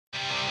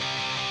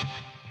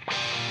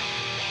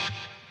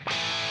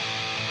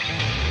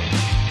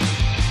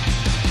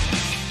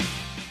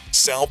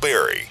Sal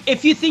Berry.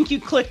 If you think you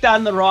clicked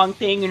on the wrong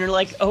thing and you're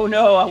like, oh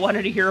no, I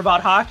wanted to hear about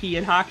hockey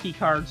and hockey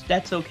cards,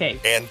 that's okay.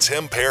 And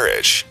Tim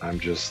Parrish. I'm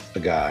just a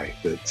guy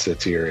that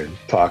sits here and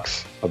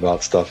talks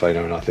about stuff I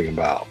know nothing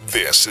about.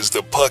 This is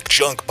the Puck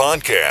Junk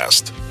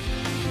Podcast.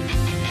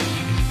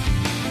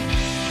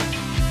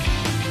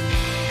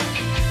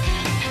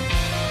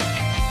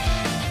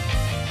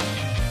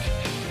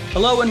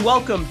 Hello and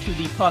welcome to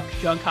the Puck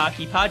Junk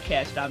Hockey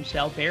Podcast. I'm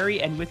Sal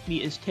Berry, and with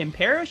me is Tim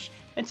Parrish.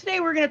 And today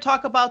we're going to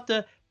talk about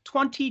the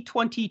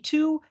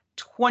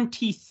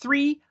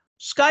 2022-23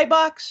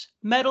 Skybox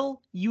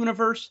Metal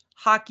Universe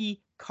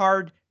Hockey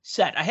Card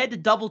Set. I had to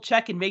double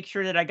check and make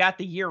sure that I got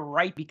the year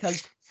right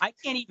because I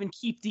can't even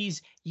keep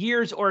these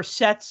years or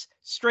sets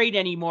straight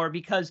anymore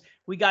because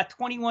we got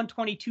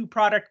 21-22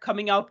 product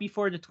coming out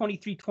before the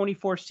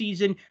 23-24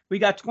 season. We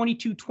got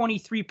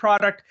 22-23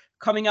 product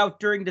coming out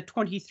during the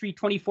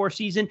 23-24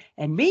 season.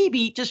 And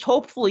maybe, just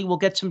hopefully, we'll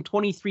get some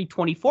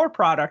 23-24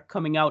 product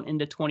coming out in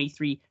the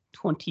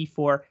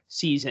 23-24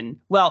 season.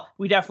 Well,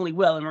 we definitely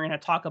will. And we're going to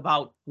talk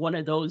about one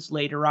of those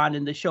later on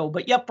in the show.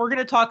 But yep, we're going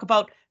to talk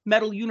about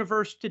Metal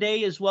Universe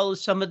today, as well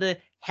as some of the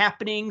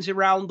happenings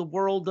around the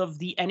world of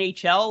the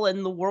NHL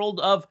and the world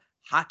of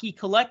hockey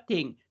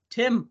collecting.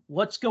 Tim,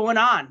 what's going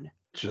on?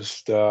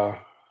 Just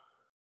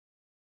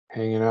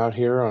hanging out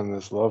here on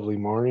this lovely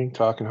morning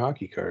talking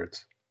hockey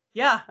cards.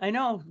 Yeah, I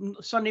know.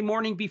 Sunday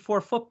morning before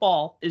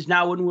football is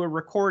now when we're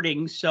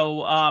recording.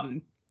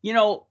 So,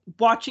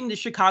 watching the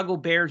Chicago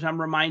Bears,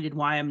 I'm reminded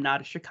why I'm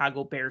not a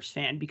Chicago Bears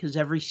fan, because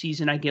every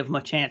season I give them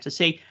a chance to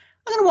say,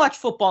 I'm going to watch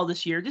football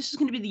this year. This is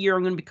going to be the year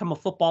I'm going to become a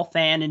football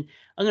fan, and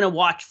I'm going to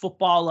watch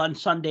football on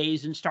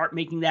Sundays and start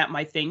making that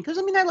my thing. Because,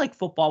 I liked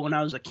football when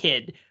I was a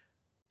kid.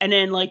 And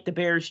then, the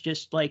Bears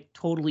just,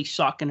 totally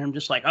suck, and I'm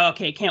just like,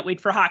 okay, can't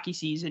wait for hockey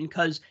season,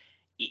 because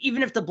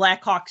even if the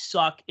Blackhawks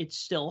suck, it's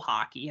still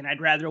hockey, and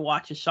I'd rather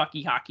watch a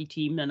sucky hockey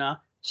team than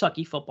a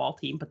sucky football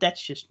team, but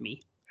that's just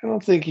me. I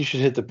don't think you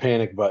should hit the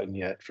panic button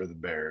yet for the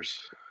Bears.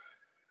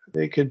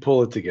 They could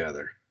pull it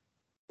together.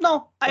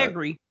 No, I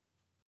agree.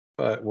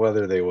 But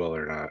whether they will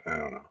or not, I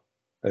don't know.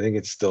 I think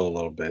it's still a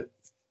little bit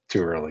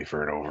too early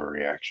for an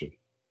overreaction.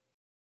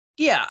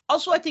 Yeah.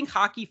 Also, I think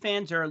hockey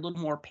fans are a little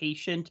more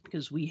patient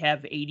because we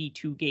have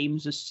 82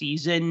 games a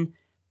season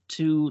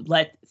to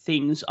let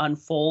things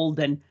unfold,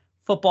 and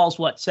football's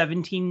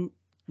 17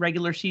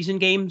 regular season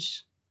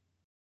games?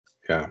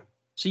 Yeah.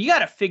 So you got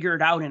to figure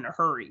it out in a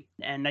hurry.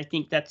 And I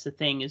think that's the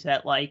thing is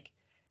that,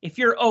 if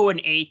you're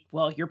 0-8,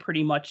 well, you're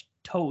pretty much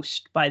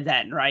toast by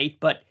then, right?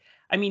 But,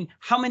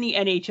 how many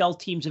NHL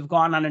teams have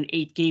gone on an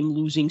 8-game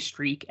losing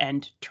streak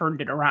and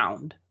turned it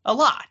around? A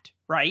lot,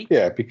 right?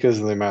 Yeah, because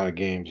of the amount of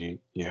games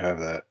you have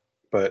that.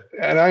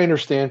 And I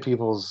understand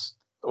people's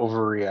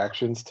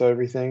overreactions to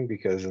everything,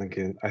 because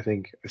I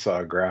think I saw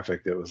a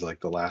graphic that was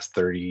the last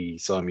 30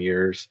 some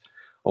years,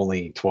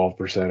 only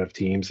 12% of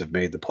teams have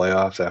made the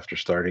playoffs after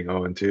starting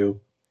 0-2.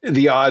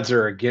 The odds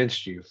are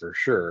against you for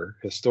sure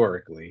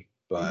historically,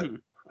 but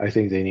I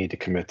think they need to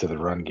commit to the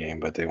run game,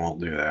 but they won't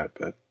do that.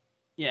 But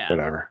yeah,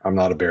 whatever. I'm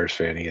not a Bears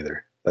fan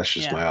either. That's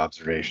just my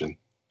observation.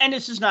 And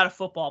this is not a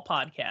football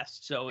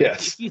podcast, so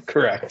yes,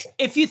 correct.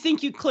 If you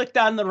think you clicked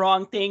on the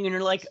wrong thing and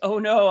you're like, oh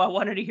no, I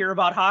wanted to hear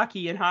about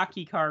hockey and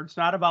hockey cards,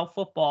 not about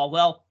football,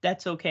 well,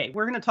 that's okay.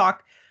 We're going to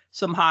talk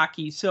some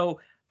hockey. So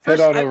head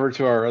on over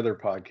to our other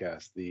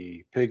podcast,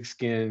 the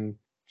Pigskin.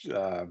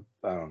 I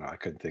don't know. I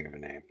couldn't think of a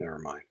name. Never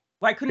mind.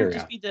 Why couldn't it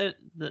just be the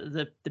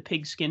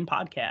Pigskin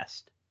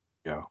podcast?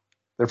 Yeah,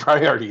 there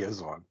probably already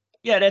is one.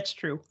 Yeah, that's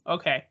true.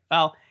 Okay.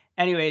 Well,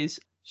 anyways,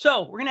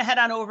 so we're going to head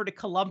on over to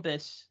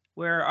Columbus,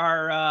 where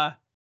our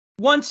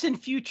once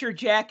and future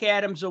Jack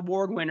Adams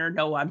Award winner,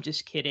 no, I'm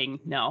just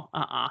kidding. No,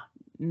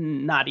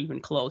 not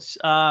even close.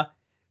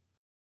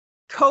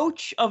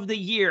 Coach of the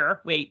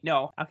year. Wait,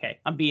 no. Okay,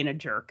 I'm being a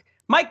jerk.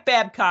 Mike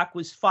Babcock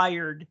was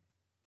fired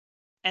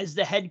as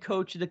the head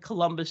coach of the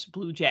Columbus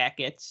Blue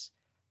Jackets.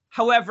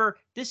 However,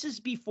 this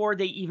is before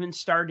they even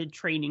started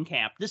training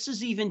camp. This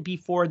is even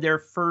before their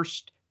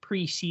first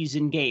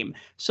preseason game.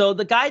 So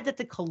the guy that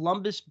the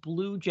Columbus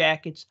Blue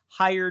Jackets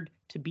hired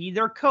to be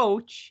their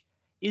coach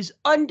is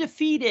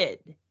undefeated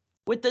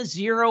with a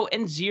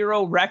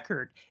 0-0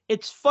 record.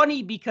 It's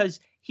funny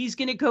because he's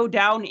going to go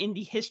down in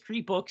the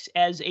history books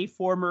as a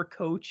former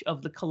coach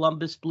of the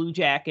Columbus Blue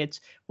Jackets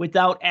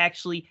without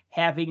actually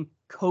having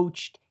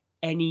coached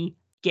any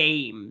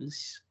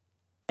games.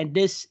 And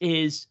this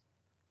is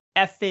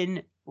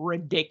effing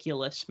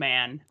ridiculous,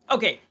 man.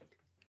 Okay,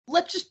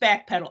 let's just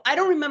backpedal. I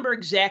don't remember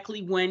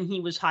exactly when he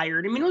was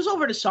hired. It was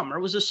over the summer.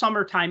 It was a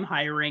summertime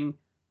hiring.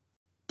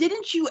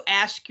 Didn't you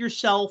ask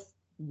yourself,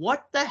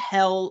 what the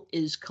hell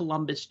is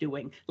Columbus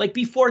doing?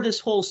 Before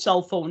this whole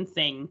cell phone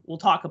thing, we'll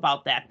talk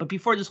about that, but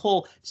before this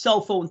whole cell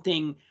phone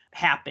thing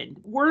happened,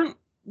 weren't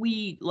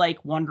we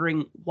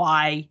wondering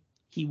why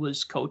he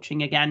was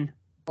coaching again?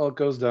 Well, it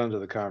goes down to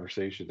the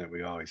conversation that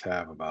we always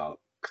have about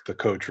the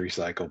coach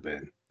recycle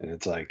bin. And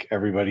it's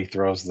everybody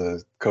throws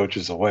the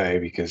coaches away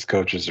because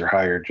coaches are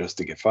hired just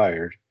to get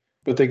fired,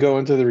 but they go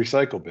into the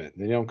recycle bin.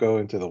 They don't go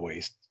into the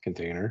waste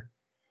container.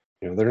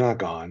 They're not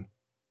gone.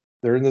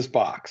 they're in this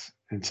box,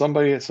 and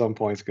somebody at some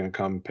point is going to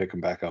come and pick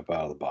them back up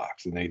out of the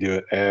box, and they do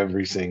it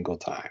every single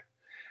time,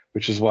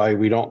 which is why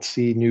we don't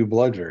see new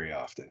blood very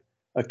often.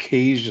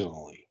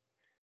 Occasionally,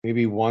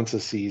 maybe once a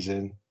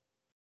season,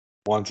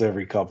 once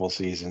every couple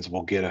seasons,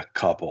 we'll get a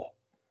couple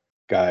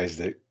guys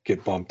that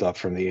get bumped up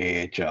from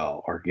the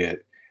AHL or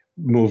get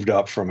moved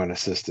up from an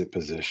assistant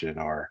position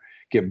or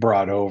get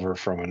brought over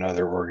from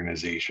another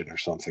organization or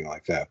something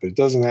like that. But it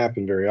doesn't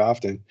happen very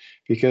often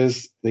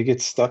because they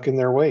get stuck in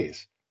their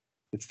ways.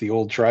 It's the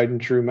old tried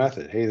and true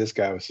method. Hey, this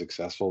guy was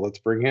successful. Let's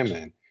bring him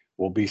in.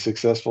 We'll be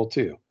successful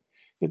too.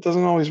 It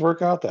doesn't always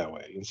work out that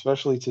way,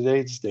 especially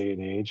today's day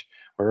and age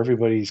where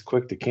everybody's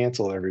quick to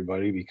cancel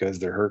everybody because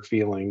they're hurt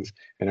feelings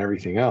and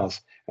everything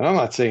else. And I'm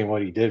not saying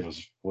what he did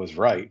was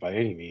right by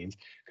any means,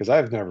 because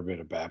I've never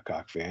been a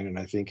Babcock fan, and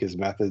I think his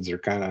methods are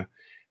kind of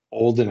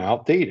old and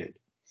outdated.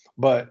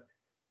 But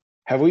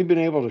have we been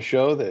able to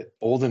show that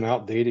old and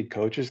outdated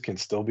coaches can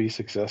still be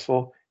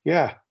successful?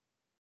 Yeah,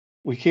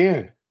 we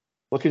can.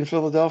 Look in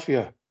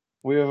Philadelphia.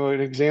 We have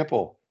an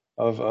example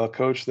of a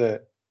coach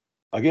that,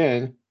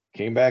 again,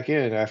 came back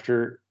in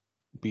after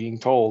being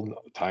told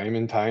time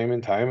and time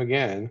and time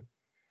again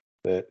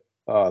that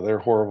they're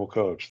a horrible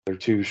coach. They're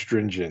too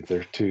stringent.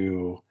 They're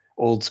too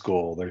old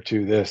school. They're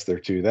too this. They're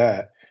too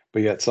that.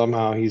 But yet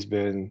somehow he's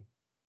been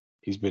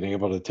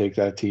able to take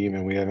that team,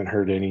 and we haven't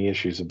heard any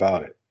issues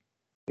about it.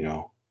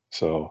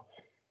 So,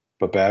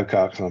 but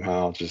Babcock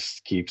somehow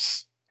just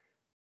keeps.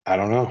 I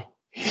don't know.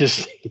 He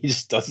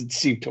just doesn't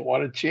seem to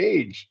want to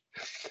change.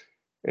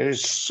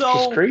 It's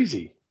just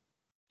crazy.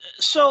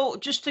 So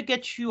just to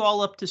get you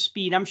all up to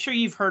speed, I'm sure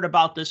you've heard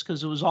about this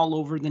because it was all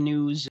over the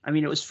news. I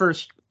mean, it was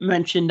first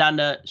mentioned on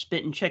the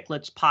Spit and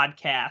Chicklets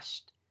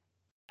podcast.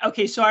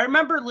 Okay, so I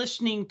remember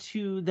listening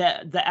to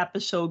the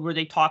episode where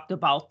they talked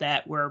about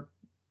that, where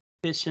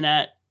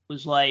Bissonnette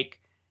was like,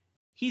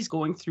 he's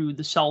going through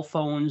the cell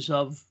phones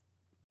of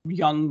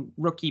young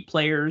rookie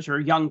players or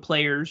young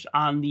players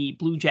on the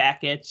Blue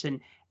Jackets and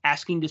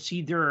asking to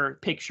see their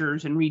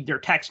pictures and read their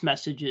text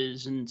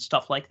messages and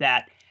stuff like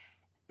that.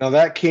 Now,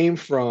 that came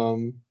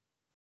from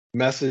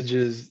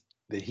messages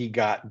that he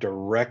got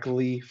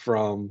directly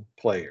from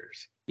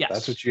players. Yes.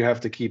 That's what you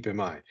have to keep in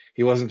mind.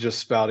 He wasn't just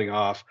spouting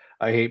off,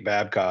 I hate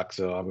Babcock,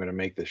 so I'm going to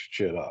make this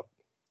shit up.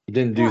 He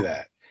didn't do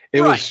that.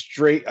 It was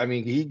straight. I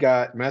mean, he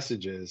got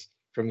messages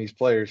from these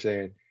players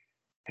saying,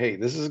 hey,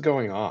 this is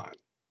going on.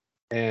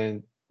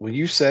 And when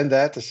you send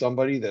that to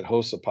somebody that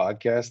hosts a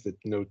podcast that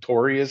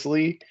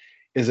notoriously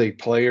is a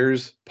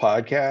players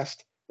podcast,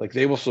 like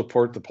they will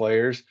support the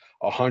players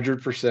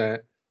 100%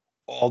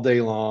 all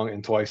day long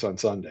and twice on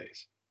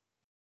Sundays.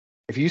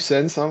 If you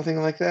send something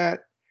like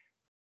that,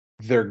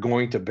 they're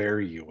going to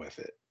bury you with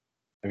it.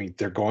 I mean,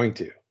 they're going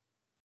to.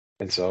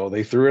 And so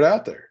they threw it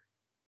out there.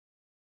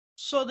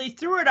 So they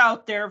threw it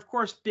out there. Of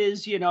course,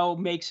 Biz,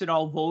 makes it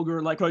all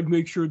vulgar. Like, I'd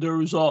make sure there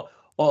was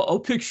a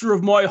picture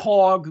of my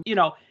hog,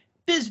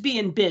 Biz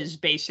being Biz,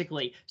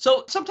 basically.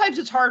 So sometimes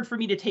it's hard for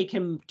me to take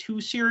him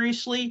too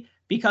seriously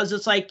because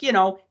it's like,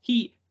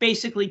 he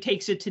basically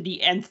takes it to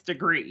the nth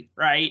degree,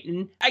 right?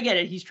 And I get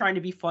it. He's trying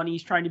to be funny.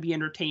 He's trying to be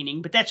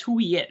entertaining, but that's who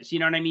he is. You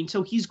know what I mean?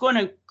 So he's going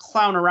to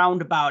clown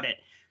around about it.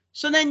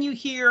 So then you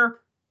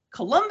hear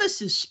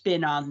Columbus's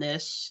spin on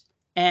this,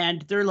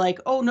 and they're like,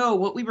 oh no,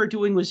 what we were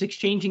doing was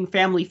exchanging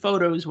family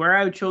photos where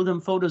I would show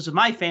them photos of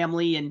my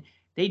family and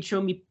they'd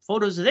show me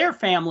photos of their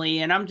family.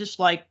 And I'm just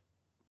like,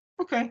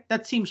 okay,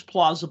 that seems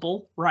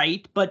plausible,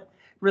 right? But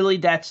really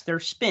that's their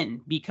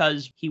spin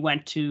because he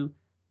went to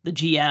the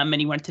GM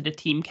and he went to the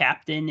team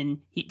captain and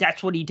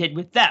that's what he did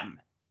with them,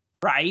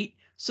 right?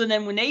 So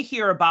then when they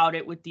hear about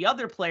it with the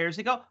other players,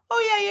 they go,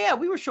 oh, yeah,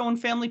 we were showing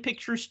family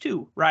pictures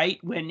too, right?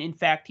 When in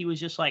fact he was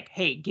just like,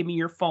 hey, give me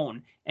your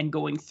phone and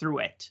going through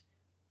it.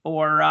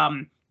 Or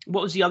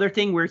what was the other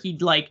thing where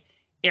he'd like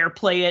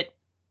AirPlay it,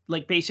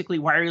 like basically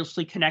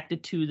wirelessly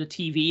connected to the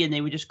TV and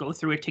they would just go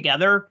through it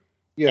together?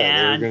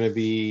 Yeah, they're going to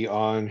be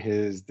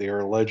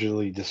they're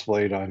allegedly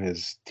displayed on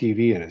his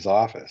TV in his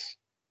office.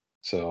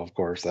 So, of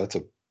course, that's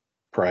a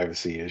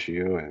privacy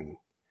issue and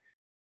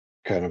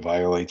kind of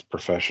violates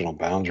professional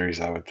boundaries,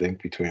 I would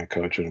think, between a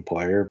coach and a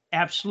player.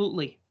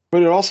 Absolutely.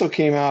 But it also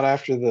came out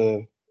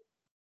after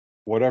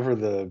whatever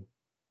the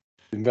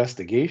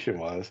investigation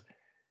was.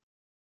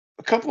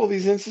 A couple of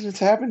these incidents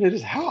happened at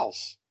his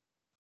house.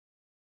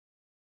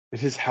 At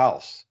his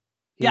house.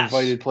 He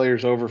invited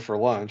players over for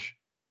lunch,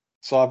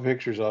 saw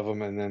pictures of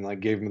them, and then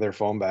gave them their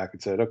phone back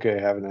and said, okay,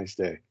 have a nice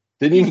day.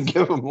 Didn't even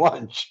give them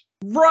lunch.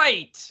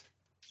 Right.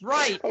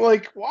 I'm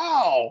like,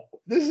 wow,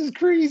 this is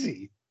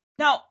crazy.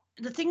 Now,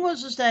 the thing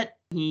is that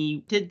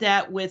he did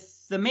that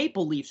with the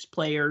Maple Leafs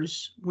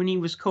players when he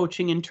was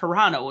coaching in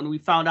Toronto, and we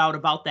found out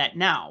about that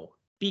now.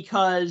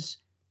 Because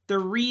the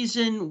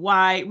reason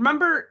why,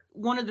 remember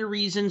one of the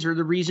reasons or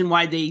the reason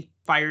why they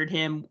fired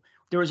him,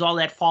 there was all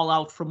that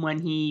fallout from when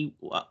he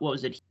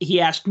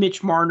asked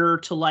Mitch Marner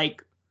to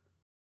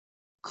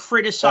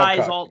criticize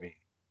Babcock,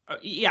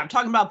 I'm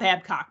talking about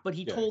Babcock, but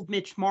he told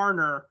Mitch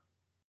Marner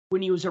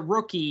when he was a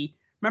rookie,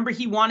 remember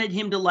he wanted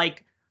him to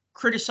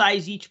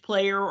criticize each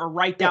player or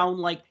write down,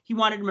 like he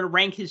wanted him to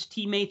rank his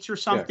teammates or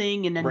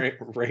something, and then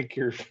rank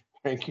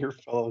your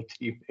fellow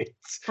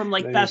teammates from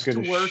like best to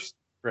worst.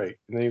 Right.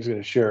 And then he was going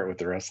to share it with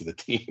the rest of the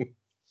team.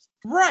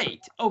 Right.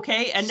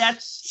 Okay. And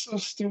that's so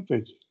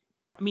stupid.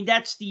 I mean,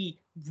 that's the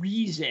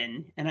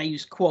reason, and I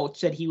use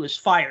quotes, that he was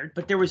fired.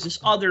 But there was this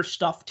other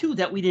stuff too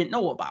that we didn't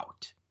know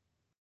about.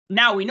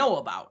 Now we know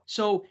about.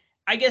 So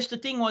I guess the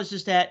thing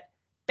is that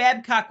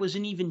Babcock was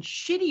an even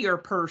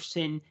shittier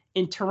person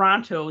in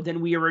Toronto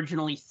than we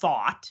originally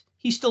thought.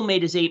 He still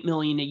made his $8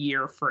 million a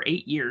year for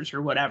 8 years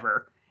or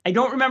whatever. I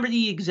don't remember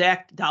the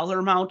exact dollar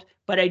amount,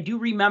 but I do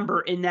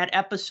remember in that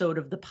episode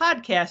of the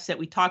podcast that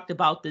we talked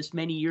about this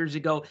many years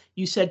ago,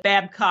 you said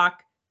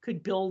Babcock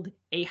could build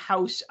a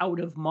house out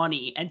of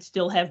money and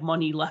still have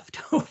money left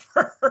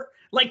over.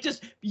 Like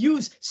just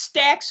use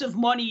stacks of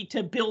money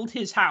to build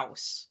his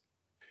house.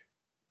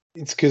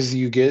 It's because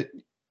you get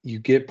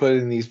put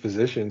in these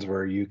positions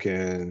where you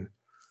can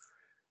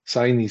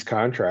sign these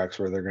contracts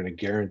where they're going to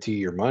guarantee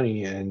your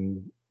money,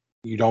 and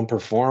you don't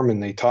perform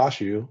and they toss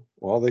you.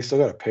 Well, they still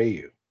got to pay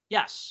you.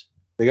 Yes.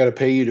 They got to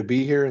pay you to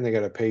be here, and they got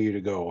to pay you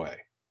to go away.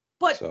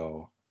 But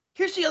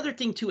here's the other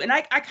thing too, and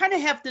I kind of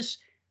have this.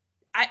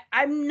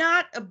 I'm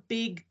not a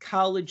big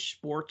college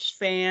sports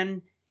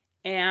fan,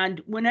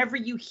 and whenever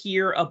you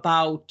hear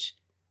about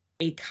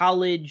a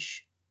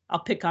college, I'll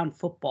pick on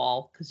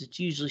football because it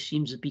usually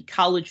seems to be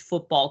college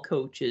football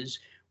coaches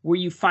where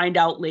you find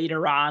out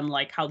later on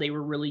like how they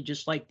were really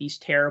just like these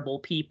terrible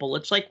people.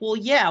 It's like, well,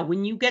 yeah,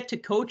 when you get to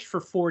coach for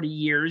 40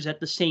 years at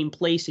the same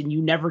place and you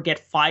never get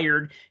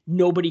fired,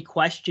 nobody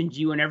questions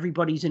you and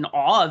everybody's in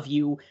awe of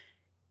you,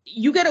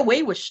 you get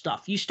away with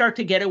stuff. You start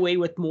to get away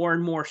with more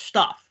and more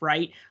stuff,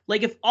 right?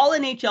 Like if all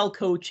NHL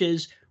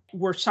coaches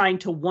were signed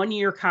to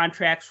 1-year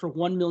contracts for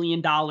 $1 million,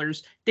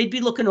 they'd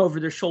be looking over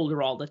their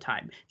shoulder all the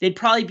time. They'd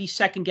probably be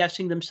second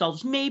guessing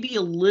themselves maybe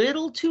a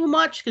little too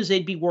much because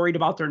they'd be worried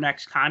about their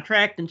next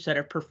contract instead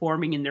of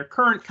performing in their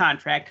current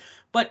contract.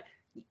 But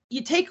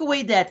you take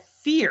away that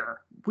fear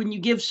when you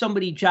give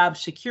somebody job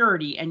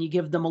security and you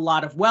give them a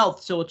lot of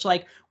wealth. So it's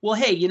like, well,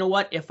 hey, you know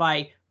what? If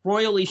I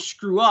royally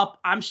screw up,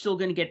 I'm still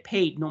going to get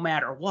paid no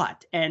matter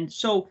what. And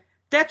so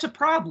that's a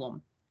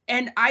problem.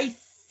 And I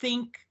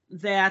think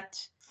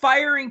that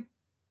firing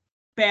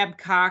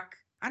Babcock,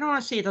 I don't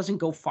want to say it doesn't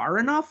go far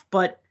enough,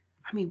 but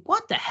I mean,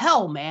 what the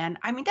hell, man?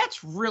 I mean,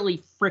 that's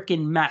really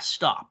freaking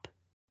messed up.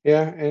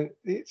 Yeah, and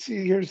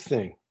see, here's the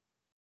thing.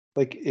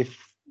 Like, if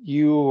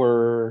you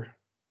were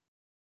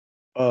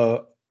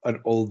an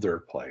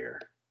older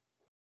player,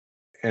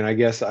 and I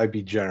guess I'd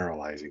be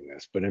generalizing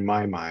this, but in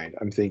my mind,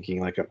 I'm thinking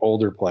like an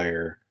older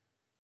player,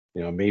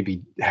 you know,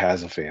 maybe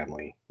has a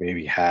family,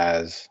 maybe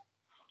has,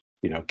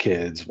 you know,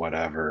 kids,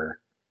 whatever,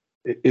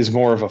 is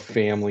more of a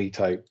family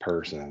type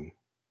person.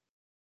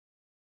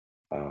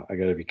 I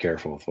got to be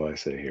careful with what I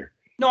say here.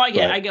 No, I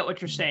get what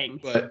you're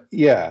saying. But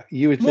yeah,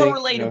 you would more think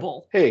relatable. You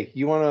know, hey,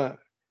 you want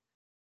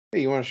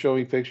to show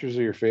me pictures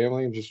of your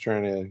family? I'm just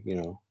trying to, you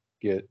know,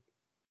 get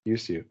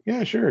used to you.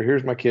 Yeah, sure.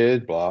 Here's my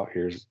kid. Blah.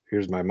 Here's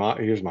my mom.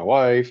 Here's my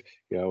wife.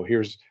 You know,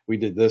 we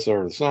did this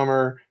over the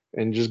summer,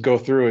 and just go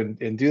through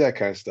and do that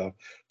kind of stuff.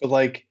 But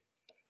like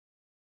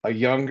a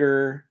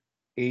younger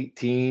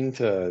 18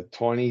 to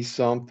 20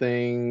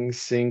 something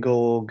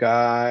single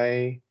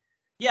guy.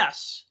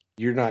 Yes.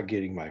 You're not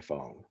getting my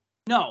phone.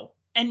 No.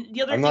 And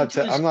the other I'm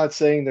not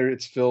saying that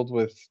it's filled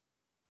with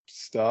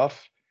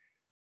stuff,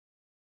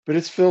 but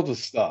it's filled with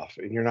stuff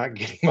and you're not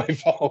getting my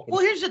phone.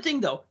 Well, here's the thing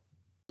though.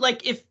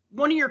 Like if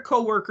one of your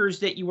coworkers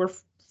that you were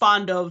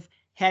fond of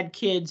had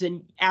kids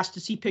and asked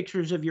to see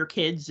pictures of your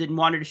kids and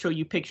wanted to show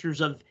you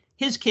pictures of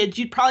his kids,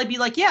 you'd probably be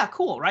like, yeah,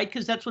 cool, right?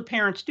 Because that's what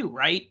parents do,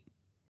 right?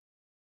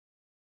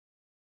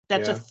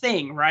 That's a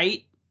thing,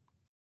 right?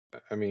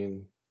 I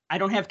mean, I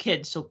don't have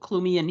kids, so clue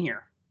me in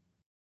here.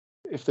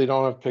 If they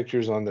don't have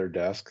pictures on their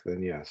desk,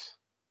 then yes.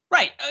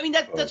 Right. I mean,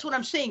 that's what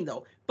I'm saying,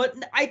 though. But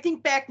I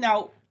think back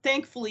now,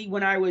 thankfully,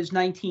 when I was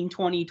 19,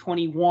 20,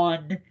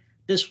 21,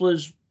 this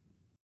was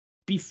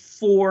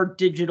before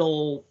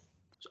digital.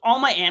 All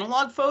my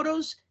analog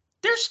photos,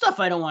 there's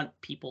stuff I don't want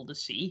people to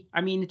see.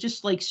 I mean,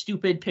 just like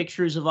stupid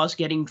pictures of us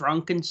getting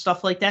drunk and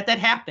stuff like that. That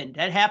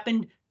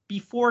happened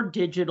before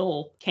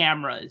digital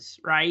cameras,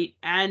 right?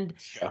 And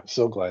I'm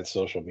so glad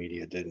social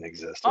media didn't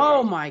exist.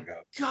 Oh my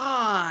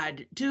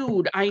God,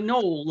 dude, I know.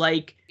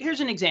 Like,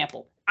 here's an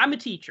example. I'm a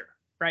teacher,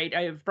 right?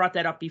 I've brought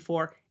that up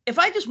before. If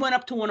I just went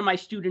up to one of my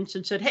students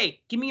and said,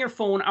 hey, give me your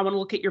phone, I want to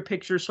look at your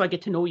pictures so I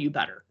get to know you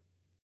better.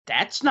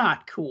 That's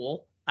not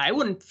cool. I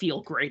wouldn't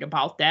feel great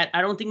about that.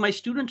 I don't think my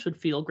students would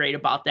feel great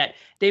about that.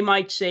 They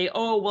might say,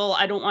 oh, well,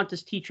 I don't want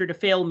this teacher to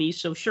fail me.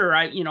 So sure,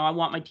 I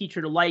want my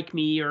teacher to like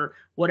me or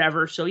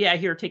whatever. So yeah,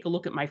 here, take a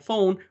look at my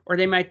phone. Or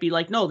they might be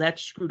like, no,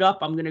 that's screwed up.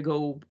 I'm going to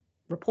go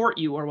report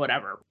you or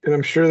whatever. And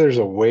I'm sure there's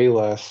a way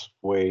less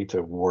way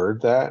to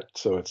word that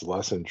so it's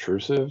less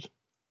intrusive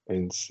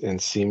and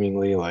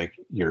seemingly like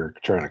you're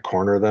trying to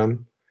corner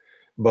them.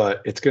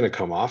 But it's going to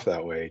come off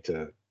that way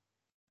to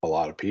a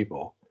lot of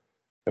people.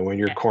 And when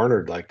you're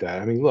cornered like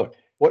that, I mean, look,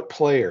 what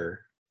player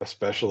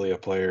especially a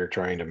player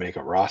trying to make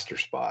a roster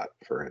spot,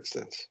 for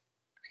instance,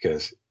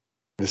 because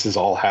this is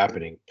all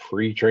happening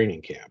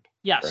pre-training camp,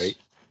 Yes. right?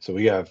 So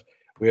we have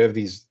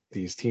these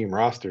team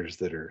rosters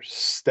that are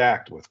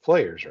stacked with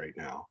players right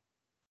now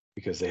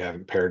because they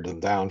haven't pared them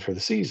down for the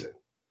season.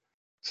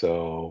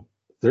 So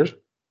there's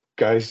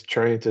guys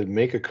trying to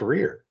make a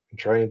career and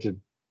trying to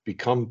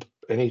become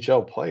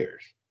NHL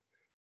players.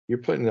 You're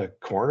put in a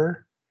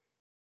corner.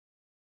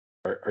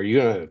 Are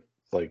you gonna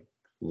like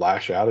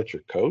lash out at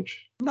your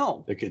coach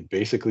No. that could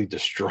basically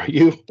destroy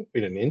you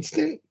in an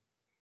instant?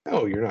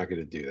 No, you're not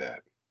going to do that.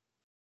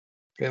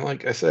 And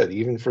like I said,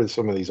 even for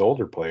some of these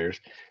older players,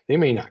 they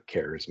may not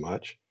care as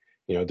much.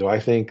 Do I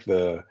think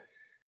the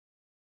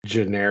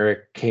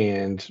generic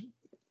canned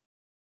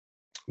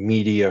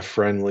media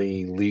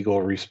friendly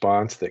legal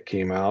response that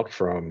came out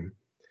from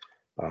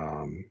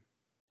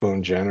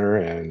Boone Jenner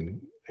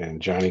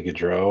and Johnny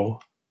Gaudreau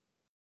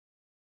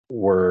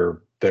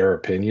were their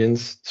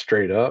opinions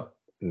straight up?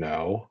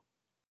 No.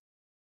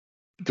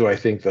 Do I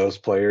think those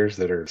players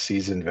that are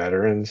seasoned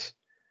veterans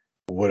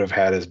would have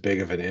had as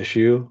big of an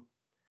issue?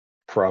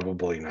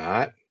 Probably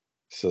not.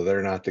 So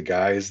they're not the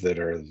guys that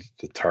are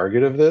the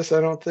target of this,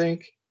 I don't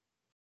think.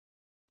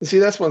 And see,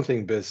 that's one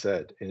thing Biz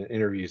said in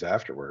interviews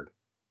afterward.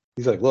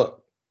 He's like,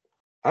 look,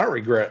 I don't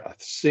regret a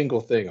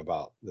single thing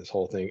about this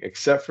whole thing,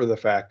 except for the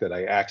fact that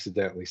I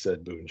accidentally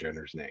said Boone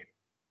Jenner's name.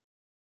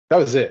 That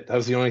was it. That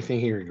was the only thing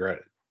he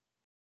regretted,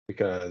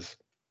 because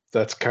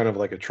that's kind of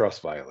like a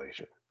trust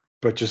violation.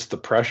 But just the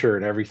pressure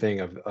and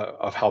everything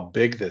of how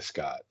big this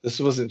got. This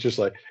wasn't just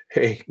like,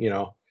 hey,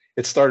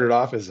 it started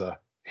off as a,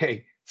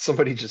 hey,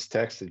 somebody just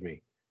texted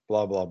me,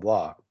 blah, blah,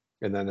 blah.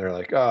 And then they're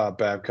like,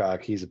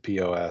 Babcock, he's a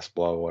POS,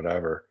 blah,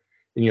 whatever.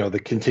 And, the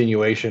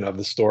continuation of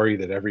the story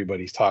that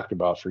everybody's talked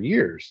about for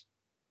years.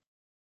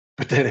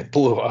 But then it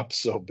blew up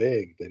so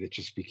big that it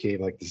just became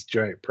like this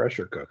giant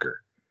pressure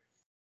cooker.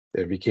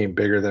 It became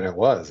bigger than it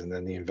was. And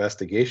then the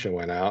investigation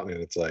went out, and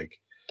it's like,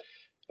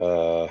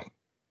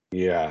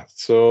 yeah,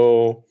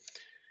 so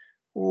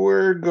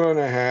we're going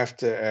to have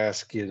to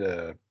ask you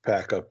to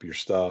pack up your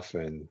stuff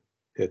and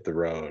hit the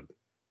road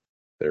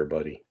there,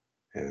 buddy.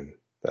 And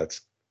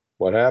that's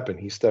what happened.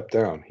 He stepped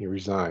down. He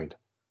resigned.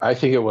 I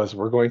think it was,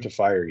 we're going to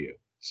fire you,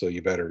 so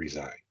you better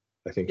resign.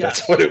 I think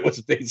that's what it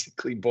was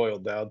basically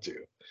boiled down to.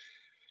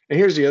 And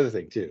here's the other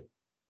thing, too.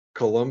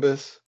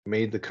 Columbus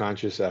made the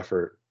conscious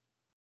effort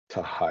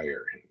to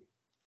hire him,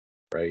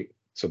 right?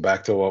 So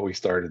back to what we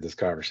started this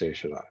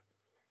conversation on.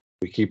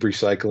 We keep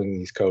recycling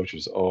these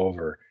coaches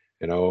over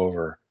and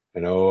over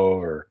and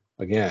over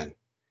again.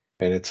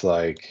 And it's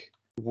like,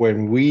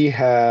 when we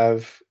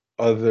have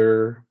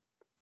other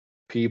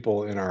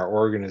people in our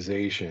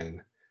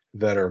organization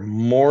that are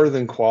more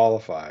than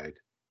qualified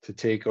to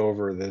take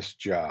over this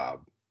job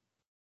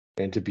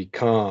and to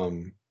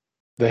become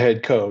the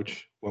head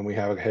coach when we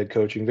have a head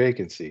coaching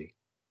vacancy,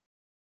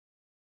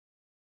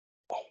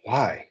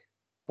 why?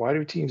 Why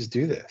do teams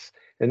do this?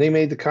 And they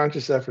made the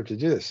conscious effort to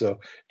do this. So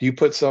do you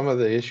put some of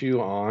the issue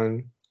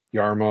on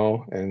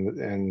Yarmo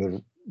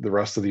and the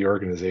rest of the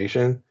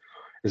organization?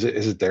 Is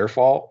it their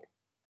fault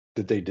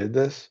that they did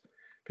this?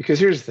 Because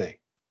here's the thing.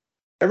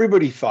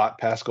 Everybody thought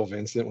Pascal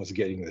Vincent was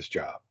getting this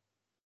job.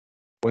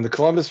 When the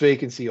Columbus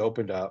vacancy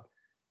opened up,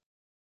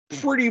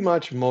 pretty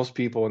much most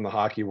people in the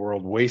hockey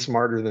world, way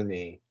smarter than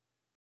me,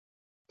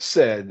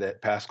 said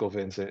that Pascal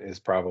Vincent is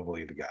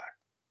probably the guy.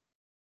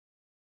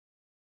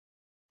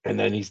 And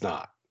then he's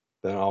not.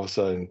 Then all of a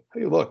sudden,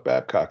 hey, look,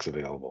 Babcock's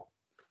available.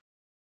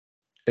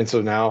 And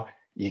so now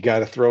you got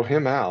to throw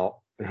him out.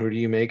 And who do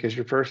you make as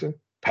your person?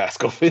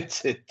 Pascal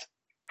Vincent.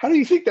 How do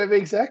you think that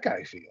makes that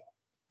guy feel?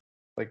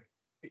 Like,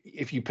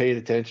 if you paid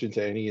attention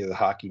to any of the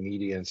hockey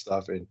media and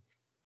stuff,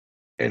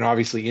 and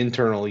obviously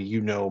internally,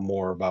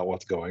 more about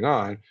what's going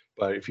on.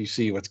 But if you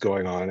see what's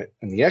going on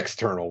in the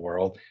external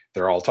world,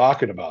 they're all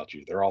talking about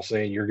you. They're all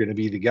saying you're going to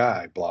be the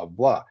guy, blah,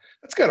 blah.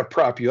 That's got to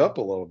prop you up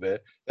a little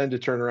bit. Then to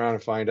turn around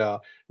and find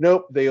out,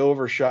 nope, they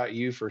overshot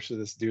you for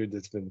this dude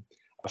that's been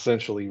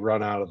essentially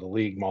run out of the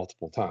league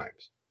multiple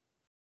times.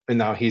 And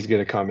now he's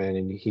going to come in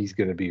and he's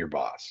going to be your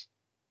boss.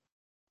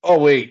 Oh,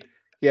 wait.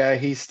 Yeah,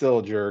 he's still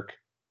a jerk.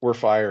 We're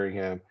firing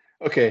him.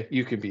 Okay,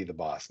 you can be the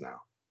boss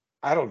now.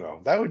 I don't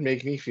know. That would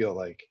make me feel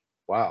like,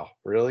 wow,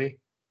 really?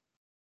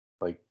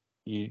 Like,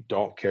 you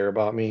don't care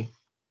about me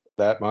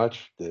that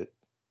much, that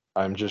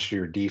I'm just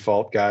your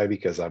default guy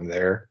because I'm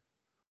there?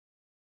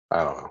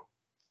 I don't know.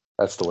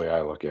 That's the way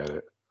I look at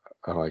it.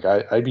 I'm like,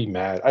 I'd be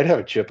mad. I'd have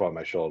a chip on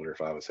my shoulder if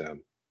I was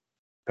him,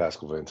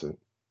 Pascal Vincent.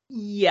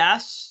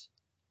 Yes,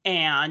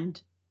 and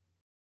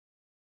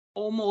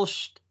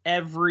almost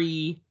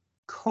every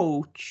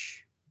coach.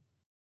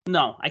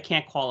 No, I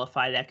can't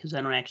qualify that because I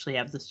don't actually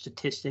have the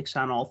statistics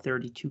on all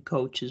 32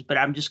 coaches, but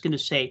I'm just going to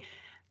say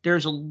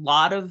there's a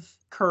lot of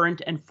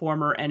current and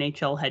former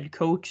NHL head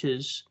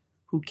coaches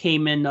who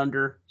came in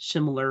under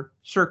similar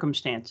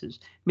circumstances.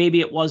 Maybe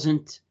it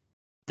wasn't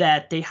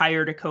that they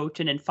hired a coach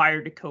and then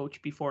fired a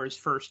coach before his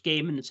first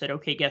game and said,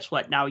 okay, guess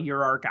what? Now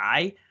you're our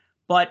guy.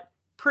 But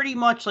pretty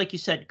much, like you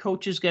said,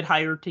 coaches get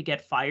hired to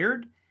get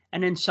fired,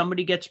 and then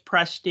somebody gets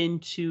pressed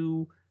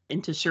into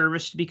into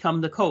service to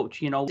become the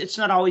coach. It's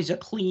not always a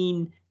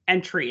clean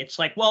entry. It's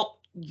like, well,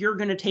 you're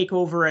going to take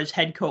over as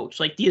head coach.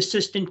 Like the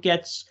assistant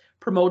gets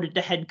promoted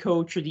to head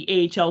coach, or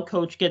the AHL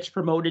coach gets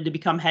promoted to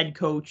become head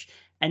coach,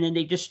 and then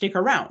they just stick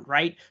around,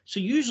 right? So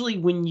usually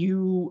when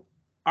you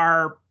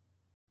are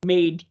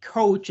made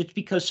coach, it's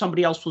because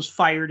somebody else was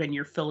fired and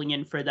you're filling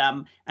in for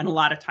them. And a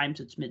lot of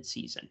times it's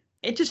mid-season.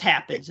 It just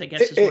happens, I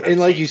guess. And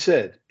like you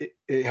said,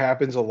 it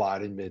happens a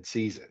lot in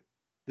mid-season.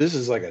 This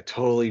is like a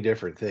totally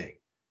different thing.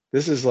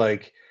 This is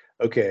like,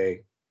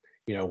 okay,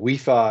 we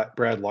thought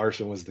Brad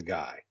Larson was the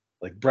guy.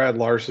 Like Brad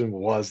Larson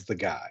was the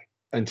guy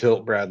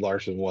until Brad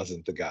Larson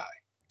wasn't the guy.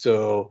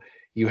 So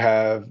you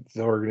have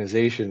the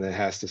organization that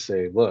has to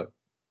say, look,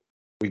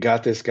 we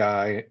got this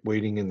guy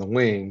waiting in the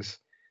wings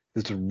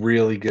that's a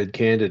really good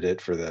candidate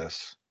for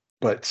this.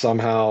 But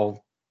somehow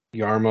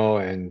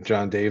Yarmo and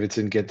John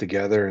Davidson get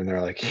together and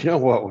they're like,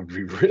 what would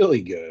be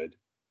really good?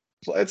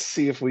 Let's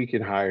see if we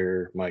can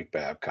hire Mike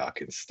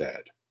Babcock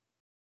instead.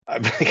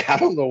 I'm like, I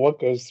don't know what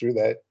goes through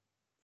that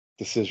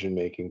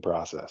decision-making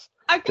process.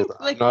 I'm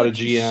not a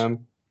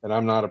GM and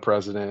I'm not a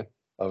president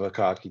of a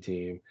hockey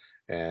team,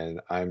 and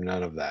I'm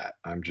none of that.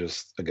 I'm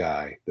just a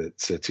guy that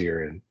sits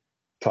here and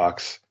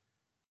talks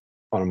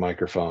on a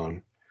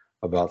microphone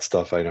about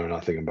stuff I know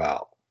nothing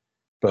about.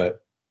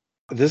 But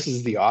this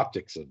is the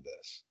optics of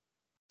this.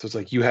 So it's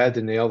like you had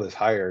to nail this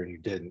hire and you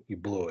didn't. You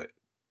blew it.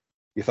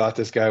 You thought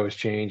this guy was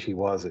changed. He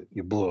wasn't.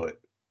 You blew it.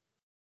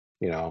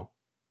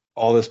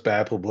 All this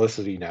bad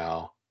publicity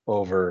now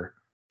over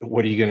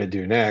what are you going to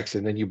do next?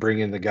 And then you bring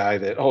in the guy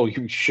that,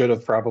 you should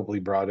have probably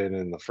brought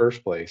in the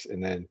first place.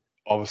 And then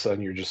all of a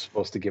sudden you're just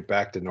supposed to get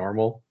back to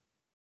normal.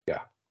 Yeah.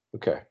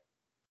 Okay.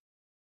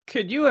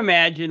 Could you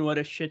imagine what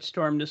a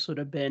shitstorm this would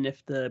have been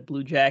if the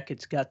Blue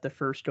Jackets got the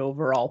first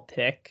overall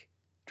pick,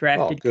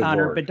 drafted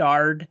Connor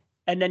Bedard,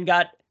 and then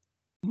got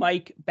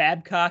Mike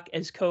Babcock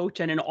as coach,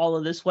 and then all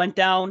of this went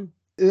down?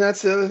 And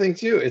that's the other thing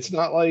too. It's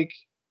not like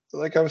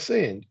I was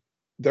saying,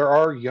 there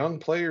are young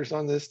players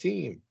on this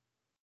team.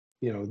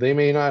 They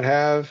may not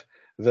have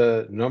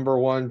the number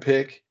one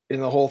pick in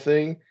the whole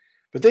thing,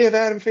 but they have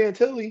Adam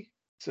Fantilli.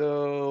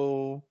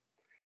 So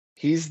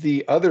he's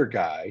the other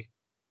guy.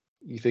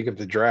 You think of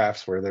the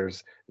drafts where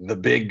there's the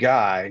big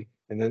guy,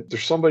 and then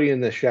there's somebody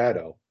in the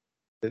shadow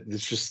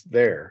that's just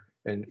there,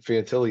 and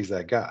Fantilli's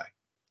that guy.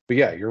 But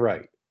yeah, you're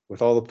right.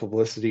 With all the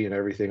publicity and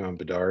everything on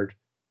Bedard,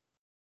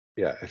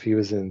 yeah, if he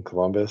was in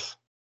Columbus,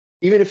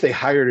 even if they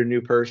hired a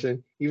new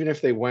person, even if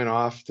they went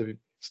off to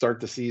start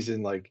the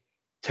season like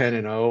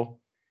 10-0,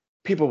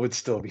 people would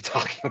still be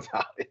talking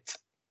about it.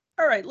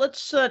 All right,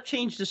 let's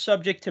change the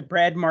subject to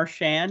Brad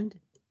Marchand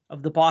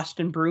of the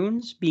Boston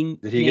Bruins being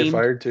Did he get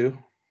fired too?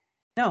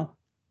 No,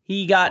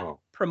 he got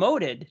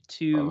promoted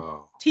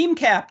to team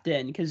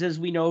captain because, as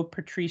we know,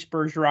 Patrice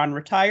Bergeron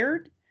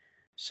retired.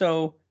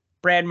 So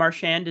Brad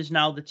Marchand is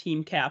now the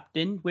team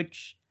captain,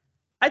 which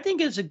I think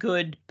is a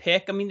good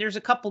pick. I mean, there's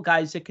a couple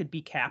guys that could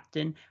be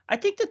captain. I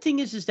think the thing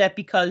is that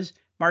because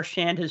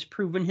Marchand has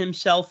proven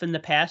himself in the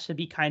past to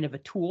be kind of a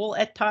tool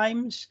at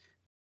times,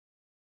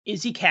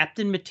 is he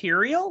captain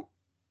material?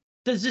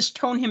 Does this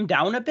tone him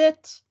down a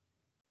bit?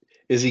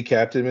 Is he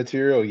captain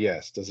material?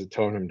 Yes. Does it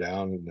tone him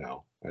down?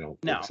 No, I don't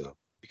think so.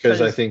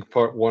 Because I think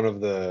one of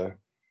the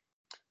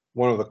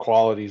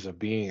qualities of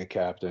being a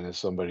captain is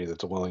somebody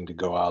that's willing to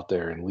go out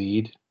there and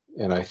lead.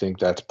 And I think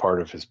that's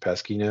part of his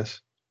peskiness,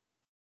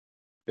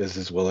 is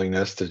his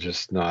willingness to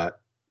just not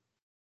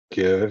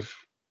give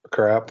a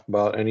crap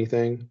about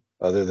anything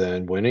other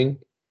than winning.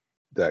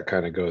 That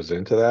kind of goes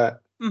into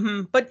that.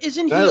 Mm-hmm. But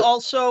isn't he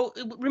also,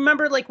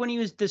 remember like when he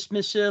was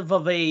dismissive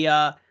of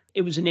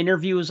it was an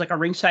interview, it was like a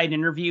ringside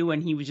interview,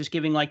 and he was just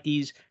giving like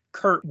these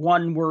curt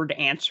one-word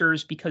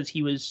answers because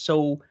he was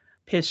so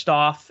pissed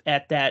off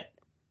at that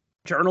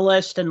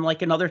journalist. And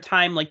like another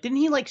time, like didn't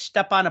he like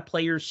step on a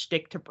player's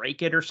stick to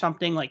break it or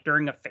something, like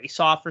during a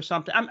face-off or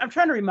something? I'm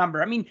trying to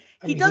remember. I mean,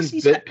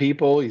 he's bit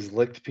people, he's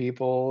licked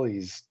people,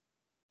 he's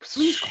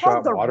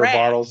shot water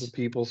bottles at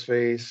people's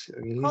face. I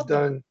mean, he's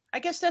done. I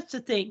guess that's the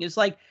thing, is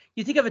like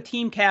you think of a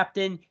team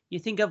captain, you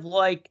think of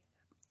like,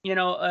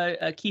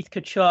 a Keith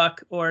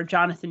Kachuk or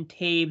Jonathan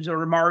Taves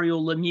or a Mario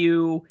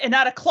Lemieux, and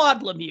not a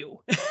Claude Lemieux,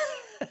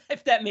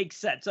 if that makes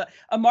sense.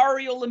 A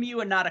Mario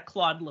Lemieux and not a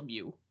Claude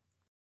Lemieux.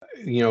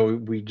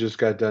 We just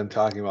got done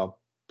talking about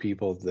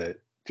people that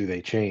do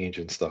they change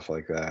and stuff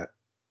like that.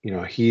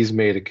 He's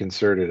made a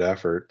concerted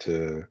effort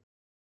to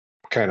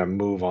kind of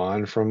move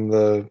on from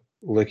the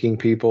licking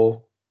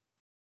people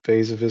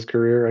phase of his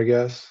career, I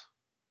guess.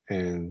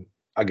 And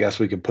I guess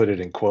we could put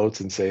it in quotes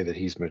and say that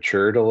he's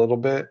matured a little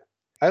bit.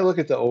 I look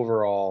at the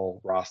overall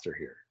roster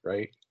here,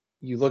 right?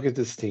 You look at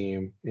this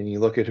team and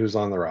you look at who's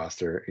on the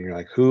roster and you're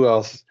like, who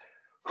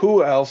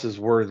else is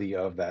worthy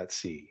of that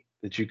C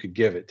that you could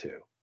give it to?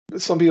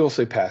 Some people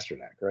say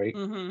Pasternak, right?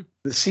 Mm-hmm.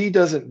 The C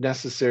doesn't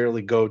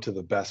necessarily go to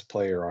the best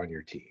player on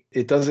your team.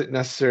 It doesn't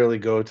necessarily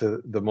go to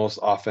the most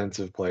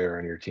offensive player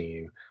on your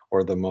team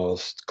or the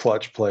most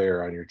clutch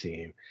player on your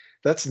team.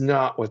 That's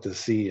not what the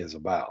C is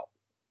about.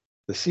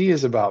 The C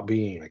is about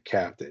being a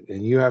captain,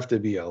 and you have to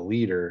be a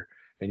leader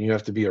and you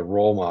have to be a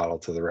role model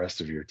to the rest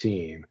of your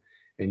team,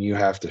 and you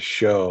have to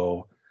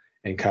show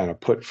and kind of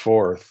put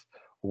forth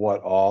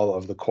what all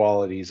of the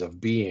qualities of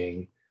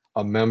being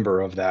a member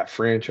of that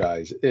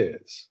franchise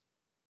is.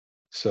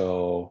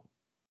 So,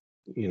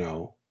 you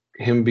know,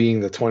 him being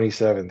the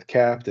 27th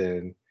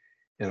captain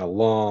in a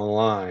long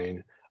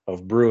line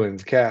of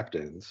Bruins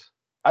captains,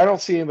 I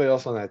don't see anybody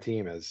else on that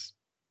team as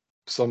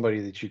somebody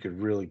that you could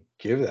really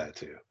give that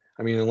to.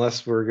 I mean,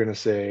 unless we're going to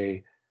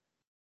say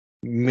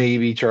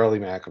maybe Charlie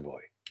McAvoy.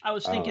 I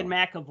was thinking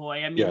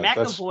McAvoy. I mean, Yeah,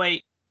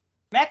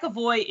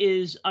 McAvoy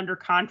is under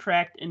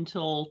contract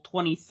until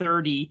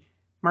 2030.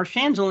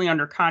 Marchand's only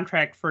under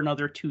contract for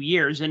another 2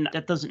 years, and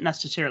that doesn't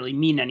necessarily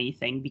mean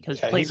anything because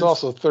players, he's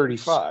also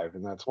 35,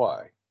 and that's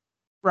why.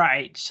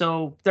 Right.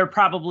 So they're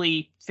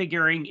probably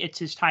figuring it's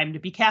his time to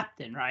be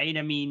captain, right?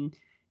 I mean,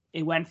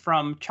 it went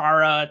from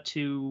Chara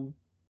to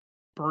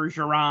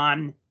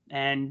Bergeron,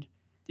 and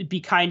it'd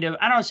be kind of,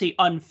 I don't want to say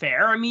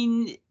unfair. I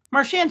mean,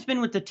 Marchand's been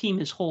with the team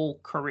his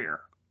whole career.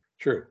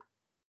 True.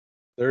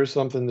 There's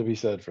something to be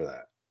said for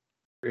that.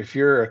 If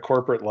you're a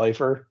corporate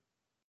lifer,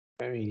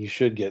 I mean, you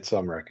should get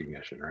some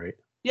recognition, right?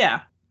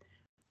 Yeah.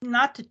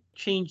 Not to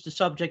change the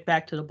subject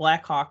back to the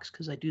Blackhawks,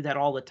 because I do that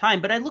all the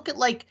time, but I look at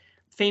like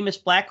famous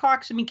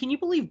Blackhawks. I mean, can you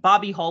believe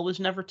Bobby Hull was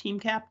never team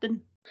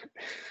captain?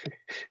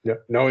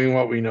 Knowing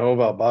what we know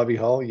about Bobby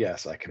Hull,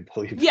 yes, I can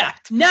believe that. Yeah,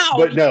 now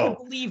but you no,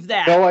 can believe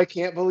that. No, I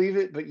can't believe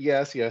it, but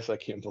yes, I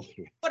can believe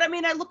it. But I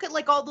mean, I look at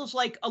like all those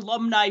like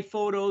alumni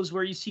photos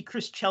where you see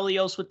Chris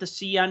Chelios with the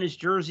C on his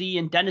jersey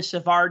and Dennis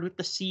Savard with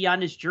the C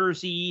on his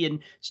jersey and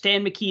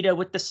Stan Mikita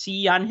with the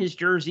C on his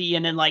jersey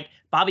and then like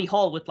Bobby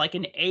Hull with like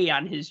an A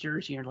on his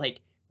jersey. And you're like,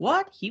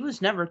 what? He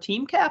was never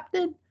team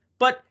captain?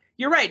 But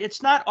you're right.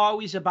 It's not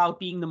always about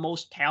being the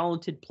most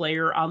talented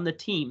player on the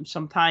team.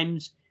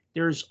 Sometimes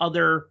there's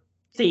other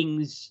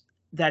things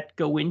that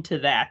go into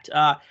that.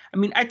 I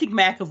mean, I think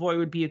McAvoy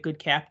would be a good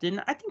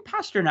captain. I think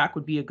Pasternak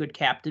would be a good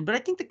captain. But I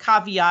think the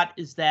caveat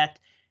is that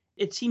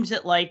it seems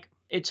that like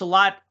it's a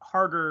lot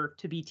harder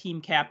to be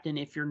team captain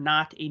if you're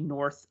not a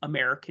North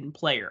American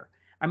player.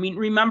 I mean,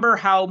 remember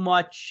how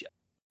much,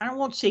 I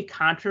won't say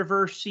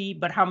controversy,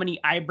 but how many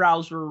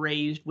eyebrows were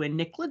raised when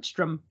Nick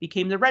Lidstrom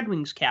became the Red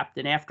Wings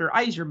captain after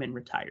Yzerman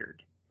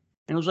retired.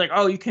 And it was like,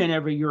 oh, you can't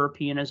have a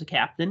European as a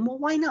captain. Well,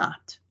 why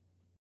not?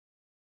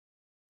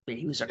 But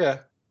he was a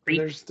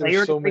great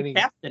player, so great many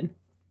captain.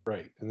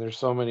 Right. And there's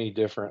so many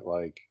different,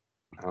 like,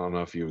 I don't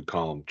know if you would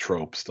call them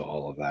tropes to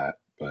all of that,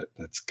 but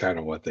that's kind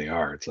of what they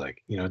are. It's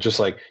like, you know, just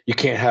like you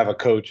can't have a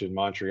coach in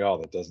Montreal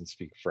that doesn't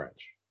speak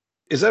French.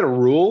 Is that a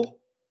rule?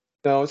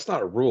 No, it's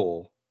not a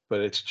rule,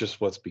 but it's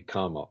just what's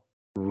become a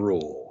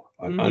rule,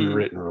 an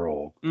unwritten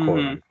rule, quote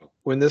unquote.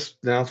 When this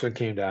announcement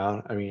came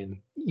down, I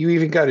mean, you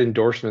even got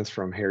endorsements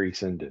from Harry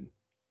Sinden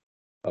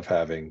of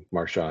having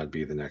Marchand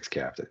be the next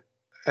captain.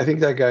 I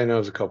think that guy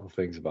knows a couple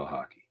things about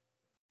hockey.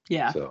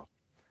 Yeah. So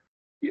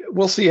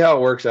we'll see how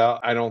it works out.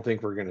 I don't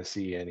think we're going to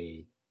see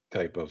any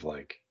type of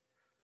like,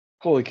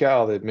 holy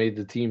cow, that made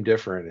the team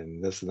different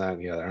and this and that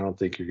and the other. I don't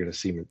think you're going to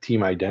see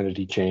team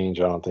identity change.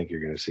 I don't think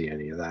you're going to see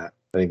any of that.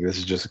 I think this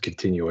is just a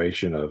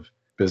continuation of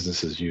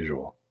business as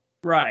usual.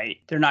 Right.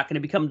 They're not going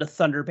to become the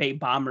Thunder Bay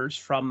Bombers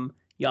from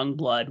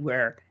Youngblood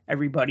where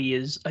everybody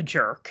is a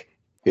jerk.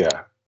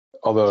 Yeah.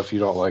 Although if you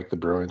don't like the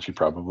Bruins, you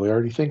probably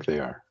already think they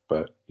are.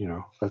 But, you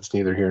know, that's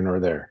neither here nor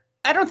there.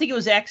 I don't think it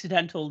was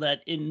accidental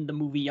that in the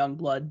movie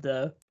Youngblood,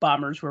 the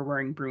Bombers were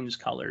wearing Bruins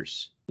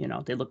colors. You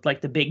know, they looked like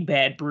the big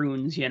bad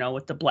Bruins, you know,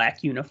 with the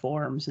black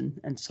uniforms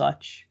and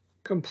such.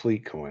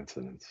 Complete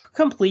coincidence.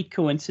 Complete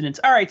coincidence.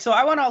 All right, so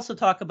I want to also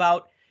talk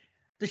about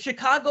the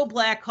Chicago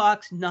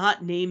Blackhawks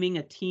not naming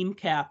a team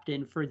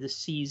captain for the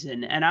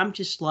season. And I'm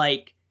just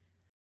like,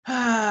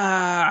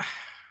 the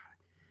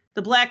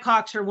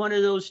Blackhawks are one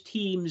of those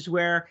teams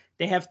where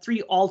they have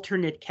 3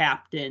 alternate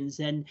captains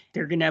and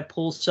they're going to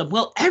pull some,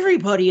 well,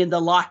 everybody in the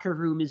locker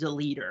room is a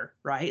leader,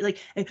 right? Like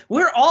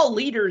we're all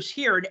leaders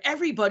here and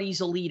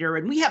everybody's a leader.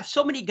 And we have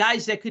so many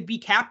guys that could be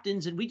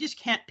captains and we just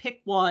can't pick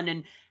one.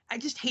 And I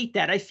just hate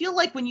that. I feel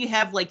like when you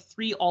have like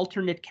 3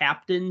 alternate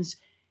captains,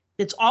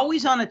 it's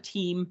always on a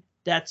team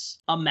that's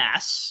a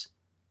mess.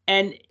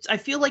 And I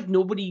feel like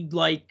nobody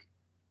like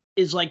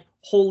is like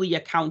wholly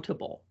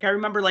accountable. I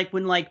remember like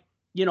when like,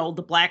 you know,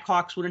 the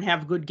Blackhawks wouldn't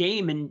have a good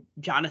game and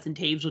Jonathan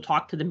Toews would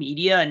talk to the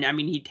media. And I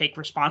mean, he'd take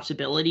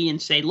responsibility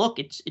and say, look,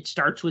 it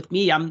starts with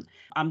me. I'm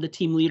the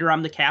team leader.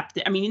 I'm the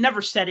captain. I mean, he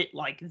never said it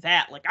like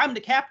that. Like, I'm the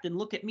captain.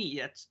 Look at me.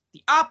 That's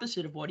the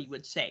opposite of what he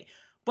would say.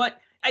 But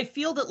I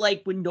feel that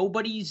like when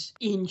nobody's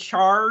in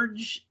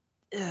charge,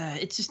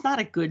 it's just not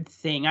a good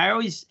thing. I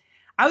always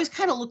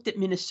kind of looked at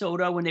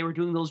Minnesota when they were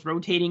doing those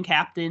rotating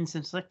captains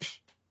and it's like,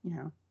 you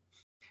know,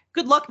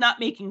 good luck not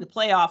making the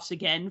playoffs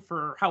again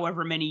for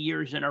however many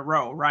years in a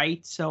row,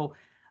 right? So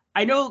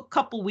I know a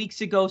couple weeks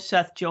ago,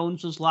 Seth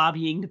Jones was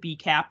lobbying to be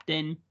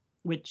captain,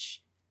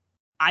 which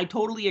I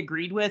totally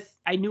agreed with.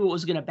 I knew it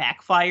was going to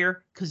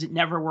backfire because it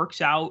never works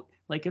out.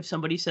 Like if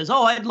somebody says,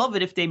 oh, I'd love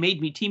it if they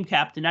made me team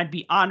captain, I'd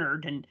be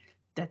honored. And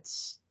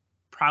that's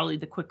probably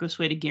the quickest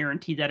way to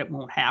guarantee that it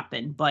won't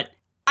happen. But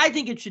I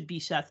think it should be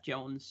Seth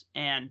Jones,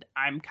 and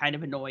I'm kind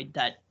of annoyed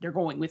that they're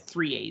going with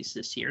 3 A's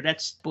this year.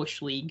 That's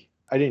Bush League.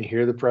 I didn't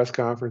hear the press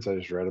conference. I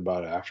just read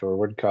about it afterward.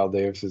 What did Kyle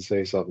Davidson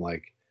say? Something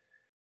like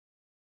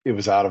it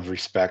was out of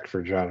respect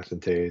for Jonathan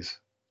Tays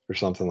or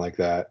something like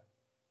that.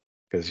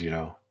 Because,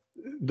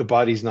 the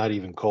body's not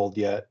even cold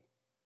yet.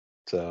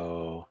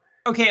 So.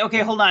 Okay,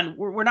 hold on.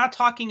 We're not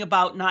talking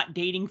about not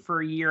dating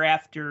for a year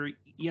after,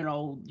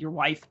 your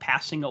wife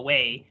passing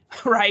away,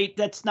 right?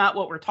 That's not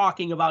what we're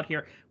talking about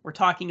here. We're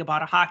talking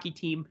about a hockey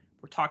team.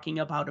 We're talking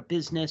about a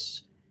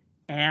business.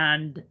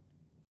 And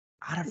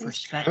out of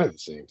respect. Kind of the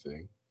same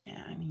thing.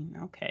 Yeah, I mean,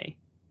 okay.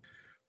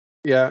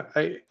 Yeah,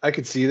 I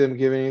could see them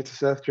giving it to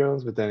Seth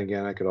Jones, but then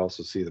again, I could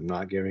also see them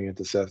not giving it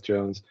to Seth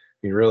Jones.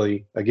 I mean,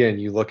 really, again,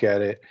 you look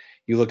at it,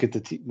 you look at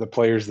the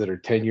players that are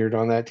tenured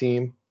on that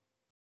team.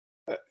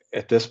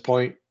 At this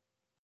point,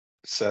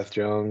 Seth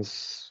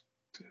Jones,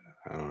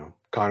 I don't know,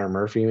 Connor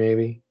Murphy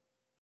maybe.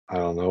 I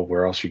don't know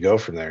where else you go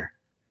from there.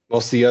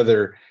 Most of the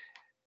other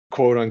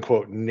quote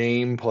unquote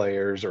name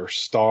players or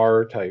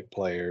star type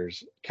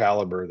players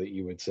caliber that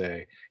you would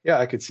say, yeah,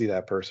 I could see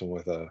that person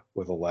with a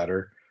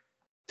letter.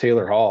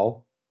 Taylor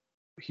Hall,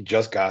 he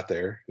just got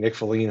there. Nick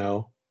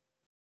Foligno,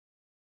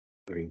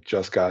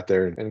 just got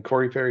there, and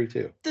Corey Perry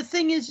too. The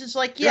thing is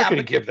like, You're not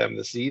going to give them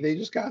the C. They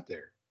just got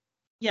there.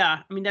 Yeah,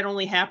 I mean, that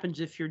only happens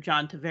if you're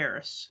John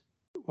Tavares.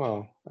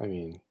 Well, I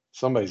mean,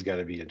 somebody's got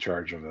to be in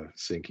charge of a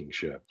sinking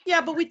ship.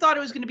 Yeah, but we thought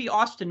it was going to be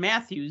Austin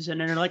Matthews,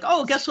 and then they're like,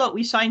 oh, guess what?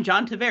 We signed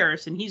John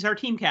Tavares, and he's our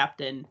team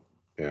captain.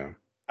 Yeah,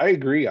 I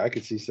agree. I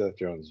could see Seth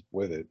Jones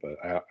with it, but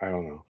I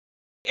don't know.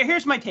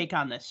 Here's my take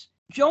on this.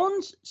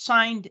 Jones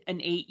signed an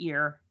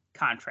 8-year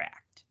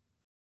contract.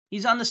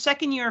 He's on the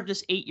second year of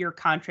this 8-year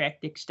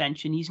contract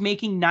extension. He's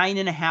making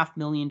 $9.5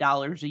 million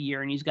a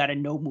year, and he's got a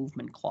no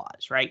movement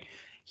clause, right?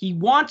 He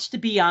wants to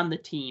be on the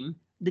team.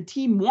 The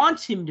team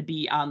wants him to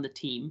be on the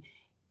team.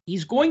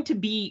 He's going to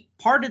be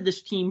part of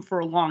this team for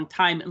a long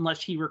time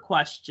unless he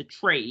requests a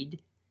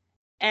trade.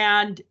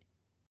 And,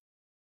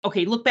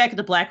 okay, look back at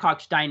the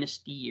Blackhawks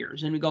dynasty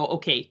years, and we go,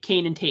 okay,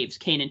 Kane and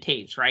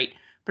Taves, right?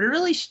 But it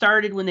really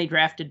started when they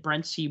drafted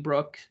Brent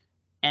Seabrook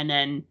and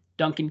then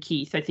Duncan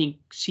Keith. I think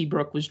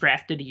Seabrook was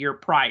drafted a year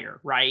prior,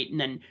 right? And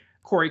then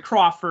Corey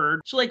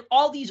Crawford. So like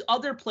all these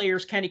other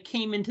players kind of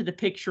came into the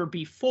picture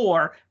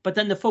before, but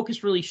then the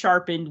focus really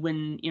sharpened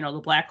when,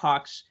 the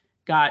Blackhawks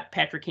got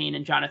Patrick Kane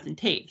and Jonathan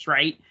Taves,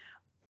 right?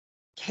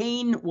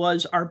 Kane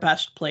was our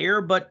best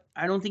player, but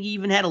I don't think he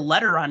even had a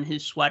letter on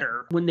his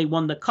sweater when they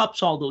won the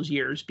cups all those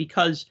years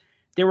because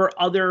there were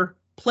other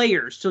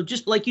players. So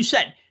just like you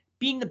said,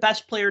 being the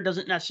best player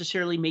doesn't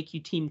necessarily make you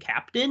team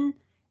captain.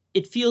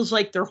 It feels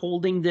like they're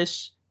holding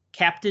this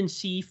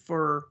captaincy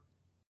for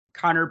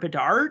Connor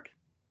Bedard.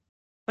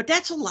 But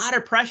that's a lot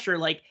of pressure.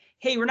 Like,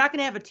 hey, we're not going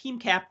to have a team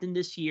captain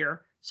this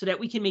year so that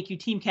we can make you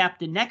team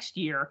captain next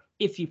year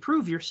if you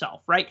prove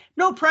yourself, right?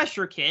 No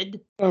pressure,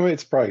 kid. I mean,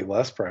 it's probably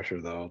less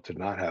pressure, though, to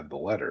not have the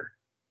letter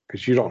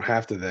because you don't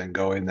have to then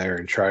go in there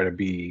and try to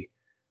be,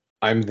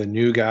 I'm the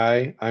new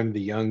guy, I'm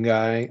the young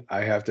guy,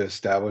 I have to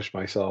establish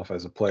myself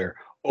as a player.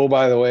 Oh,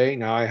 by the way,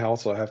 now I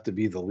also have to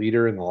be the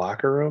leader in the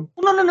locker room?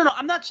 Well, no.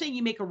 I'm not saying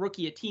you make a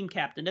rookie a team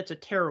captain. That's a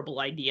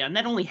terrible idea, and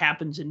that only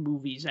happens in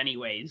movies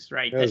anyways,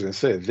 right? I was going to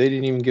say, they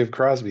didn't even give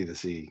Crosby the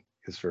C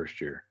his first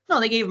year.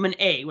 No, they gave him an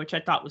A, which I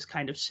thought was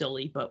kind of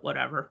silly, but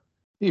whatever.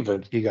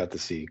 Even he got the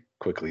C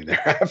quickly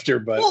thereafter,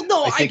 but well,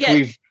 no, I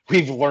think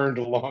we've learned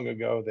long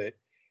ago that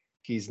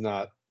he's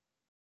not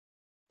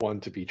one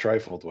to be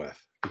trifled with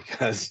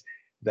because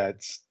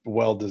that's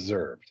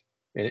well-deserved.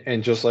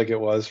 And just like it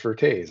was for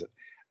Tays.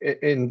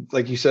 And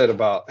like you said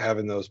about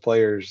having those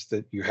players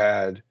that you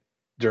had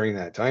during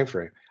that time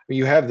frame, I mean,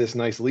 you have this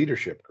nice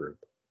leadership group,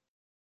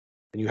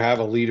 and you have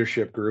a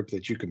leadership group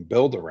that you can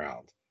build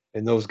around.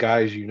 And those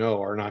guys,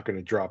 are not going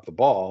to drop the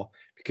ball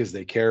because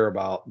they care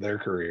about their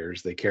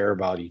careers, they care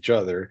about each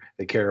other,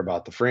 they care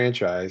about the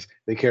franchise,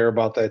 they care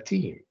about that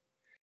team.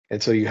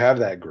 And so you have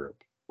that group,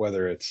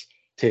 whether it's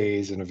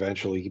Tays and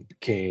eventually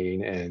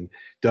Kane and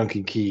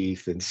Duncan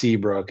Keith and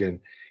Seabrook,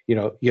 and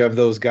you have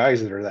those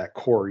guys that are that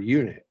core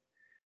unit.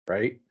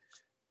 Right?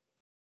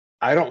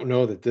 I don't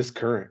know that this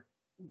current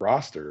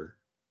roster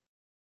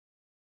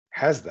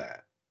has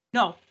that.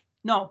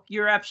 No,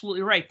 you're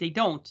absolutely right. They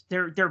don't.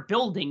 They're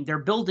building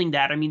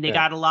that. I mean, they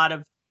got a lot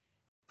of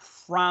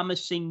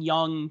promising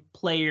young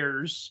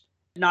players,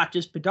 not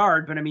just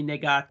Bedard, but I mean, they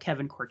got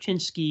Kevin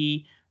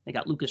Korchinski, they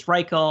got Lucas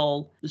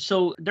Reichel.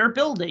 So they're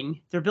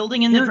building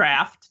in the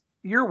draft.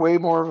 You're way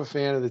more of a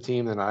fan of the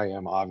team than I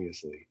am,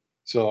 obviously.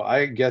 So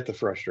I get the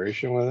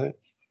frustration with it.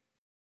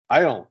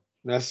 I don't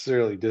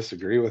necessarily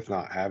disagree with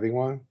not having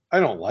one. I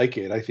don't like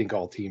it. I think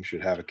all teams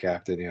should have a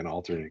captain and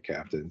alternate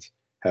captains.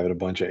 Having a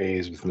bunch of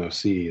A's with no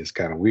C is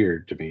kind of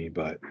weird to me,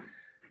 but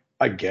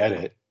I get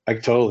it. I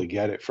totally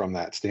get it from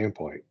that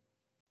standpoint.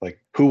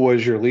 Like, who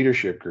was your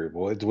leadership group?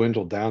 Well, it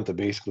dwindled down to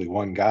basically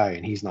one guy,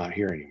 and he's not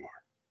here anymore.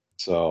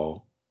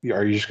 So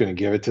are you just going to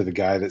give it to the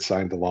guy that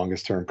signed the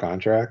longest term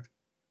contract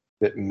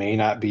that may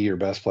not be your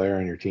best player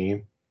on your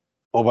team?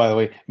 Oh, by the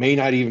way, may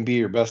not even be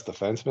your best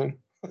defenseman?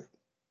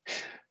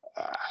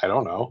 I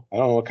don't know. I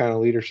don't know what kind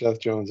of leader Seth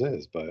Jones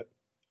is, but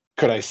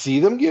could I see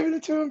them giving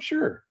it to him?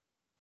 Sure.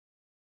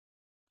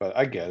 But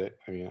I get it.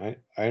 I mean,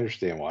 I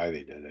understand why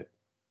they did it.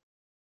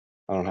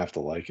 I don't have to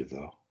like it,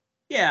 though.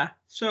 Yeah,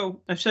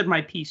 so I've said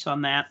my piece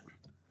on that.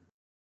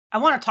 I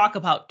want to talk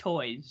about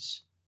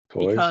toys.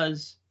 Toys?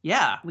 Because,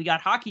 yeah, we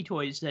got hockey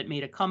toys that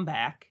made a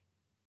comeback,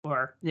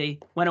 or they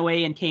went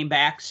away and came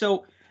back.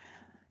 So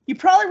you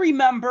probably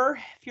remember,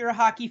 if you're a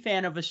hockey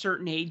fan of a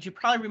certain age, you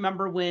probably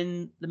remember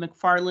when the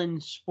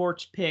McFarlane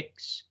Sports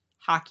Picks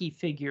hockey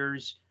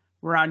figures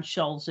were on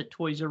shelves at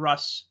Toys R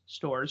Us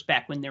stores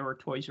back when there were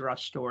Toys R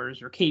Us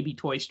stores, or KB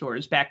Toy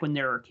stores back when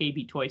there were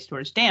KB Toy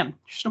stores. Damn,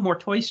 there's no more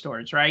toy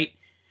stores, right?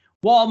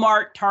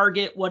 Walmart,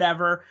 Target,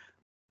 whatever.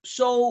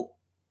 So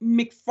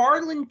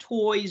McFarlane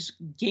Toys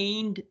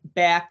gained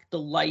back the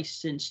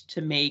license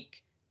to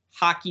make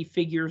hockey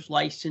figures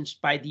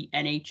licensed by the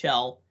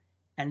NHL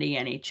and the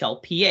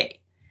NHLPA.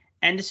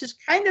 And this is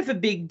kind of a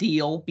big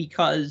deal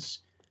because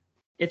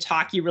it's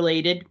hockey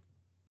related.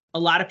 A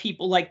lot of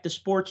people like the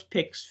Sports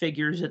Picks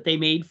figures that they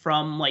made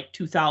from like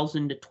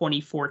 2000 to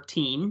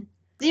 2014.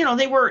 You know,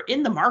 they were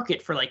in the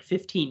market for like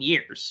 15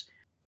 years.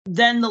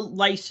 Then the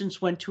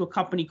license went to a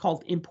company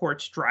called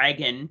Imports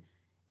Dragon.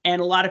 And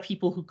a lot of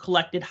people who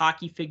collected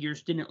hockey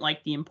figures didn't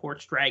like the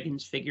Imports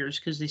Dragons figures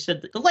because they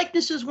said that the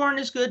likenesses weren't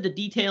as good, the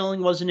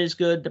detailing wasn't as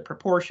good, the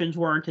proportions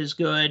weren't as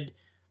good.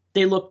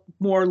 They looked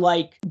more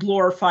like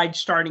glorified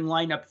starting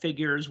lineup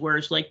figures,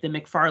 whereas like the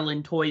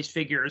McFarlane Toys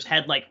figures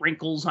had like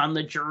wrinkles on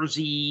the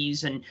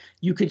jerseys, and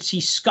you could see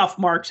scuff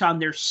marks on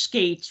their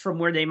skates from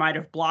where they might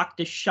have blocked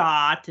a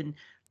shot, and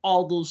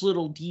all those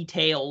little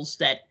details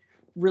that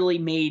really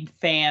made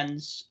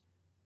fans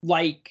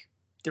like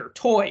their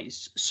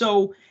toys.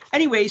 So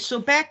anyway, so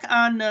back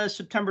on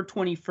September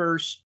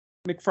 21st,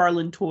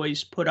 McFarlane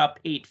Toys put up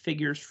 8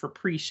 figures for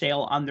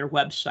pre-sale on their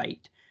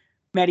website.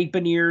 Matty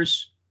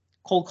Beniers,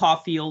 Cole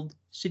Caulfield,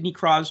 Sidney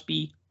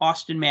Crosby,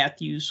 Austin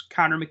Matthews,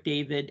 Connor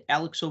McDavid,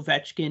 Alex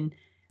Ovechkin,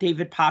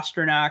 David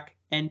Pastrnak,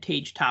 and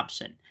Tage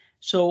Thompson.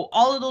 So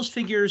all of those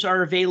figures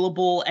are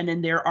available, and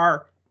then there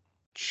are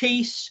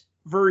chase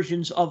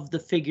versions of the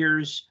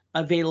figures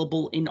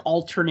available in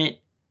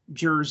alternate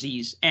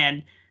jerseys.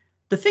 And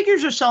the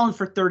figures are selling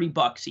for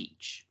 $30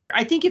 each.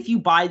 I think if you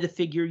buy the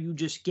figure, you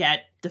just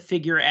get the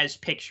figure as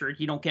pictured.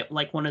 You don't get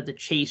like one of the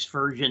chase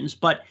versions.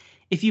 But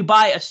if you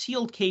buy a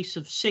sealed case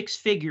of 6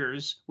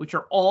 figures, which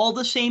are all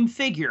the same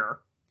figure,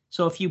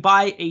 so if you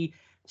buy a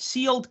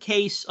sealed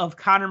case of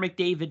Connor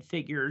McDavid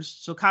figures,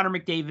 so Connor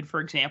McDavid, for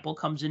example,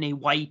 comes in a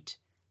white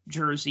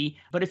jersey,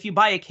 but if you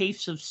buy a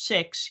case of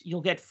 6,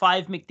 you'll get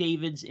 5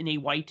 McDavids in a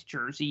white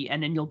jersey,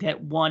 and then you'll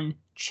get 1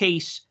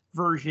 chase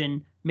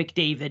version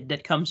McDavid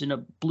that comes in a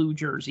blue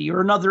jersey.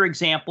 Or another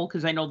example,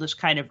 because I know this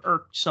kind of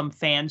irked some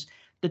fans,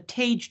 the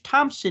Tage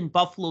Thompson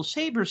Buffalo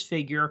Sabres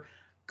figure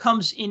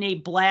comes in a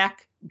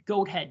black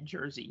goat head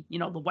jersey, you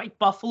know, the white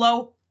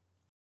buffalo.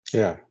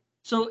 Yeah.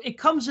 So it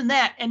comes in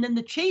that. And then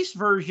the chase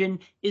version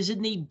is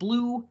in the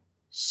blue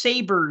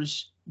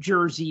Sabres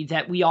jersey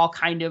that we all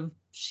kind of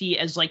see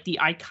as like the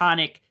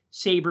iconic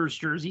Sabres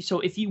jersey.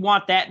 So if you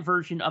want that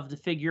version of the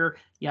figure,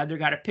 you either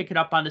got to pick it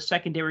up on the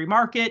secondary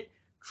market,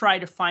 try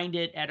to find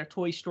it at a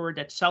toy store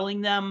that's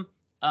selling them.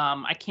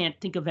 I can't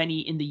think of any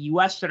in the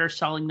US that are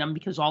selling them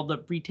because all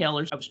the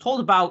retailers I was told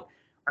about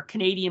are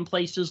Canadian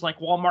places like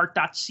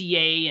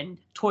Walmart.ca and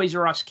Toys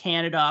R Us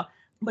Canada.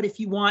 But if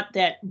you want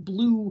that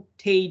blue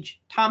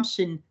Tage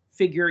Thompson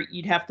figure,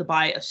 you'd have to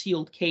buy a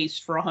sealed case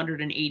for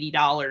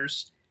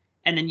 $180.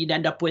 And then you'd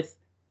end up with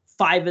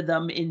 5 of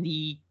them in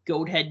the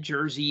goat head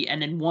jersey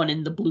and then 1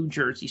 in the blue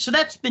jersey. So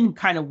that's been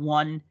kind of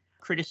one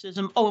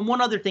criticism. Oh, and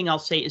one other thing I'll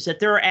say is that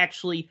there are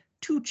actually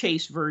 2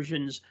 chase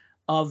versions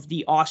of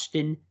the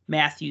Austin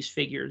Matthews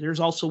figure. There's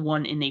also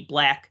one in a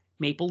black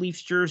Maple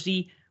Leafs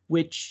jersey,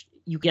 which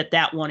you get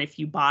that one if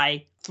you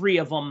buy 3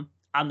 of them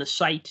on the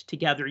site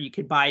together. You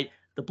could buy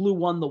the blue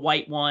one, the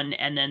white one,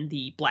 and then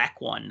the black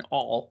one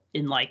all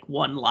in like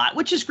one lot,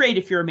 which is great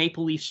if you're a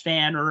Maple Leafs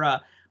fan or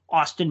a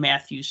Austin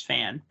Matthews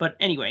fan. But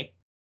anyway,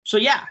 so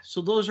yeah,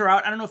 so those are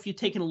out. I don't know if you've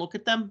taken a look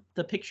at them,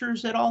 the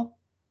pictures at all.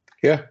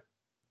 Yeah.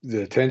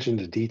 The attention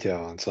to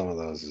detail on some of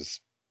those is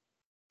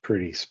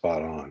pretty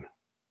spot on.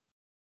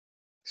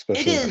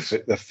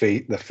 Especially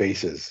the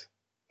faces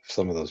of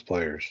some of those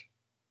players.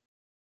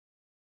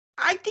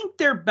 I think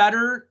they're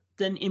better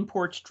than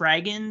Imports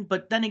Dragon,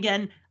 but then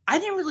again, I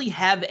didn't really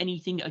have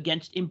anything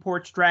against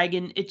Imports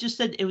Dragon. It just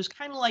said it was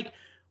kind of like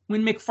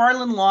when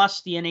McFarlane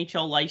lost the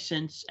NHL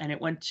license and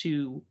it went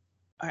to,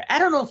 I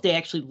don't know if they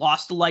actually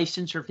lost the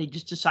license or if they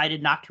just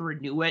decided not to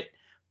renew it,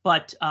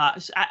 but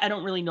I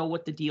don't really know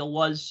what the deal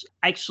was.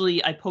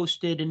 Actually, I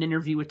posted an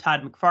interview with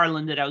Todd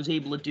McFarlane that I was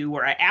able to do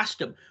where I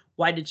asked him,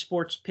 why did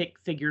sports pick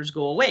figures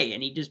go away?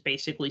 And he just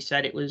basically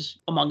said it was,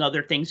 among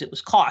other things, it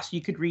was cost.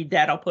 You could read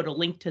that. I'll put a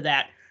link to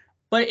that.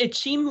 But it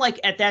seemed like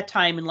at that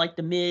time in like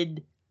the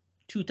mid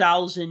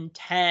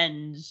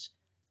 2010s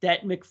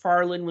that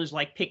McFarlane was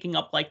like picking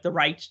up like the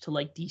rights to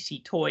like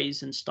DC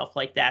Toys and stuff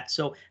like that.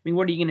 So, I mean,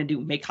 what are you going to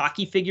do? Make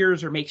hockey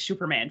figures or make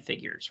Superman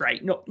figures,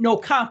 right? No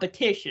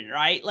competition,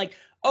 right? Like,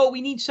 oh,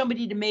 we need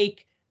somebody to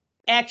make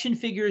action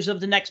figures of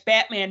the next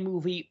Batman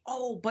movie.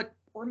 Oh, but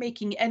we're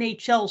making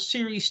NHL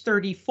Series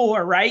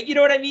 34, right? You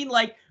know what I mean?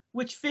 Like,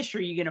 which fish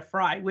are you going to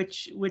fry?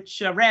 Which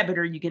rabbit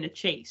are you going to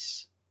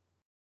chase?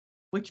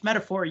 Which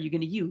metaphor are you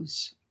going to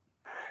use?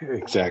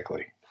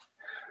 Exactly.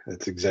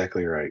 That's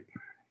exactly right.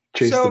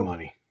 Chase the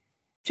money.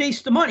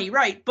 Chase the money,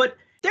 right. But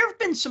there have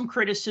been some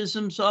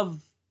criticisms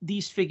of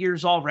these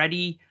figures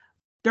already.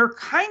 They're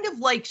kind of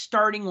like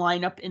starting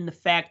lineup in the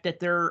fact that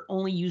they're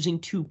only using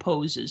two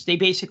poses. They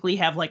basically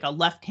have like a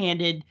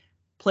left-handed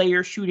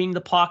player shooting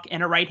the puck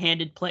and a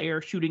right-handed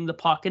player shooting the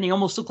puck. And they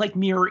almost look like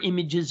mirror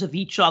images of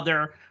each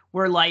other.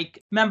 Where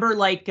like, remember,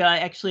 like,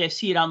 actually I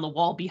see it on the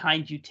wall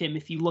behind you, Tim.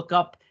 If you look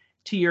up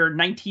to your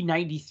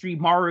 1993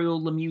 Mario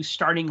Lemieux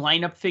starting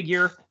lineup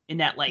figure in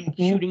that like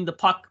shooting the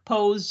puck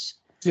pose.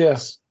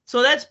 Yes.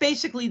 So that's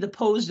basically the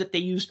pose that they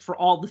used for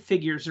all the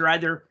figures. They're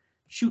either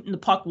shooting the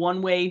puck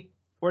one way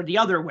or the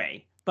other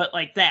way, but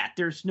like that,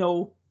 there's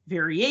no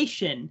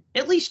variation,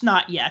 at least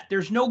not yet.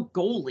 There's no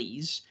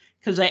goalies,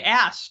 because I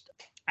asked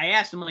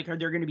them, like, are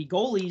there going to be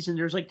goalies? And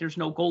there's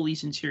no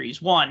goalies in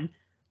Series 1.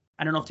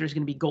 I don't know if there's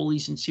going to be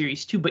goalies in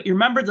Series 2, but you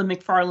remember the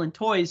McFarlane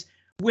toys,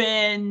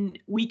 when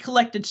we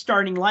collected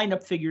starting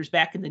lineup figures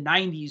back in the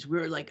 90s, we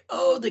were like,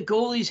 oh, the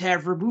goalies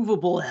have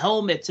removable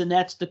helmets, and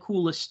that's the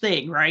coolest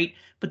thing, right?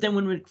 But then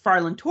when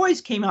McFarlane Toys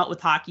came out with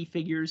hockey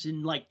figures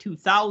in like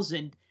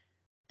 2000,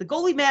 the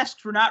goalie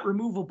masks were not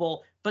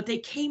removable, but they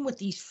came with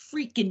these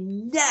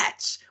freaking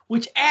nets,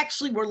 which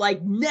actually were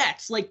like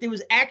nets. Like there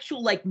was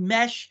actual like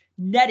mesh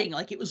netting.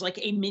 Like it was like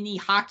a mini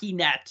hockey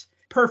net,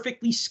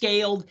 perfectly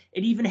scaled.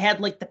 It even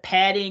had like the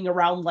padding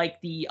around like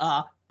the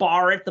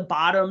bar at the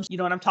bottom. You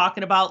know what I'm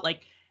talking about?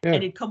 Like, yeah.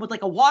 And it'd come with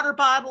like a water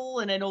bottle.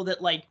 And I know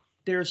that like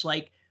there's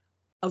like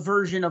a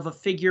version of a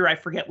figure. I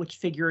forget which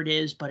figure it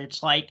is, but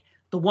it's like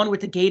the one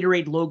with the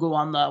Gatorade logo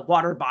on the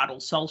water bottle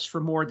sells for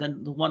more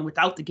than the one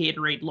without the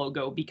Gatorade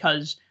logo,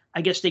 because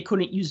I guess they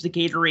couldn't use the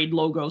Gatorade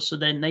logo. So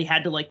then they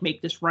had to like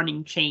make this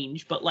running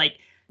change. But like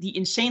the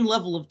insane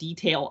level of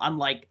detail on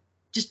like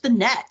just the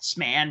nets,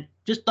 man,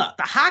 just the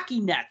hockey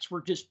nets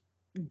were just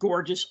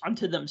gorgeous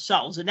unto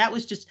themselves. And that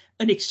was just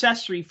an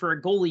accessory for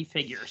a goalie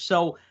figure.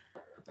 So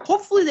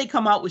hopefully they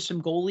come out with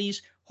some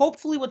goalies.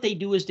 Hopefully what they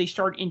do is they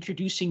start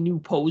introducing new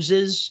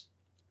poses.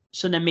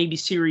 So then maybe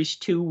Series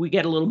 2, we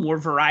get a little more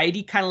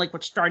variety, kind of like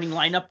what starting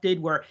lineup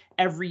did, where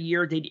every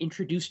year they'd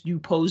introduce new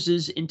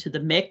poses into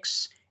the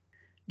mix.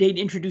 And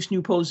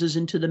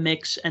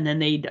then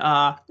they'd,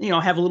 have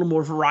a little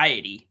more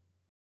variety.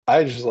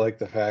 I just like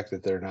the fact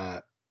that they're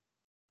not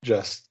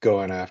just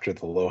going after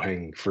the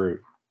low-hanging fruit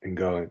and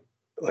going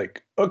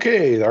like,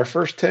 okay, our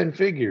first 10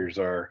 figures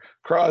are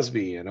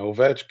Crosby and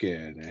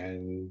Ovechkin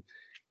and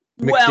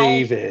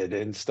McDavid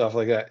and stuff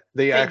like that.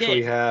 They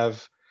actually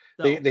have...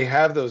 They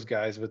have those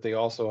guys, but they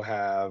also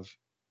have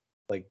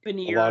like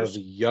Beniers. A lot of the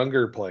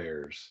younger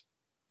players.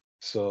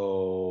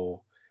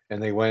 So,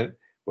 and they went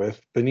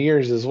with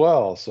Beniers as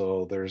well.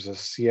 So there's a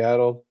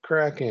Seattle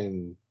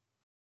Kraken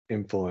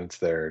influence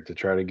there to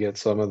try to get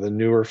some of the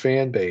newer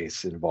fan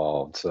base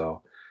involved.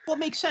 So, well, it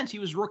makes sense. He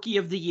was Rookie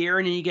of the Year,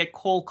 and then you get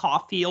Cole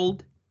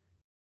Caulfield.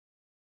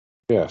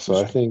 Yeah,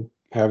 so I think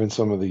having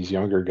some of these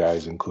younger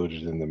guys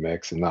included in the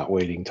mix and not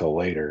waiting till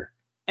later.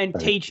 And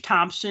Tage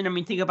Thompson, I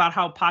mean, think about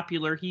how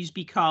popular he's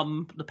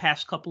become the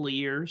past couple of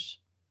years.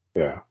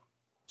 Yeah.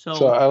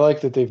 So I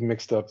like that they've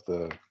mixed up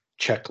the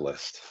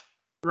checklist.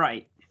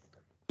 Right.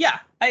 Yeah,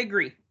 I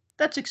agree.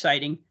 That's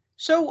exciting.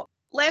 So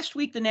last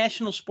week, the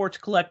National Sports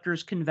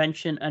Collectors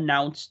Convention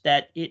announced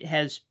that it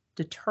has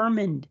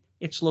determined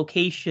its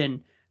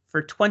location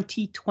for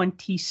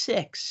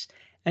 2026.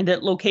 And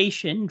that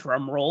location,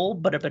 drum roll,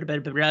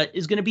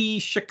 is going to be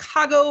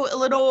Chicago,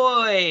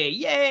 Illinois.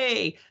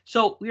 Yay!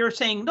 So we were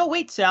saying, no,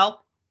 wait,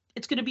 Sal,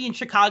 it's going to be in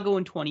Chicago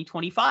in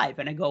 2025.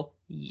 And I go,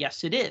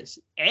 yes, it is.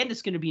 And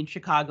it's going to be in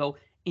Chicago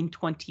in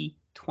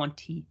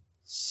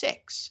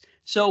 2026.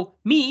 So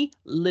me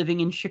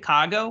living in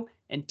Chicago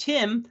and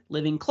Tim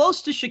living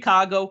close to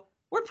Chicago,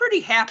 we're pretty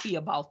happy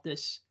about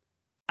this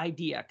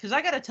idea. Because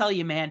I got to tell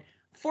you, man,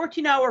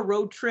 14-hour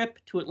road trip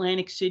to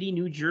Atlantic City,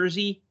 New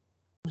Jersey,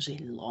 was a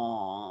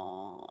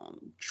long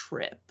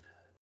trip,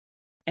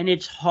 and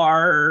it's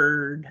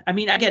hard. I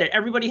mean, I get it.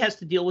 Everybody has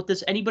to deal with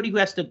this. Anybody who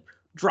has to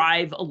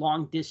drive a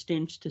long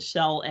distance to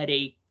sell at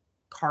a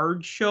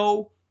card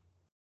show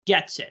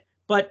gets it.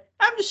 But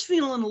I'm just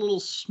feeling a little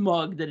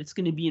smug that it's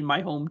going to be in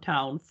my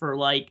hometown for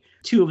like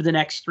 2 of the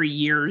next 3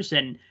 years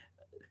and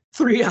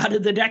 3 out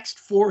of the next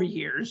 4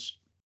 years.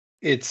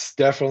 It's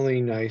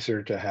definitely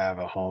nicer to have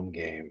a home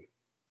game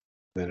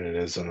than it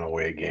is an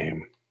away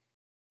game.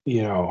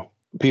 You know,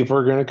 people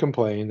are going to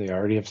complain. They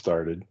already have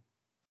started.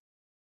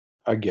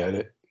 I get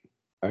it.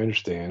 I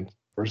understand.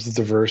 Where's the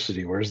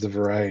diversity? Where's the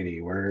variety?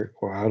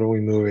 How do we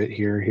move it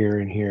here, here,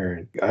 and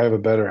here? I have a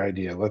better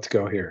idea. Let's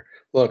go here.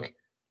 Look,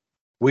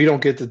 we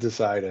don't get to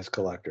decide as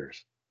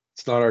collectors.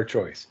 It's not our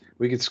choice.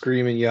 We could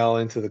scream and yell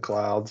into the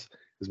clouds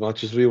as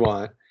much as we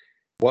want.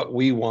 What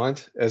we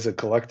want as a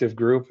collective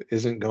group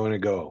isn't going to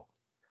go.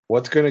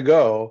 What's going to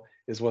go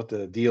is what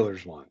the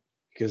dealers want.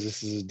 because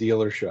this is a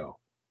dealer show.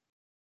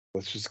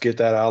 Let's just get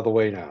that out of the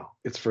way now.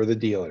 It's for the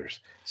dealers.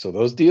 So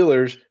those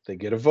dealers, they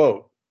get a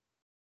vote,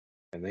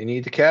 and they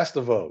need to cast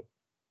a vote.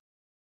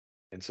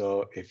 And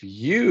so if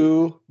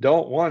you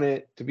don't want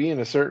it to be in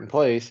a certain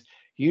place,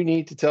 you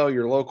need to tell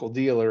your local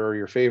dealer or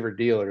your favorite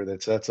dealer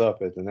that sets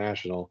up at the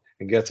National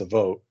and gets a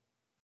vote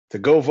to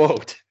go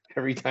vote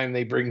every time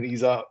they bring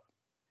these up.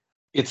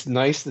 It's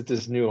nice that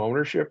this new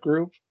ownership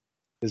group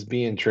is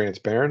being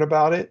transparent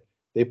about it.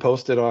 They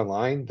posted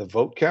online the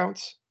vote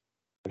counts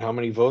and how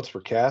many votes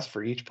were cast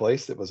for each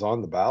place that was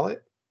on the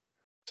ballot.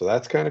 So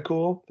that's kind of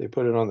cool. They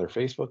put it on their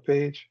Facebook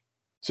page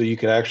so you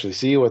could actually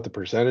see what the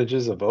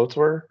percentages of votes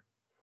were.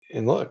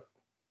 And look,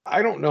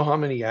 I don't know how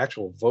many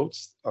actual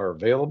votes are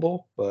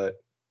available,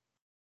 but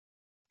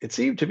it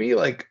seemed to me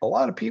like a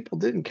lot of people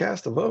didn't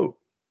cast a vote.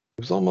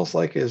 It was almost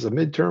like it was a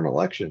midterm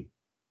election.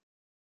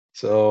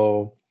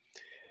 So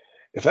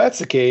if that's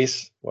the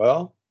case,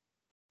 well,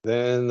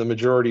 then the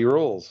majority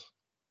rules.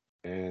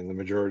 And the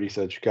majority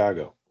said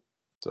Chicago.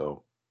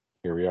 So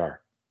here we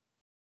are.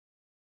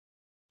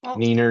 Well,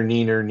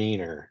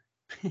 Neener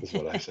is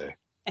what I say.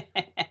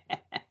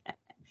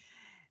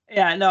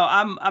 Yeah, no,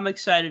 I'm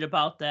excited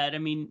about that. I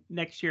mean,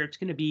 next year it's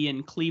going to be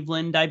in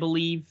Cleveland, I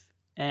believe,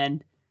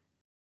 and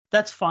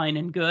that's fine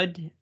and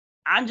good.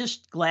 I'm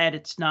just glad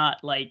it's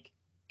not like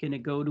going to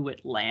go to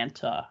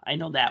Atlanta. I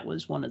know that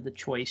was one of the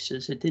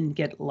choices. It didn't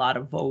get a lot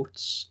of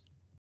votes.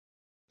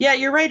 Yeah,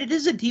 you're right. It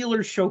is a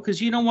dealer's show because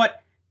you know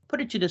what? Put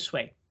it to this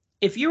way.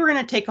 If you were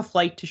going to take a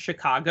flight to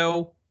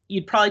Chicago,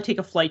 you'd probably take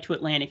a flight to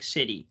Atlantic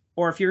City.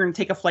 Or if you're going to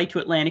take a flight to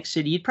Atlantic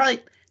City, you'd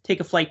probably take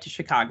a flight to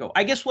Chicago.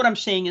 I guess what I'm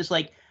saying is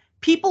like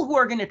people who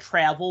are going to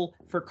travel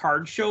for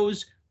card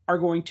shows are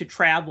going to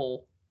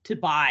travel to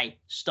buy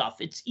stuff.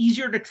 It's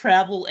easier to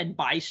travel and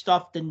buy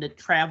stuff than to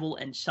travel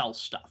and sell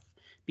stuff.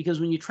 Because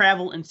when you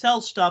travel and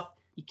sell stuff,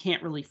 you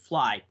can't really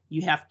fly.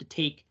 You have to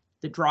take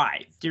the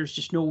drive. There's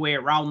just no way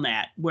around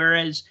that.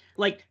 Whereas,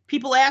 like,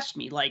 people ask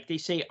me, like, they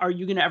say, are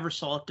you going to ever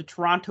sell at the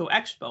Toronto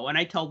Expo? And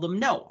I tell them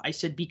no. I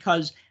said,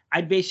 because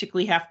I'd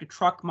basically have to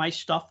truck my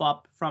stuff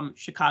up from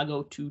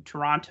Chicago to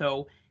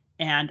Toronto,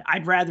 and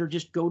I'd rather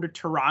just go to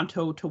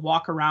Toronto to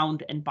walk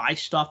around and buy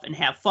stuff and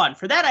have fun.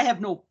 For that, I have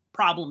no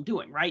problem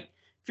doing, right?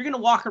 If you're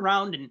going to walk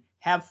around and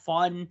have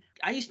fun,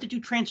 I used to do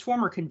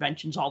Transformer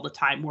conventions all the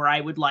time where I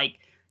would like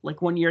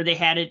one year they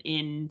had it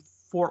in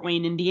Fort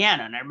Wayne,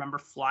 Indiana. And I remember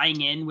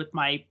flying in with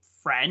my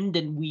friend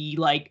and we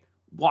like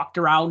walked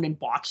around and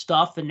bought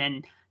stuff. And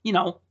then, you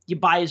know, you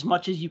buy as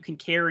much as you can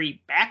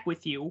carry back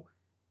with you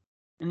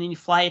and then you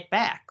fly it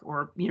back.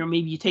 Or, you know,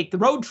 maybe you take the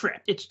road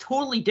trip. It's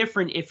totally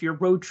different if you're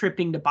road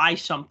tripping to buy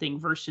something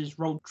versus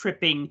road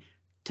tripping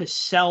to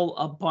sell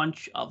a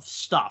bunch of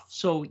stuff.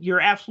 So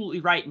you're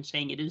absolutely right in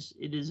saying it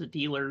is a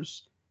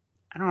dealer's,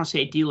 I don't want to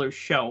say a dealer's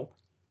show.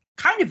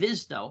 Kind of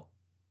is though.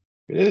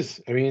 It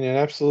is. I mean, it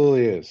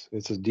absolutely is.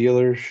 It's a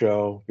dealer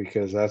show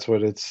because that's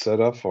what it's set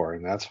up for.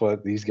 And that's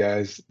what these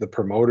guys, the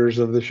promoters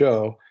of the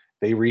show,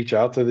 they reach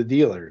out to the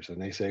dealers and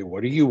they say,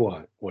 what do you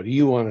want? What do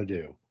you want to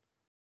do?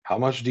 How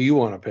much do you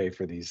want to pay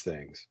for these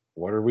things?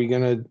 What are we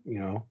going to, you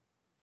know?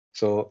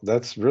 So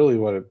that's really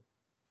what it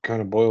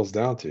kind of boils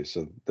down to.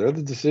 So they're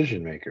the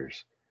decision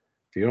makers.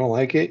 If you don't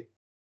like it,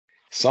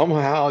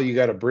 somehow you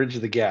got to bridge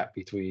the gap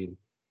between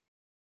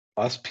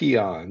us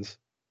peons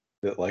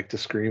that like to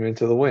scream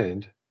into the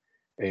wind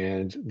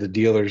and the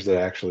dealers that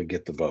actually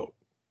get the vote.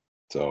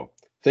 So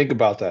think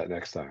about that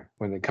next time.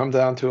 When it comes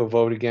down to a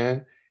vote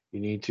again, you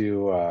need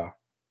to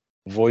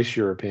voice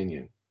your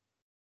opinion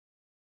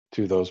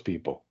to those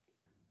people.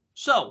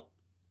 So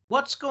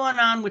what's going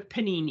on with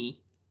Panini?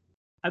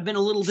 I've been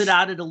a little bit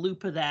out of the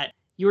loop of that.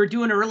 You were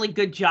doing a really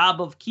good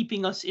job of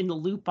keeping us in the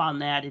loop on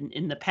that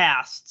in the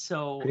past.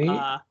 So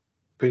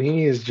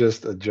Panini is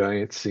just a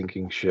giant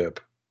sinking ship.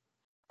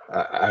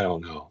 I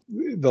don't know.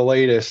 The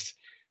latest,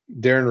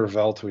 Darren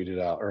Ravel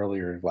tweeted out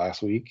earlier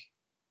last week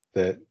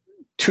that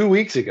 2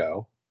 weeks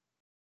ago,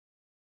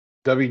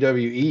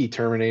 WWE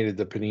terminated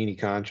the Panini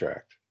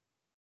contract,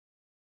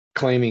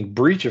 claiming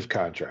breach of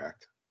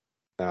contract.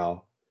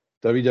 Now,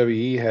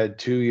 WWE had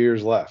 2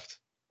 years left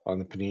on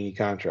the Panini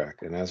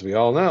contract. And as we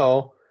all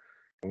know,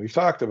 and we've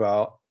talked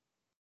about,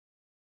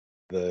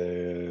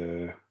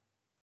 the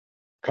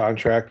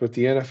contract with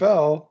the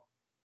NFL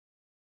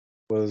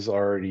was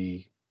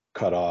already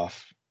cut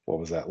off. What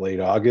was that, late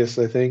August,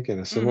 I think, in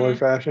a similar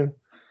fashion.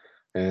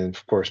 And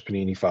of course,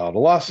 Panini filed a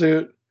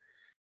lawsuit.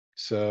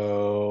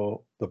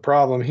 So the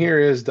problem here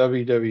is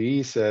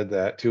WWE said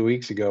that 2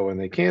 weeks ago when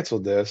they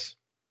canceled this,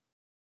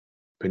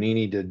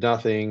 Panini did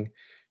nothing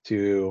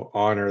to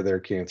honor their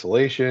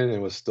cancellation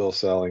and was still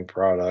selling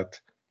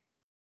product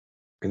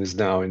and is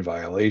now in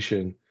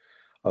violation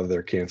of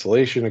their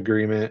cancellation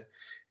agreement.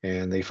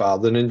 And they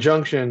filed an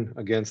injunction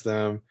against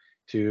them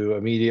to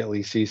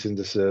immediately cease and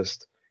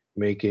desist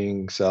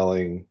making,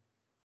 selling,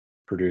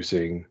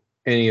 producing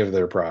any of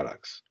their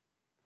products.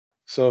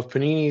 So if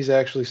Panini's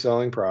actually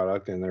selling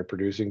product and they're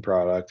producing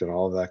product and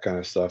all of that kind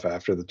of stuff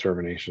after the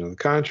termination of the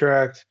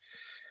contract,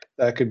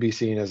 that could be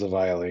seen as a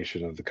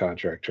violation of the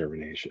contract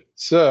termination.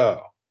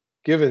 So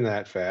given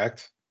that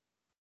fact,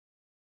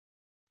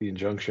 the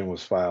injunction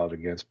was filed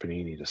against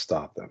Panini to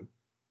stop them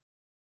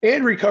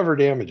and recover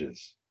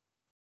damages.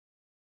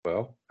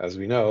 Well, as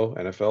we know,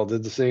 NFL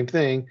did the same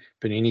thing.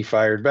 Panini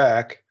fired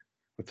back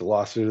with the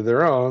lawsuit of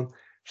their own.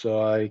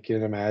 So I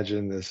can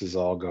imagine this is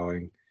all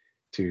going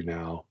to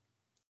now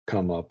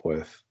come up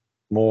with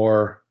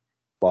more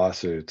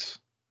lawsuits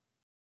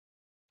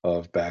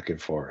of back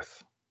and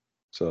forth.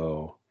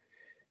 So,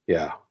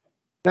 yeah.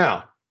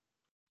 Now,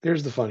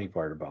 here's the funny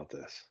part about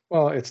this.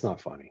 Well, it's not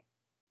funny.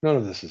 None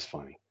of this is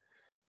funny.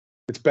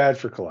 It's bad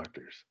for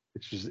collectors.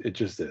 It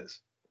just is.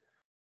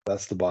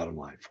 That's the bottom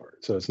line for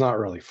it. So it's not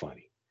really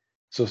funny.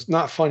 So it's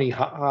not funny,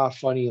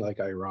 funny,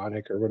 like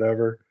ironic or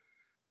whatever.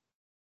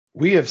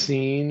 We have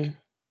seen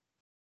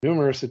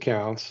numerous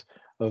accounts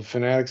of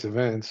Fanatics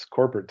events,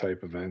 corporate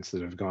type events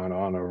that have gone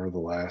on over the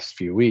last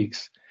few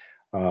weeks,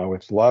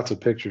 with lots of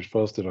pictures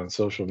posted on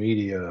social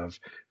media of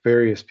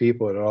various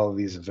people at all of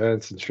these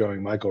events and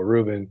showing Michael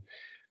Rubin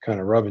kind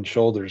of rubbing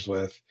shoulders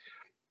with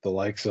the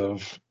likes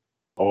of,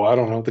 oh, I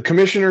don't know, the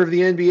commissioner of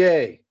the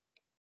NBA.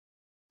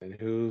 And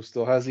who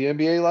still has the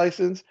NBA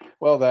license?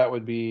 Well, that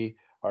would be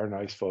our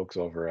nice folks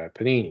over at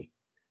Panini.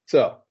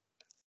 So,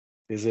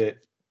 is it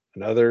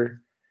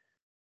another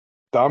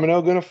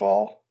domino going to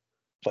fall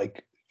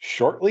like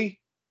shortly,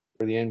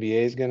 where the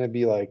NBA is going to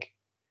be like,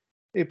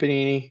 hey,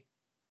 Panini,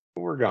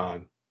 we're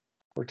gone.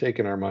 We're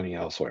taking our money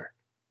elsewhere.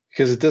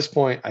 Because at this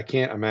point, I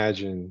can't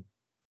imagine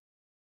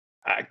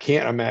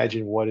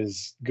what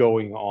is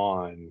going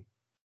on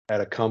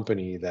at a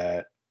company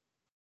that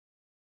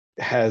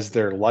has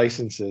their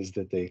licenses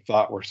that they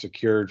thought were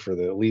secured for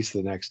at least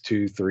the next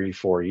 2, 3,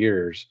 4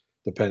 years,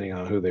 depending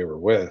on who they were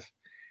with.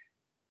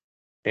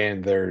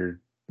 And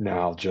they're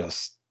now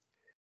just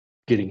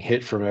getting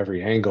hit from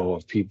every angle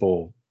of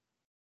people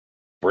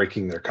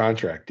breaking their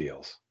contract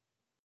deals.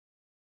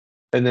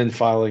 And then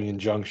filing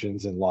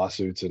injunctions and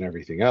lawsuits and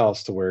everything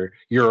else to where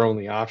your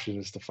only option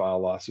is to file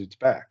lawsuits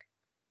back.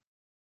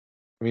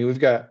 I mean, we've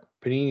got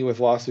Panini with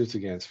lawsuits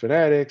against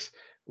Fanatics,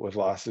 with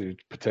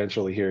lawsuits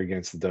potentially here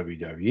against the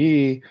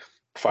WWE,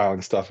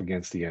 filing stuff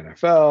against the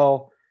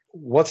NFL.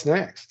 What's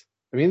next?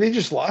 I mean, they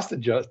just lost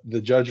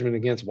the judgment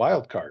against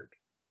Wildcard.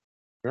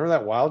 Remember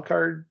that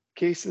Wildcard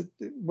case that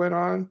went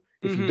on?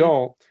 If you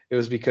don't, it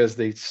was because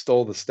they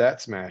stole the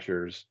Stat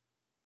Smashers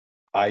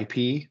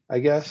IP, I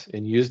guess,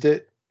 and used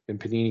it in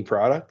Panini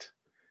product.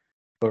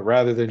 But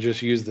rather than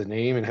just use the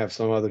name and have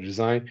some other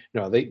design,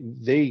 no,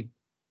 they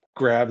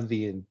grabbed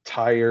the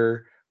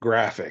entire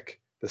graphic,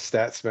 the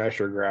Stat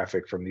Smasher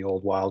graphic from the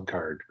old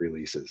Wildcard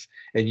releases,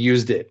 and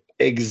used it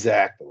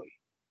exactly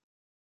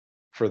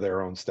for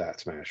their own Stat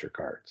Smasher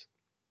cards.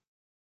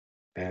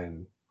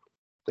 And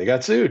they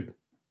got sued,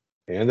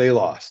 and they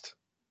lost.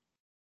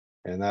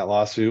 And that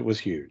lawsuit was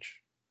huge.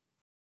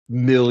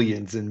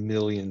 Millions and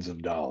millions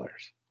of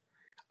dollars.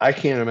 I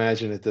can't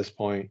imagine at this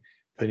point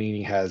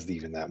Panini has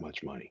even that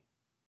much money.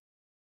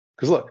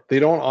 Because look, they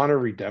don't honor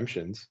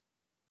redemptions.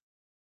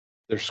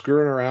 They're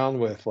screwing around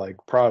with like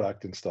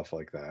product and stuff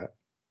like that.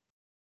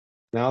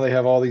 Now they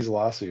have all these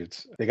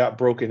lawsuits. They got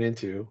broken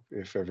into,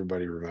 if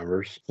everybody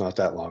remembers, not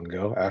that long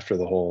ago, after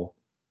the whole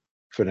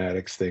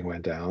Fanatics thing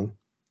went down.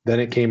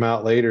 Then it came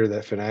out later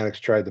that Fanatics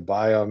tried to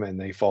buy them and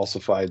they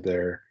falsified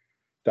their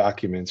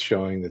documents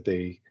showing that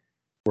they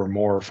were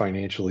more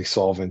financially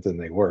solvent than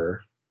they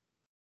were.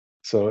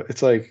 So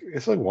it's like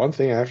one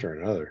thing after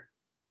another.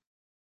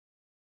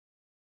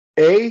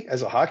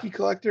 As a hockey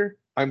collector,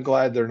 I'm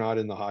glad they're not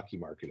in the hockey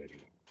market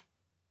anymore.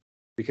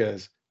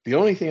 Because the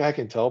only thing I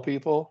can tell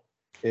people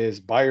is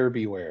buyer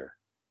beware.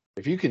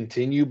 If you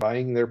continue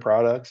buying their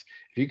products,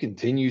 if you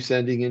continue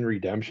sending in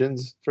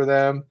redemptions for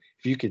them,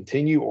 if you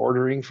continue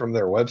ordering from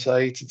their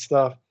websites and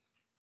stuff,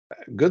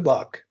 good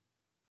luck.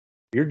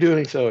 You're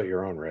doing so at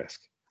your own risk.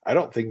 I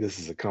don't think this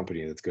is a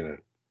company that's going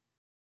to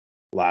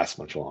last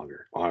much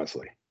longer,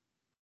 honestly.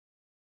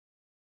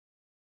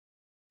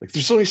 Like,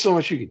 there's only so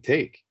much you can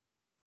take.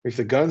 If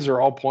the guns are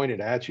all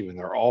pointed at you and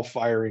they're all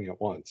firing at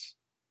once,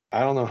 I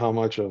don't know how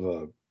much of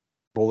a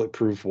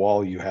bulletproof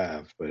wall you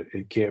have, but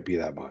it can't be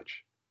that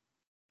much.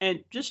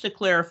 And just to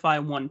clarify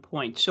one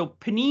point, so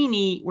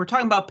Panini, we're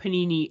talking about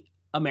Panini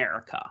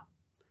America,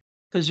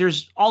 because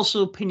there's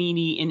also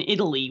Panini in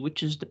Italy,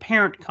 which is the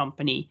parent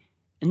company,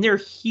 and they're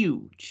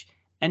huge.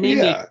 And they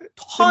make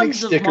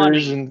tons of money.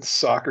 Stickers and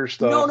soccer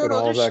stuff and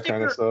all that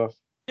kind of stuff.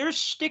 Their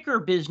sticker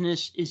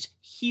business is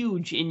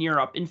huge in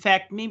Europe. In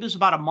fact, maybe it was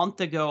about a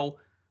month ago,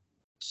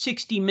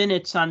 60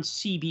 Minutes on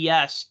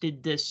CBS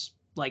did this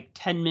like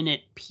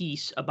 10-minute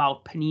piece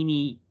about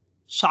Panini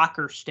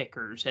soccer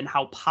stickers and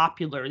how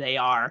popular they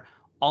are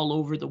all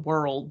over the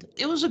world.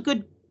 It was a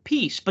good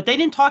piece, but they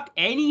didn't talk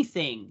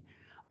anything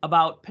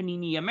about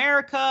Panini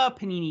America,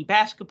 Panini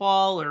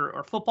basketball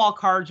or football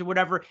cards or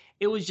whatever.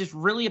 It was just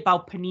really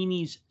about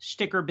Panini's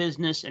sticker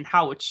business and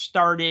how it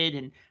started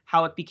and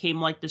how it became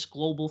like this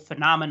global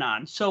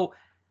phenomenon. So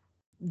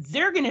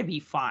they're going to be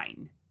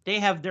fine. They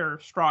have their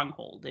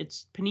stronghold.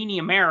 It's Panini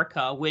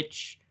America,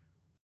 which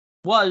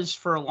was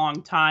for a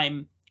long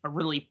time a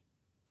really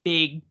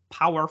big,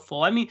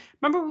 powerful. I mean,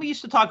 remember we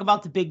used to talk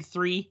about the big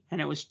three,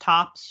 and it was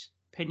Topps,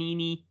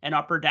 Panini, and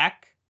Upper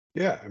Deck.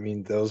 Yeah, I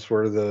mean, those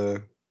were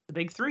The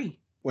big three.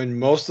 when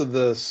most of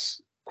the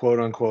quote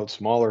unquote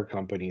smaller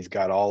companies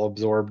got all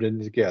absorbed in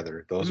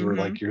together. Those were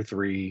like your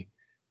three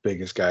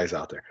biggest guys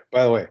out there.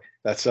 By the way,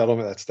 that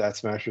settlement, that Stat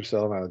Smasher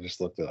settlement, I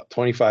just looked it up.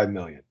 25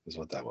 million is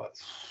what that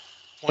was.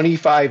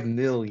 25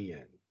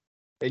 million.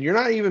 And you're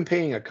not even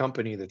paying a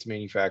company that's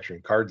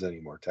manufacturing cards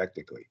anymore,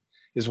 technically.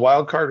 Is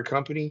Wild Card a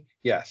company?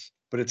 Yes,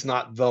 but it's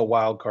not the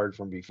Wild Card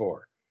from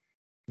before.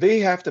 They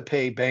have to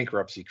pay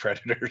bankruptcy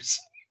creditors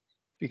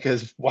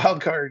because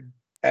Wild Card,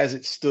 as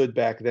it stood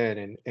back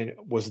then and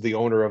was the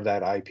owner of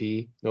that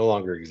IP, no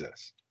longer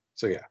exists.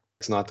 So yeah,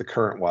 it's not the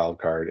current Wild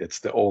Card, it's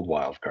the old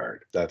Wild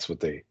Card. That's what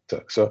they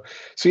took. So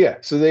yeah,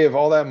 so they have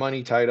all that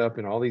money tied up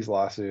in all these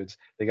lawsuits.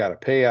 They got to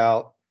pay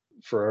out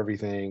for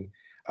everything.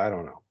 I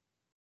don't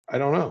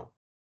know.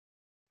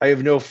 I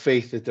have no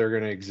faith that they're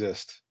going to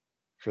exist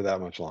for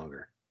that much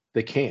longer.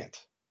 They can't.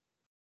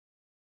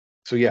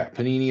 So yeah,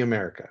 Panini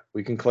America.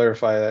 We can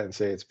clarify that and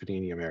say it's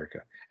Panini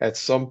America. At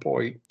some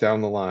point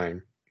down the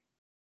line,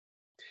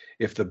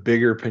 if the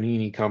bigger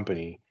Panini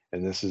company,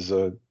 and this is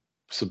a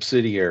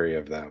subsidiary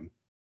of them,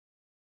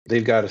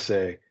 they've got to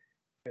say,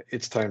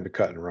 it's time to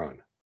cut and run.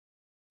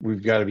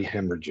 We've got to be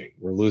hemorrhaging.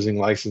 We're losing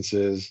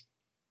licenses.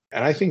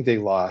 And I think they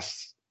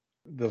lost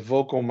the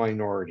vocal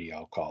minority,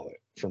 I'll call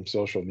it, from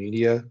social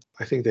media.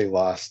 I think they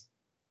lost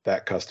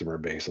that customer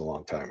base a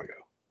long time ago.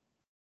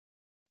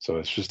 So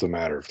it's just a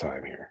matter of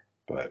time here.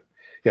 But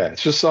yeah,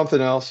 it's just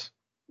something else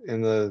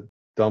in the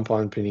dump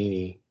on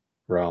Panini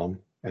realm.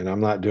 And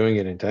I'm not doing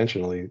it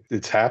intentionally.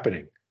 It's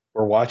happening.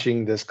 We're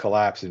watching this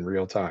collapse in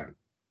real time.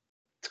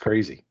 It's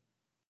crazy.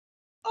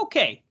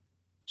 Okay,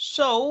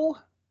 so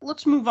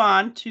let's move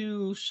on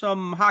to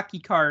some hockey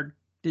card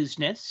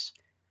business.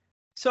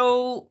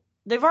 So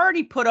they've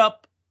already put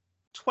up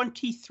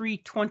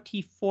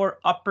 23-24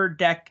 Upper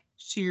Deck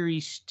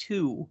Series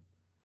 2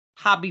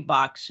 hobby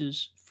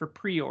boxes for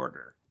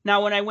pre-order.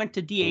 Now, when I went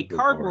to DA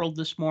Card World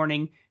this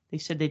morning, they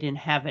said they didn't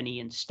have any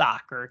in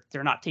stock, or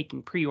they're not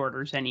taking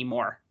pre-orders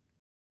anymore.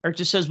 Or it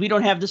just says, we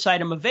don't have this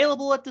item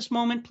available at this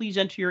moment. Please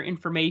enter your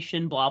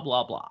information, blah,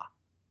 blah, blah.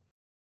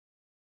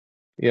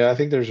 Yeah, I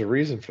think there's a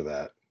reason for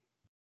that.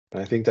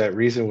 And I think that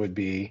reason would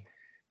be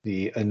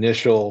the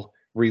initial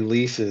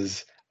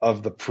releases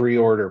of the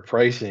pre-order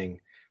pricing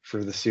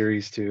for the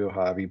Series 2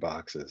 hobby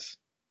boxes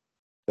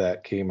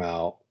that came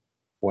out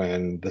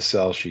when the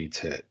sell sheets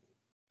hit.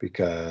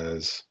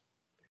 Because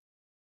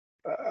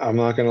I'm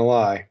not going to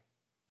lie,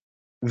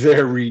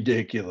 they're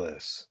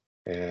ridiculous.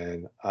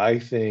 And I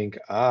think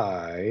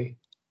I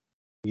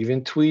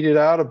even tweeted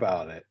out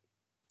about it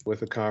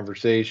with a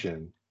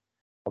conversation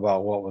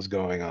about what was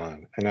going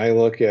on. And I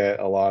look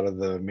at a lot of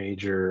the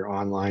major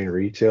online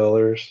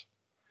retailers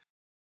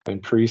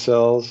and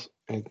pre-sales,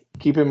 and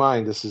keep in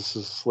mind, this is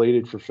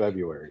slated for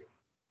February.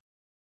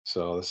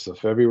 So this is a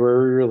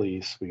February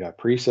release. We got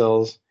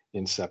pre-sales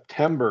in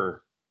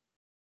September.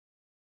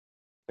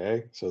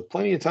 Okay, so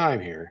plenty of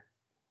time here.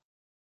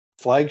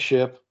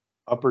 Flagship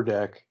Upper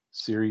Deck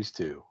Series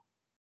 2,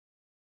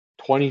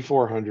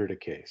 $2,400 a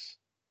case.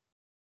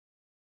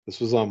 This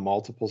was on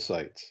multiple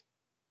sites,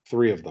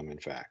 3 of them, in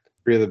fact,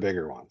 3 of the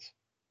bigger ones.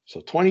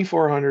 So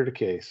 $2,400 a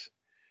case,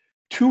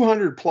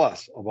 200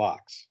 plus a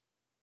box.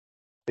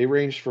 They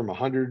ranged from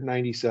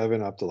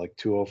 197 up to like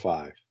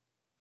 205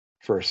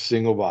 for a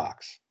single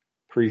box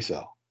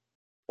pre-sale.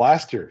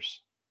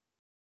 Blasters,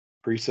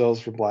 pre-sales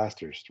for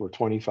blasters were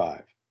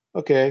 25.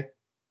 Okay,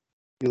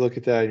 you look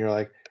at that and you're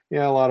like,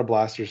 yeah, a lot of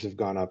blasters have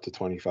gone up to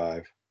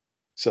 25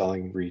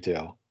 selling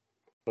retail.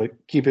 But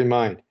keep in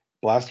mind,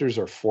 blasters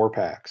are 4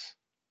 packs.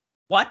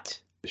 What?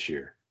 This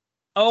year.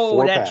 Oh,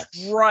 4 that's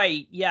packs.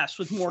 Right. Yes,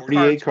 with more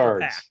 48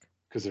 cards per pack.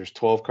 Because there's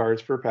 12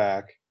 cards per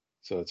pack.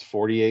 So it's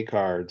 48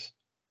 cards.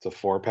 It's a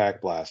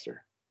 4-pack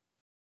blaster.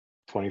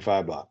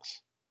 $25.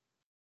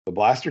 The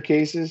blaster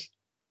cases,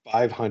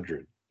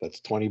 500.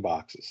 That's 20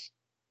 boxes.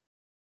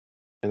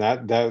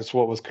 And that's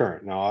what was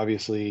current. Now,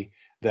 obviously,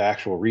 the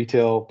actual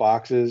retail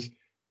boxes,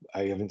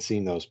 I haven't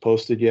seen those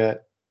posted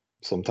yet.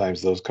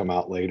 Sometimes those come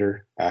out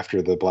later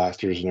after the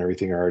blasters and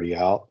everything are already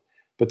out.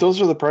 But those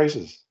are the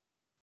prices.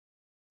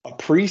 A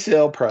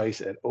pre-sale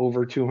price at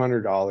over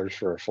 $200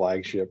 for a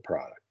flagship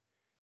product.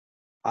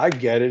 I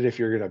get it if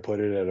you're going to put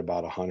it at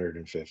about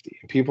 150.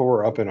 And people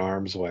were up in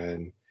arms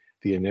when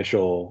the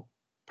initial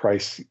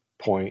price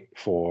point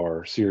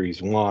for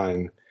Series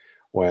 1,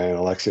 when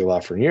Alexei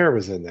Lafreniere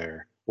was in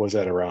there, was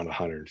at around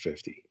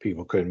 150.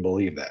 People couldn't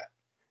believe that.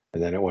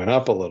 And then it went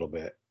up a little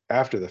bit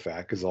after the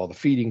fact because all the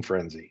feeding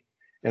frenzy.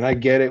 And I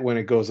get it when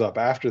it goes up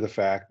after the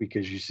fact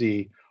because you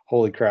see,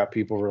 holy crap,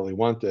 people really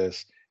want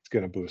this. It's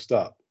going to boost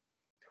up.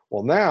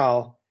 Well,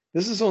 now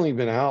this has only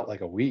been out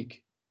like a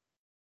week.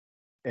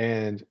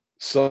 And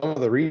some of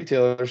the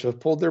retailers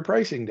have pulled their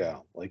pricing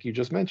down, like you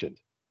just mentioned.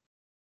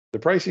 The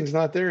pricing's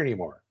not there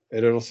anymore.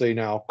 And it'll say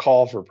now,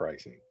 call for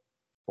pricing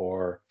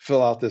or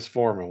fill out this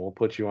form and we'll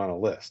put you on a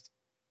list.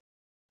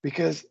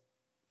 Because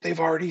they've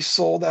already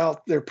sold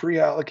out their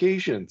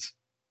pre-allocations.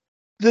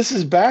 This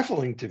is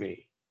baffling to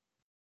me.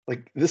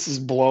 Like, this is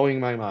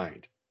blowing my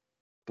mind.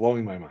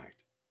 Blowing my mind.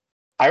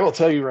 I will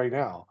tell you right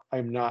now,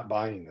 I'm not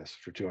buying this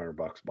for $200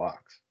 a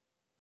box.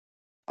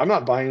 I'm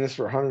not buying this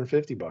for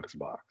 $150 a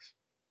box.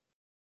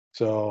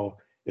 So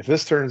if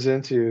this turns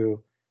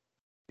into,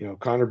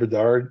 Connor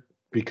Bedard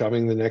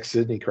becoming the next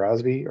Sidney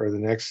Crosby or the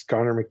next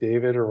Connor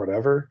McDavid or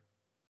whatever,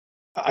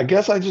 I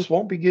guess I just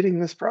won't be getting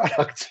this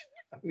product.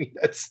 I mean,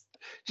 that's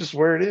just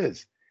where it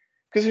is.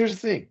 Because here's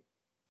the thing.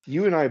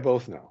 You and I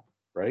both know,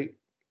 right?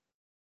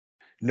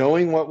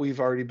 Knowing what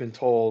we've already been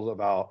told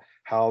about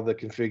how the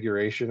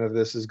configuration of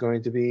this is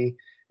going to be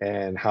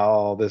and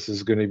how this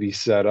is going to be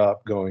set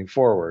up going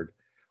forward,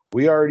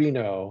 we already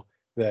know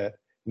that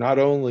not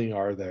only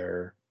are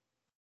there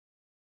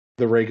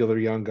the regular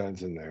Young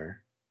Guns in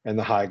there and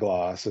the high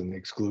gloss and the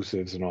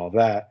exclusives and all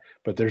that,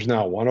 but there's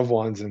now one of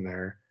ones in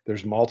there.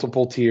 There's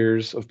multiple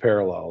tiers of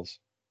parallels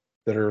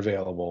that are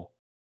available.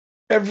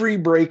 Every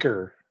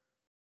breaker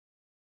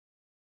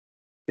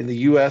in the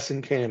US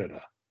and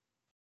Canada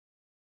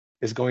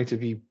is going to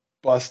be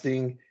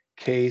busting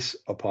case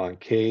upon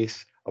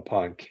case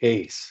upon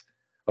case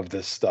of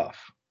this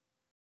stuff,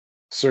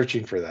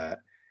 searching for that.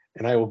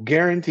 And I will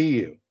guarantee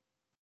you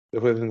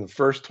that within the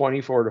first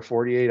 24 to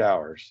 48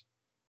 hours,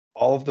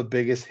 all of the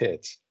biggest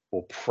hits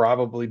will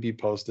probably be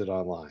posted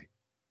online.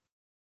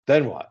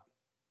 Then what?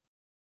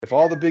 If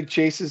all the big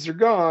chases are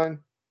gone,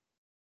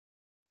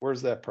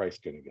 where's that price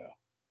going to go?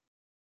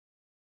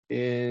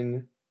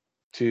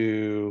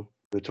 Into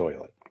the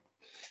toilet.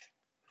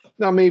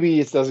 Now, maybe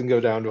it doesn't go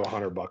down to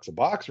 $100 a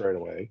box right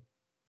away,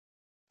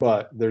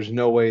 but there's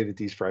no way that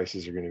these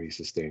prices are going to be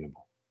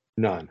sustainable.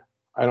 None.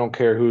 I don't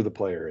care who the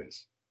player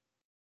is.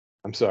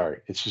 I'm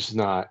sorry. It's just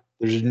not.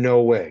 There's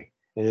no way.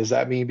 And is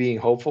that me being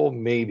hopeful?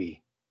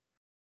 Maybe.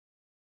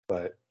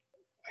 But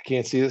I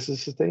can't see this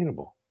as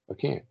sustainable. I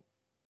can't.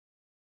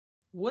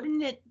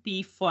 Wouldn't it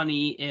be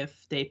funny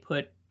if they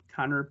put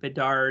Connor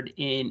Bedard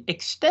in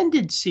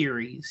extended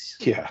series?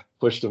 Yeah.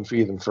 Push them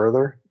even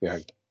further. Yeah.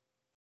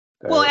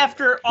 Well,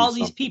 after all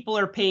these people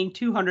are paying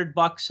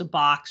 $200 a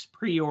box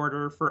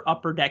pre-order for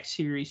Upper Deck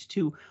Series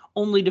 2,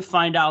 only to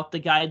find out the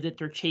guy that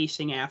they're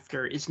chasing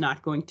after is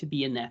not going to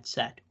be in that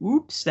set.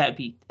 Oops,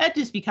 that'd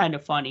just be kind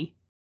of funny.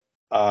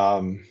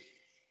 I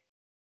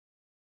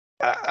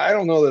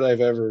don't know that I've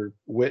ever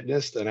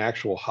witnessed an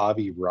actual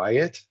hobby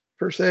riot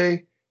per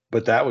se,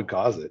 but that would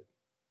cause it.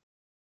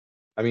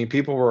 I mean,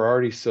 people were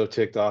already so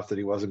ticked off that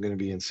he wasn't going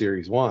to be in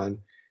Series 1,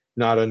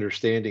 not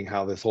understanding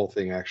how this whole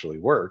thing actually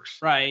works.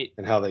 Right.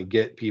 And how they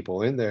get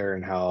people in there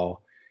and how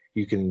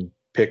you can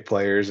pick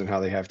players and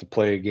how they have to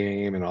play a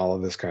game and all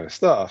of this kind of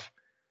stuff.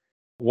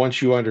 Once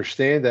you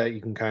understand that,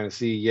 you can kind of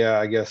see, yeah,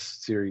 I guess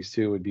Series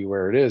 2 would be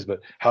where it is.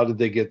 But how did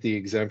they get the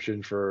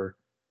exemption for,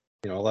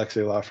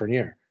 Alexis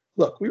Lafreniere?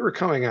 Look, we were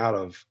coming out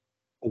of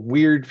a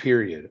weird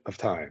period of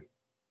time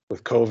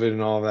with COVID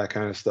and all of that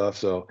kind of stuff.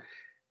 So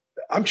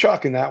I'm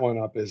chalking that one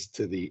up as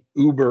to the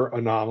uber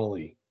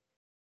anomaly.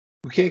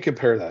 We can't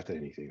compare that to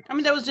anything. I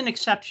mean, that was an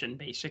exception,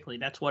 basically.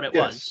 That's what it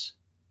was.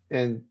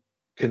 And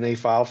can they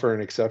file for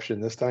an exception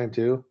this time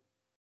too?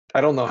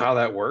 I don't know how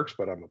that works,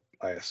 but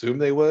I assume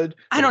they would.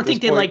 I don't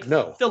think they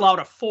fill out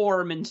a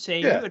form and say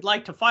you would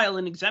like to file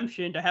an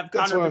exemption to have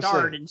Connor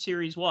Bedard in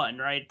Series 1,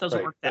 right? It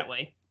doesn't work that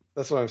way.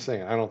 That's what I'm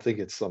saying. I don't think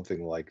it's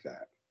something like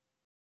that.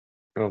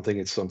 I don't think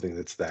it's something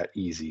that's that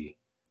easy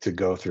to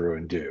go through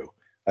and do.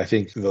 I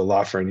think the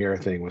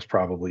Lafreniere thing was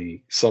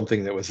probably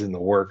something that was in the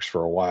works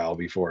for a while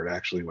before it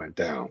actually went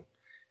down.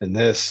 And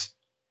this,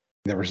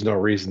 there was no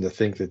reason to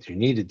think that you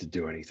needed to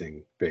do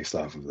anything based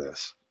off of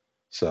this.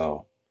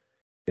 So,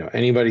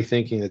 anybody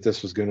thinking that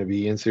this was going to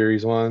be in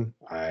Series 1,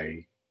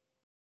 I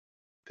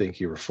think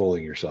you were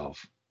fooling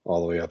yourself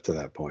all the way up to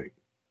that point.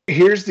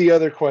 Here's the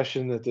other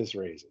question that this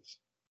raises.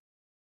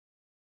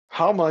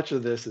 How much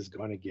of this is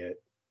going to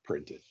get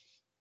printed?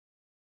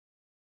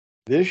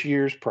 This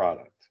year's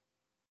product.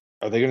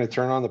 Are they going to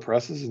turn on the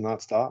presses and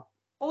not stop?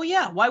 Oh,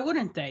 yeah. Why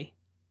wouldn't they?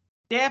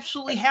 They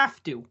absolutely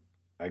have to.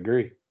 I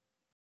agree.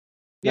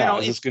 Now,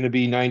 is this going to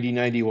be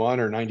 90-91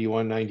 or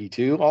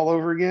 91-92 all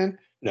over again?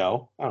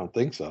 No, I don't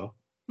think so.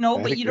 No,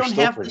 but you don't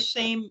have the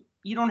same.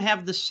 You don't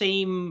have the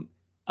same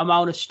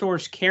amount of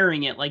stores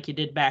carrying it like you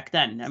did back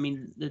then. I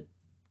mean,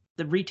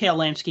 the retail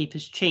landscape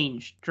has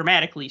changed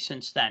dramatically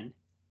since then.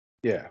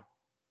 Yeah,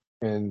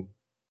 and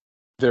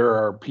there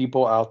are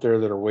people out there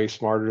that are way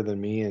smarter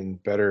than me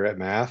and better at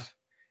math.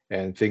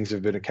 And things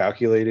have been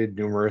calculated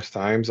numerous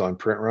times on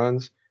print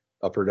runs.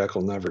 Upper Deck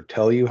will never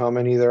tell you how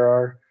many there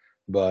are,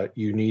 but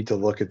you need to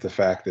look at the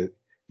fact that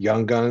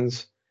Young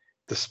Guns,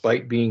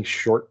 despite being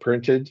short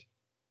printed,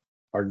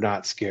 are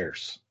not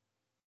scarce.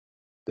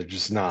 They're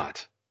just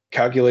not.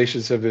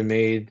 Calculations have been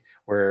made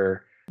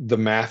where the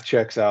math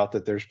checks out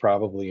that there's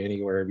probably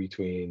anywhere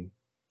between,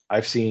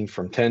 I've seen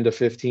from 10 to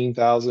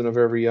 15,000 of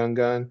every Young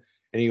Gun,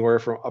 anywhere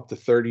from up to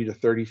 30 to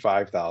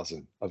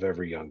 35,000 of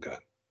every Young Gun.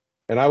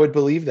 And I would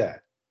believe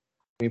that.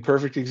 I mean,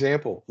 perfect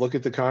example. Look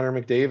at the Connor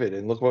McDavid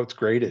and look what's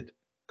graded,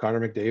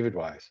 Connor McDavid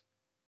wise.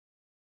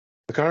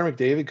 The Connor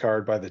McDavid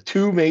card by the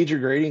two major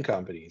grading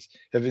companies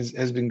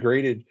has been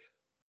graded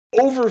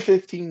over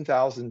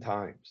 15,000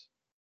 times.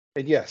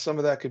 And yes, some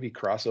of that could be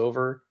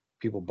crossover,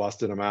 people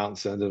busting them out and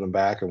sending them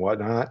back and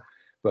whatnot.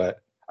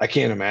 But I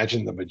can't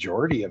imagine the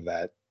majority of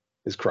that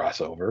is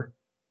crossover.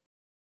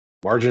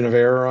 Margin of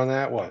error on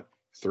that, what?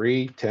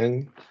 3,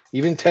 10,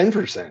 even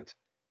 10%.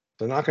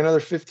 So knock another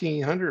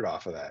 1,500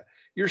 off of that.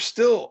 You're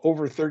still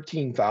over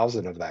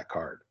 13,000 of that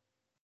card.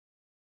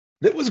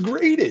 That was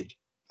graded.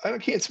 I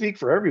can't speak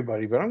for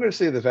everybody, but I'm going to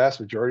say the vast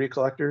majority of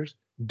collectors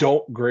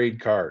don't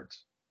grade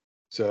cards.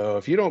 So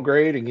if you don't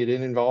grade and get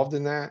involved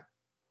in that,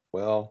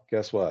 well,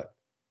 guess what?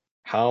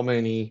 How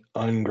many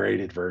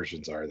ungraded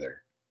versions are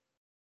there?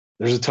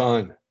 There's a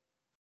ton.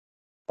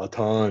 A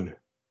ton.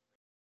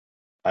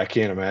 I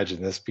can't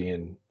imagine this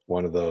being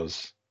one of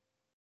those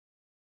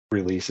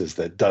releases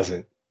that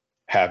doesn't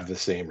have the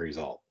same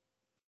result.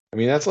 I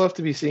mean, that's left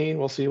to be seen.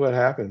 We'll see what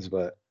happens,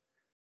 but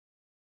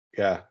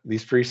yeah,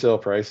 these pre-sale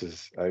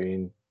prices. I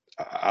mean,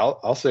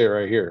 I'll say it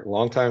right here.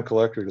 Longtime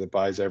collector that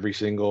buys every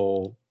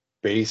single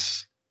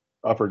base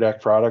Upper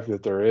Deck product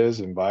that there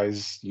is and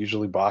buys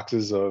usually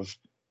boxes of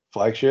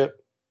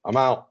flagship. I'm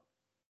out.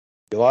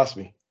 You lost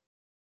me.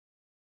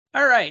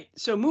 All right.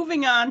 So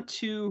moving on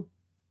to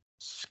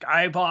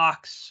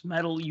Skybox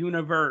Metal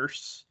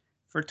Universe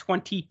for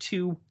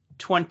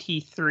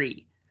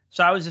 22-23.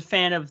 So I was a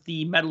fan of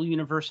the Metal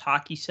Universe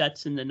hockey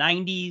sets in the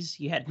 90s.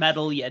 You had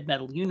Metal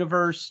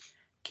Universe.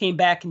 Came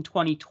back in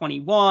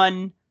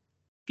 2021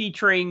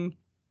 featuring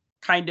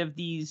kind of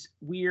these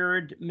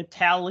weird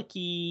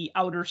metallic-y,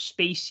 outer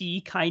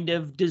spacey kind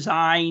of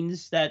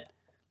designs that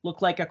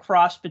look like a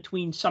cross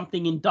between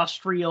something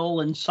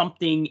industrial and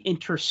something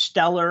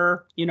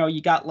interstellar. You know,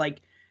 you got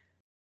like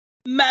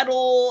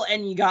metal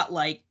and you got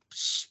like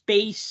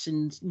space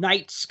and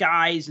night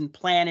skies and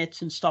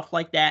planets and stuff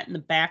like that in the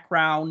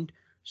background.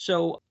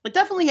 So it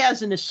definitely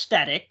has an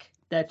aesthetic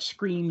that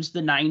screams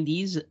the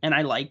 90s, and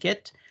I like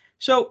it.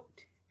 So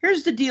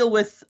here's the deal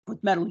with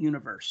Metal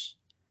Universe.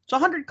 It's a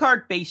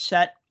 100-card base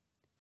set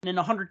and then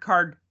a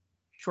 100-card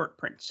short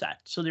print set.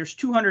 So there's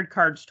 200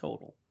 cards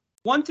total.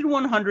 1 through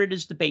 100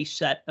 is the base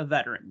set of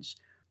veterans.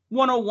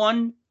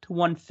 101 to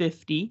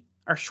 150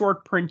 are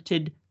short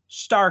printed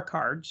star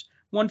cards.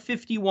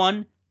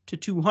 151 to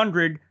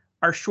 200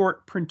 are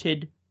short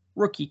printed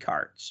rookie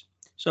cards.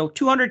 So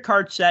 200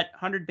 card set,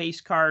 100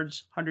 base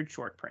cards, 100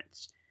 short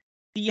prints.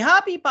 The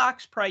hobby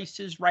box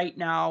prices right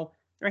now,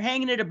 they're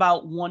hanging at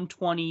about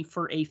 $120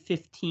 for a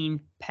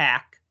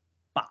 15-pack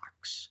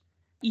box.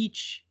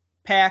 Each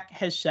pack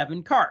has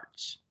 7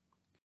 cards.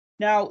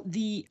 Now,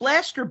 the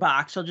blaster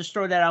box, I'll just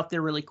throw that out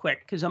there really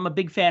quick because I'm a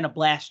big fan of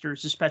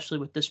blasters, especially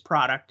with this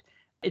product.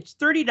 It's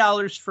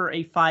 $30 for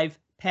a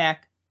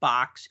 5-pack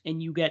box,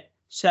 and you get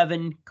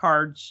 7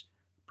 cards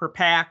per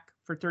pack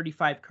for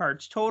 35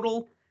 cards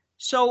total.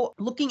 So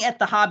looking at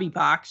the hobby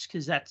box,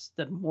 because that's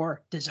the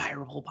more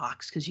desirable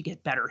box because you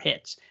get better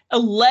hits,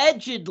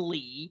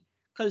 allegedly,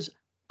 because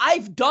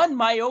I've done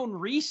my own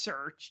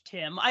research,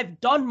 Tim. I've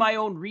done my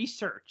own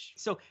research.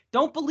 So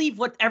don't believe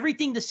what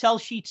everything the sell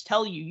sheets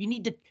tell you. You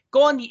need to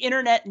go on the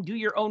internet and do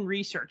your own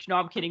research. No,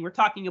 I'm kidding. We're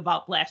talking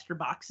about blaster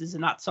boxes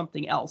and not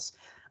something else.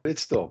 It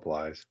still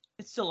applies.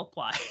 It still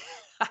applies.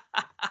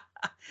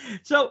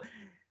 So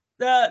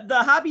the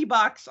hobby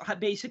box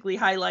basically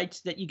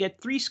highlights that you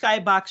get 3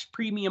 Skybox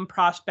premium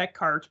prospect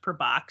cards per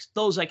box.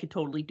 Those I could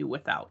totally do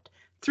without.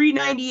 3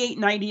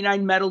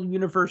 $98.99 Metal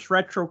Universe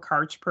retro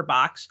cards per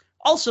box.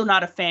 Also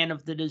not a fan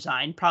of the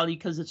design, probably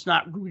because it's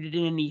not rooted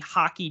in any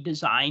hockey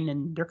design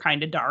and they're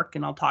kind of dark,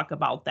 and I'll talk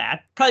about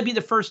that. Probably be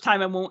the first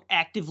time I won't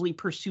actively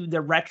pursue the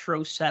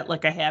retro set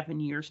like I have in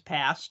years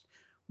past.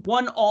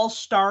 1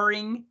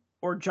 all-starring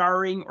or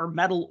jarring or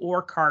metal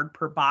ore card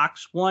per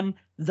box. 1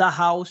 The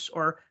House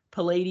or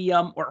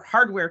Palladium or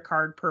hardware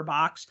card per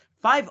box.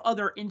 5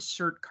 other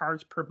insert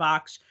cards per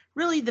box.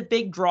 Really the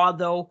big draw,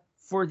 though,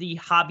 for the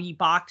hobby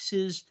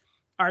boxes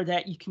are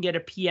that you can get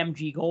a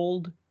PMG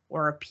Gold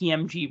or a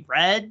PMG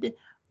Red,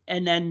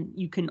 and then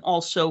you can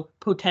also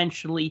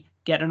potentially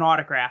get an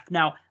autograph.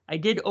 Now, I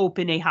did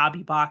open a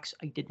hobby box.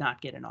 I did not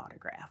get an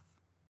autograph.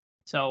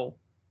 So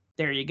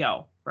there you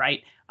go,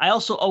 right? I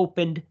also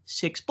opened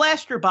 6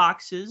 blaster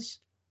boxes,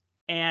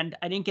 and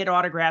I didn't get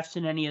autographs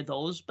in any of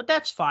those, but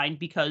that's fine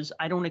because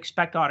I don't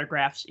expect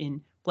autographs in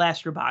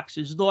blaster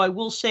boxes. Though I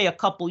will say a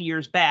couple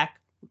years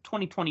back,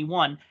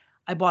 2021,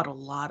 I bought a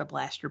lot of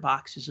blaster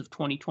boxes of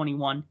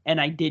 2021, and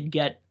I did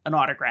get an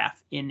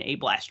autograph in a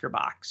blaster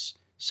box.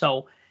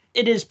 So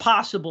it is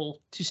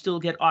possible to still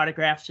get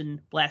autographs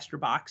in blaster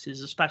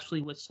boxes,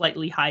 especially with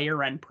slightly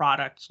higher end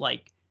products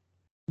like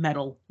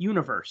Metal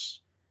Universe.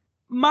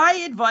 My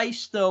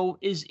advice, though,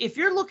 is if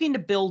you're looking to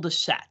build a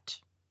set,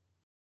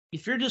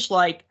 if you're just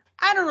like,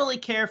 I don't really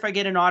care if I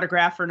get an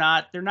autograph or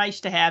not, they're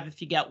nice to have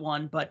if you get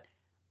one, but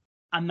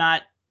I'm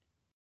not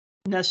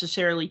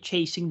necessarily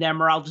chasing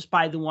them, or I'll just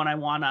buy the one I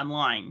want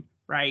online,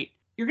 right?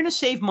 You're going to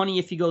save money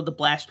if you go the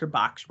blaster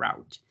box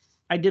route.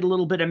 I did a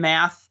little bit of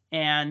math,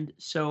 and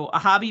so a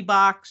hobby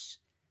box,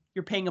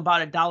 you're paying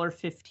about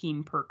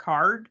 $1.15 per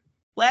card.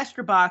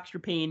 Blaster box, you're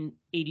paying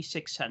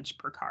 86 cents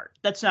per card.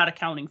 That's not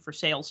accounting for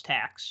sales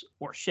tax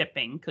or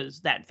shipping,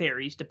 because that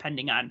varies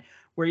depending on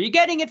where you're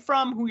getting it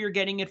from, who you're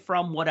getting it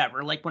from,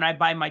 whatever. Like when I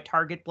buy my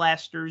Target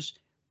blasters,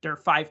 they're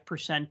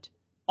 5%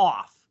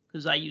 off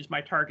because I use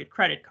my Target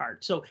credit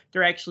card. So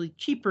they're actually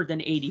cheaper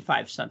than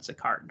 85 cents a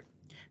card.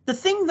 The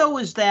thing, though,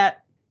 is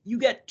that you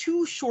get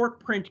 2 short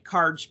print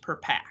cards per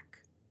pack,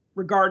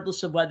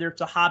 regardless of whether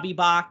it's a hobby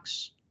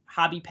box,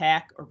 hobby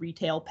pack, or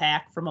retail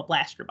pack from a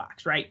blaster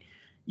box, right?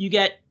 You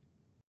get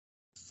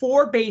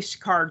 4 base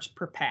cards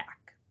per pack.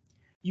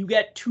 You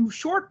get 2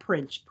 short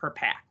prints per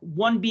pack,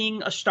 one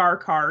being a star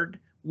card,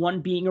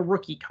 one being a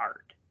rookie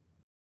card.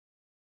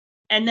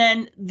 And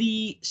then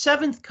the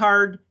 7th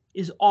card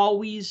is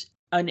always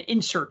an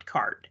insert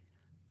card.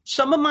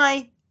 Some of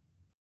my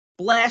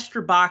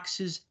blaster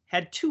boxes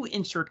had 2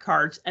 insert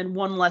cards and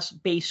 1 less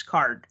base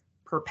card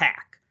per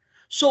pack.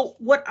 So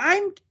what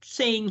I'm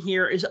saying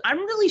here is I'm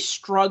really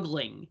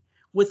struggling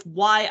with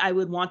why I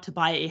would want to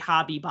buy a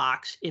hobby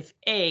box if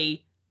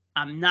A,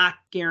 I'm not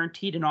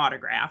guaranteed an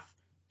autograph,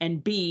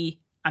 and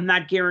B, I'm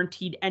not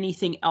guaranteed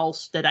anything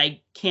else that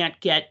I can't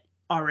get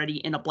already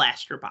in a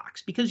blaster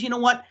box. Because you know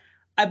what?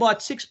 I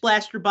bought 6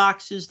 blaster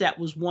boxes. That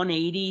was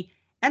 $180.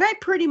 And I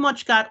pretty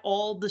much got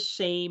all the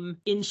same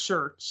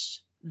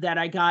inserts that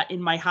I got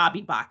in my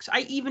hobby box.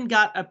 I even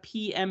got a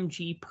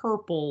PMG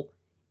purple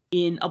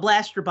in a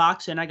blaster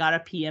box, and I got a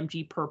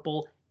PMG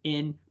purple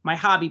in my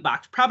hobby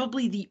box.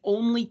 Probably the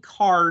only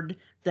card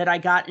that I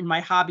got in my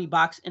hobby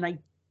box, and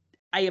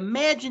I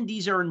imagine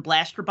these are in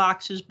blaster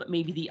boxes, but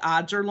maybe the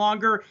odds are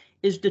longer,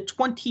 is the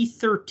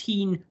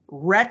 2013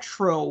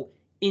 retro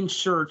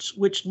inserts,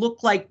 which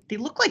look like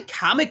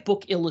comic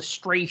book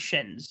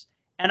illustrations.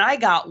 And I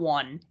got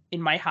one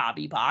in my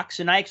hobby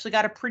box, and I actually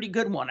got a pretty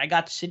good one. I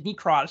got Sidney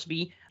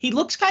Crosby. He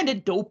looks kind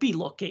of dopey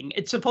looking.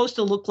 It's supposed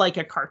to look like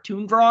a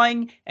cartoon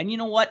drawing. And you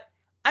know what?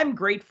 I'm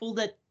grateful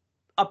that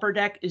Upper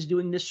Deck is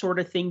doing this sort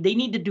of thing. They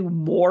need to do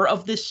more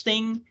of this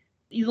thing.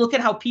 You look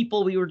at how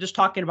people, we were just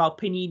talking about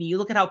Panini, you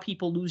look at how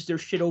people lose their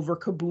shit over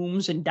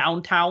kabooms and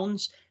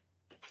downtowns.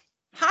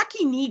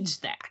 Hockey needs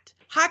that.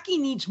 Hockey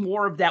needs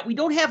more of that. We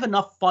don't have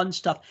enough fun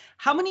stuff.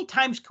 How many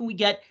times can we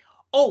get,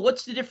 oh,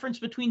 what's the difference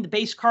between the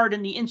base card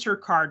and the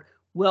insert card?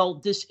 Well,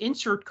 this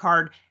insert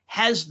card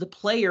has the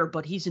player,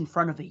 but he's in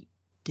front of a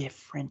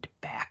different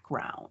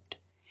background.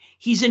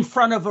 He's in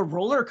front of a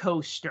roller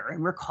coaster,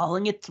 and we're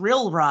calling it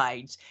Thrill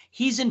Rides.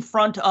 He's in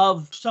front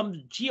of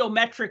some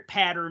geometric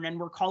pattern, and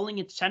we're calling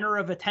it Center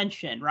of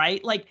Attention,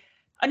 right? Like,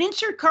 an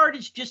insert card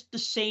is just the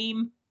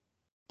same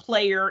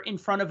player in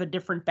front of a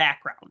different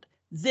background.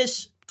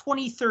 This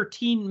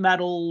 2013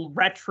 metal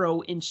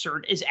retro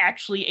insert is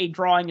actually a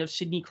drawing of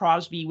Sidney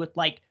Crosby with,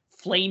 like,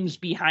 flames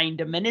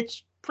behind him, and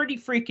it's pretty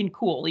freaking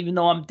cool, even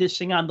though I'm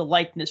dissing on the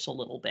likeness a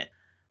little bit.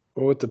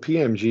 Well, with the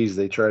PMGs,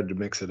 they tried to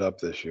mix it up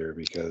this year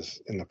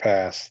because in the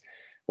past,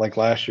 like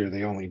last year,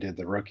 they only did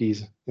the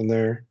rookies in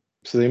there.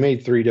 So they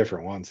made 3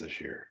 different ones this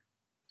year.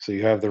 So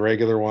you have the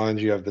regular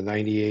ones, you have the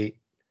 98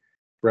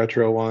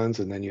 retro ones,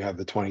 and then you have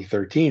the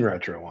 2013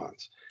 retro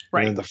ones.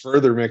 Right. And then to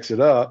further mix it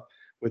up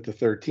with the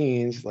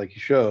 13s, like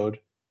you showed,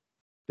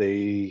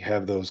 they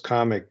have those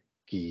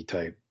comic-y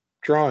type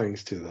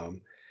drawings to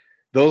them.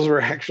 Those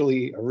were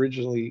actually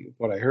originally,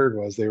 what I heard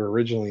was they were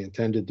originally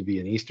intended to be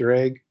an Easter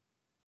egg,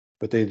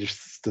 but they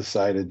just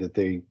decided that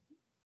they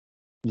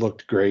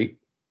looked great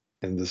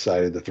and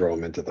decided to throw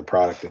them into the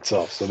product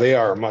itself. So they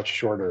are a much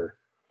shorter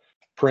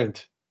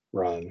print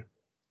run.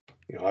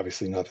 You know,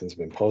 obviously nothing's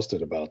been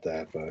posted about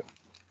that, but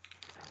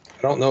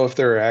I don't know if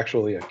they're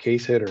actually a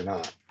case hit or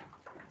not.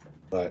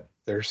 But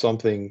there's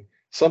something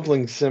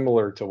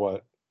similar to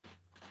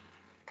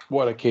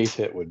what a case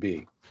hit would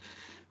be.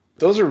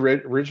 Those are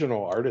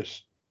original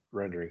artist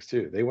renderings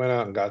too. They went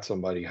out and got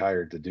somebody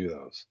hired to do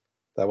those.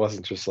 That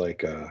wasn't just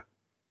like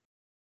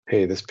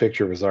hey, this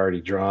picture was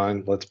already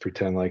drawn. Let's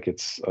pretend like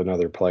it's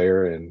another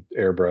player and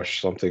airbrush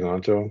something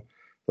onto them.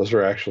 Those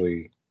were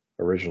actually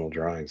original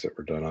drawings that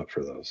were done up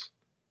for those.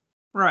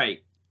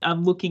 Right.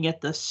 I'm looking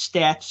at the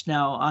stats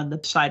now on the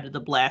side of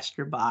the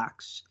blaster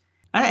box.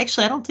 I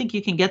don't think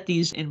you can get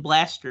these in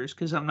blasters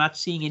because I'm not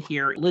seeing it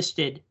here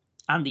listed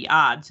on the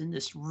odds in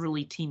this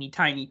really teeny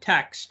tiny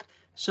text.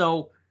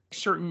 So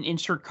certain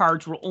insert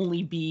cards will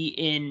only be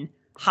in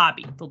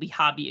hobby. They'll be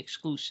hobby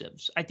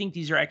exclusives. I think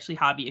these are actually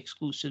hobby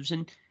exclusives.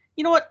 And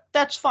you know what?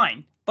 That's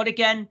fine. But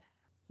again,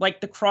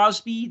 like the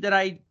Crosby that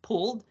I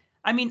pulled,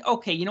 I mean,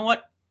 okay, you know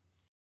what?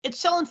 It's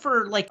selling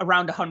for like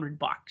around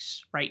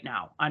 $100 right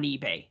now on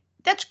eBay.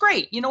 That's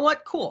great. You know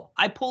what? Cool.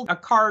 I pulled a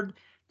card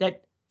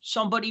that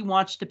somebody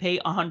wants to pay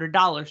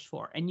 $100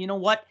 for. And you know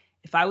what?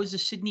 If I was a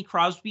Sidney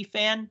Crosby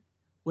fan,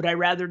 would I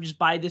rather just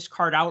buy this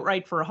card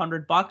outright for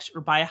 $100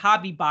 or buy a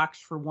hobby box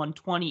for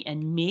 $120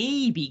 and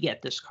maybe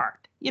get this card?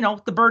 You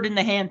know, the bird in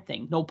the hand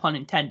thing, no pun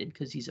intended,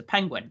 because he's a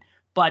Penguin.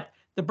 But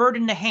the bird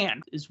in the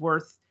hand is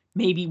worth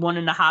maybe one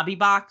in a hobby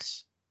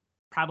box.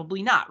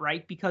 Probably not,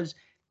 right? Because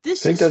I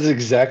think that's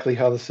exactly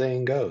how the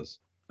saying goes.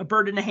 A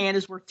bird in the hand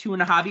is worth 2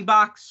 in a hobby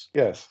box.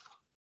 Yes.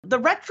 The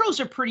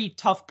retros are pretty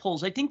tough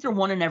pulls. I think they're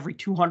 1 in every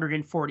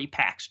 240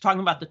 packs. Talking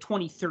about the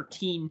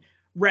 2013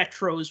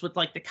 retros with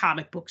like the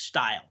comic book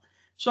style.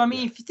 So, I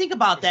mean, if you think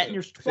about that, and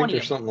there's 20 I think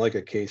there's something like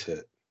a case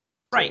hit.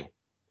 Right.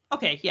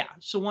 Okay, yeah.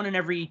 So one in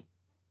every.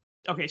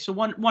 Okay, so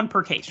one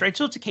per case, right?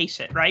 So it's a case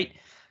hit, right?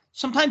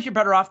 Sometimes you're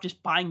better off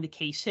just buying the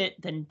case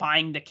hit than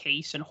buying the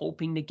case and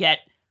hoping to get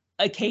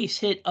a case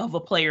hit of a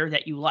player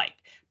that you like.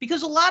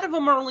 Because a lot of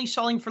them are only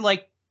selling for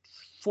like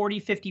 40,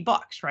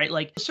 $50, right?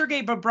 Like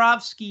Sergei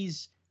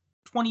Bobrovsky's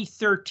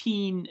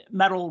 2013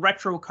 metal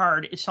retro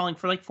card is selling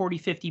for like 40,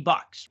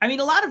 $50. I mean,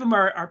 a lot of them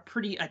are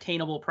pretty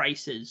attainable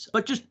prices,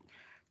 but just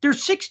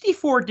there's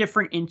 64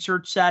 different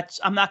insert sets.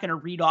 I'm not going to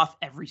read off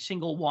every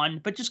single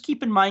one, but just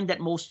keep in mind that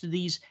most of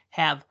these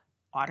have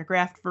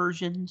autographed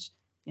versions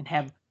and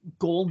have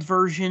gold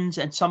versions,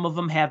 and some of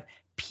them have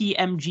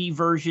PMG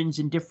versions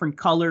in different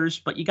colors.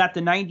 But you got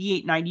the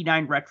 98,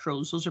 99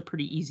 retros. Those are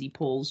pretty easy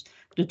pulls.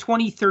 The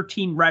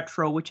 2013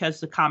 retro, which has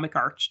the comic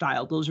art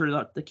style. Those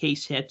are the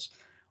case hits.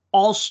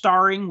 All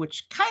starring,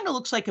 which kind of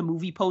looks like a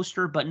movie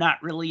poster, but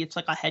not really. It's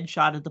like a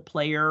headshot of the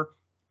player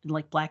in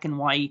like black and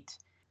white.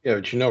 Yeah,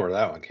 but you know where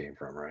that one came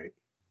from, right?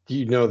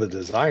 You know the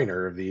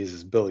designer of these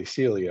is Billy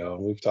Celio,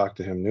 and we've talked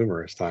to him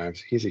numerous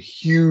times. He's a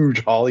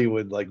huge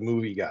Hollywood like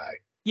movie guy.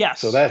 Yes.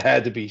 So that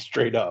had to be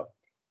straight up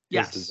his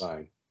yes.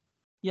 design.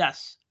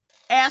 Yes.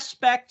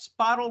 Aspects,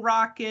 bottle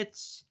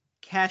rockets,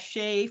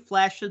 cachet,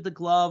 flash of the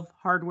glove,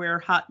 hardware,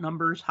 hot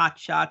numbers, hot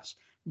shots,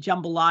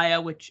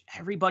 jambalaya, which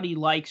everybody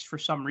likes for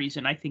some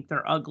reason. I think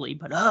they're ugly,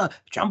 but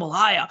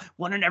jambalaya,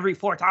 1 in every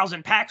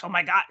 4,000 packs. Oh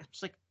my God.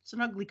 It's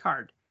an ugly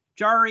card.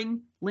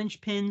 Jarring,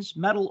 linchpins,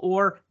 metal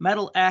ore,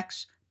 metal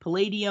X,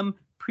 palladium,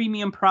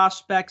 premium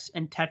prospects,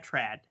 and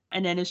tetrad.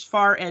 And then as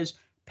far as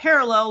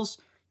parallels,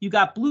 you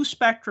got Blue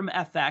Spectrum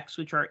FX,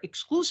 which are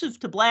exclusive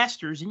to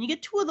blasters, and you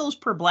get 2 of those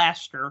per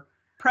blaster.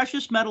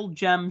 Precious metal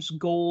gems,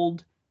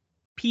 gold,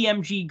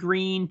 PMG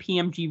green,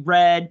 PMG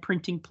red,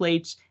 printing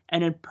plates,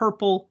 and then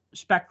purple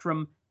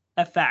Spectrum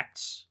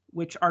FX,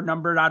 which are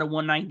numbered out of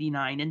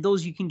 199. And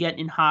those you can get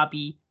in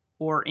hobby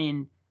or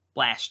in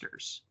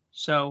blasters.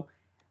 So,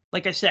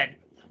 like I said,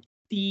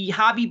 the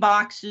hobby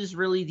box is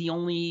really the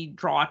only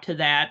draw to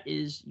that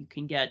is you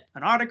can get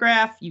an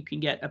autograph, you can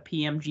get a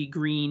PMG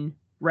green,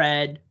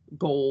 red,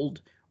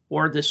 gold,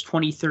 or this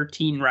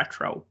 2013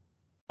 retro.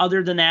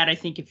 Other than that, I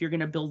think if you're going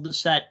to build the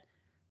set,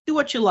 do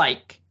what you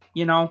like.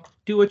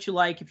 Do what you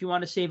like. If you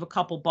want to save a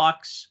couple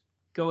bucks,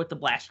 go with the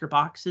blaster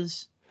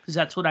boxes, because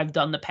that's what I've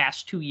done the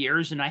past 2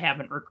 years and I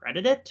haven't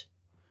regretted it.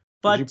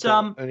 But did you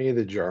pull any of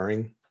the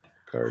jarring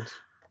cards?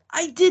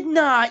 I did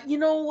not. You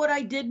know what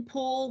I did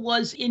pull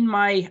was in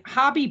my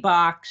hobby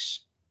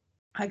box,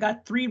 I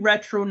got 3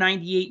 retro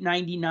 98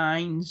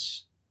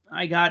 99s.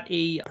 I got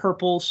a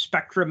purple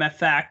Spectrum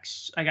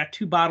FX. I got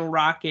 2 bottle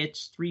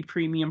rockets, 3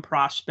 premium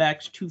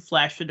prospects, 2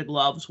 flash of the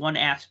gloves, 1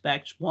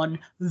 aspects, 1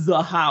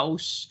 the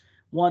house,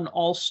 1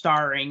 all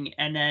starring,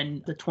 and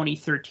then the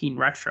 2013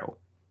 retro.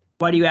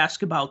 Why do you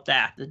ask about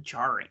that? The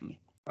jarring.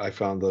 I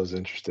found those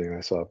interesting.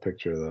 I saw a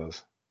picture of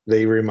those.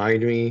 They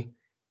remind me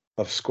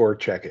of Score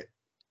Check It.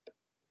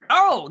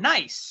 Oh,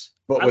 nice.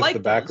 But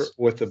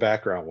with the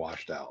background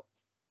washed out.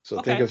 So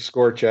Okay. think of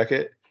Score Check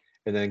It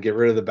and then get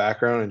rid of the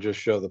background and just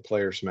show the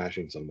player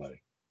smashing somebody.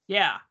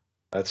 Yeah.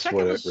 That's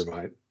what it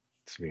reminds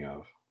me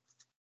of.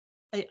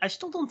 I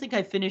still don't think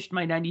I finished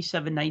my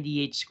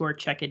 97-98 Score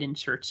Check It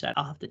insert set.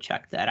 I'll have to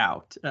check that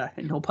out.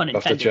 No pun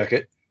intended. Have to check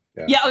it.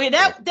 Yeah, okay,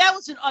 that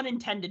was an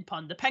unintended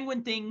pun. The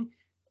penguin thing,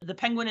 the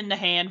penguin in the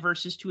hand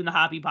versus 2 in the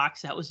hobby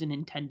box, that was an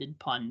intended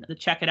pun. The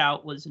check it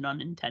out was an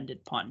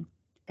unintended pun.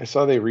 I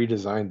saw they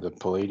redesigned the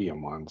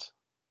Palladium ones.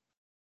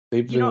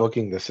 They've been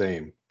looking the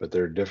same, but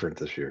they're different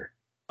this year.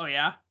 Oh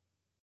yeah?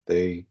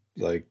 They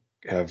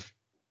have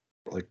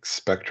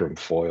Spectrum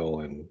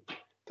foil and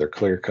they're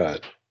clear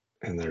cut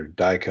and they're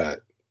die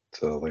cut.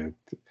 So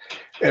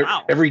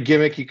every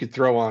gimmick you could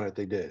throw on it,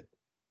 they did.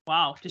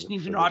 Wow, just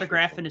needs an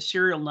autograph and a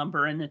serial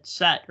number and it's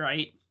set,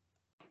 right?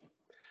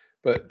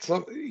 But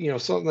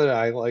something that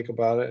I like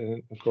about it,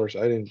 and of course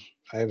I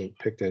haven't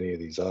picked any of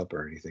these up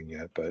or anything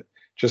yet, but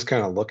just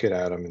kind of looking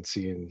at them and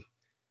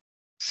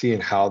seeing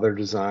how they're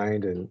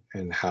designed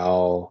and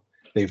how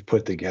they've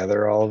put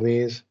together all of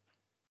these.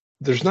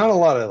 There's not a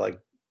lot of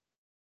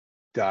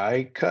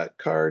die cut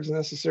cards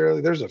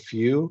necessarily. There's a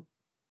few,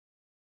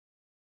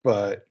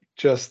 but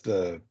just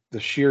the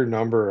sheer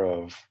number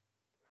of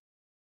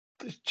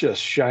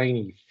just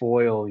shiny,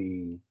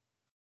 foily,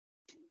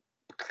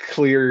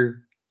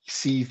 clear,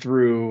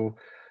 see-through,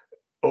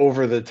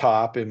 over the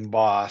top,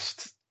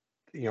 embossed,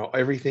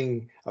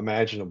 everything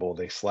imaginable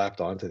they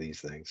slapped onto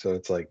these things. So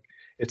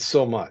it's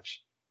so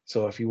much.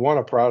 So if you want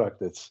a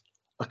product that's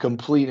a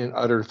complete and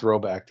utter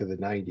throwback to the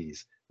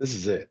 90s, this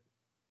is it.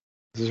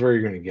 This is where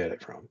you're going to get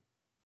it from.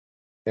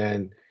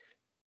 And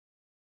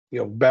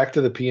back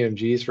to the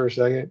PMGs for a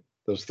second,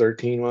 those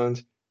 13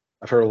 ones.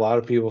 I've heard a lot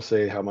of people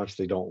say how much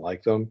they don't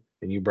like them,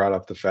 and you brought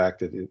up the fact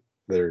that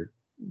the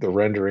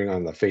rendering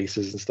on the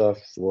faces and stuff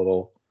is a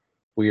little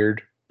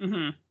weird.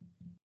 Mm-hmm.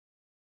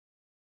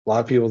 A lot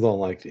of people don't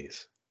like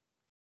these.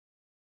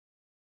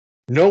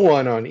 No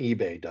one on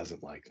eBay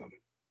doesn't like them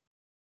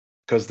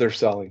because they're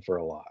selling for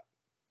a lot.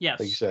 Yes.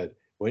 Like you said,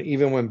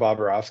 even when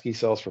Bobrovsky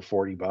sells for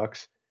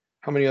 $40,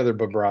 How many other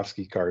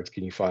Bobrovsky cards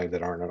can you find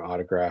that aren't an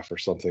autograph or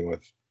something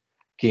with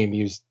game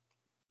used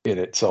in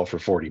it sell for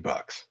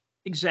 $40?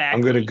 Exactly.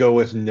 I'm going to go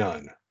with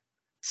none.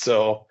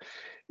 So,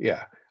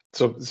 yeah.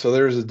 So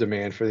there's a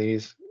demand for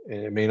these,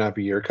 and it may not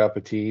be your cup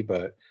of tea,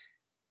 but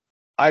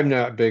I'm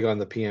not big on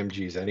the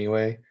PMGs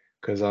anyway,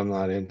 because I'm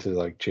not into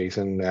like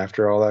chasing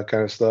after all that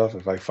kind of stuff.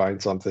 If I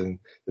find something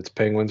that's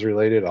Penguins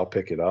related, I'll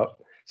pick it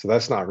up. So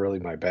that's not really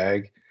my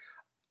bag.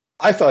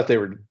 I thought they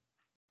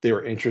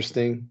were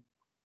interesting.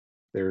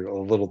 They're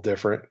a little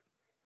different.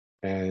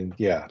 And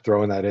yeah,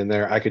 throwing that in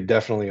there, I could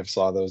definitely have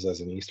saw those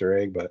as an Easter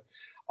egg, but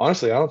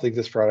honestly, I don't think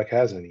this product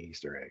has any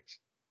Easter eggs.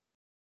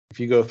 If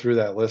you go through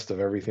that list of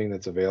everything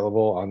that's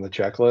available on the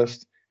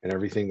checklist and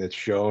everything that's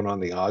shown on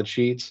the odd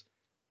sheets,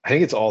 I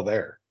think it's all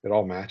there. It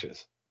all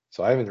matches.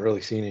 So I haven't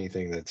really seen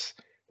anything that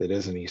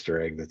is an Easter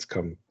egg that's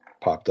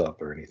popped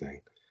up or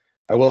anything.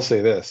 I will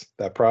say this,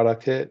 that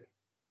product hit,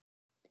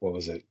 what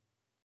was it?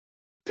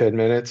 10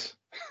 minutes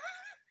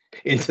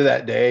into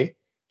that day,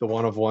 the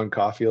 1 of 1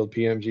 Caulfield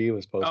PMG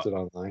was posted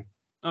online.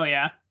 Oh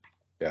yeah.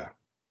 Yeah.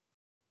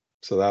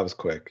 So that was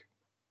quick.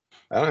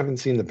 I haven't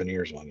seen the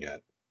Beniers one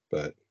yet,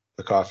 but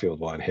the Caulfield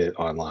one hit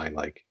online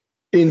like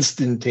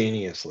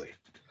instantaneously.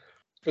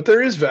 But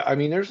there's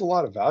a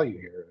lot of value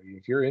here. I mean,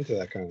 if you're into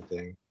that kind of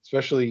thing,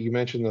 especially you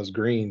mentioned those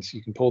greens,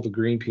 you can pull the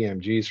green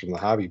PMGs from the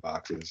hobby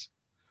boxes.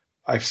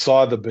 I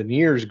saw the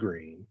Beniers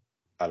green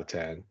out of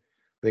 10.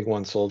 I think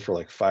one sold for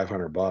like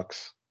 $500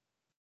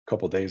 a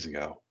couple days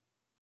ago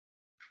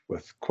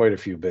with quite a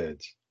few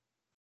bids.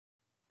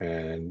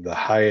 And the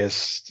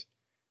highest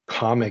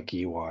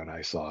comic-y one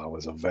I saw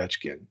was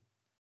Ovechkin.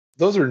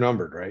 Those are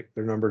numbered, right?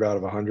 They're numbered out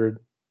of 100.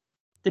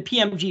 The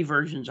PMG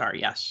versions are,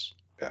 yes.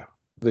 Yeah.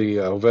 The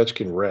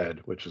Ovechkin Red,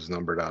 which was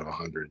numbered out of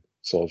 100,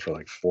 sold for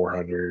like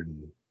 400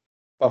 and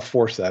about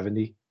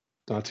 470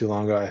 not too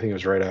long ago. I think it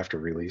was right after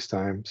release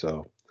time.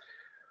 So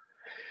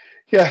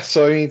yeah,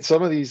 so I mean,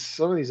 some of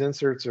these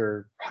inserts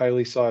are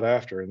highly sought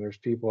after, and there's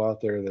people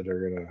out there that are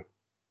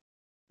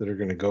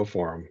gonna go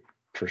for them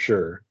for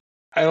sure.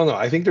 I don't know.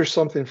 I think there's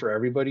something for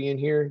everybody in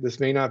here. This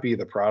may not be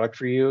the product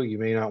for you. You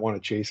may not want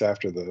to chase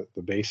after the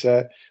base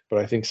set, but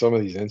I think some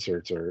of these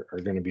inserts are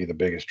going to be the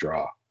biggest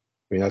draw. I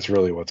mean, that's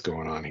really what's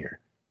going on here.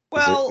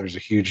 Well, there's a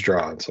huge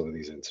draw on some of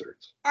these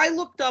inserts. I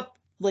looked up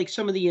like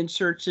some of the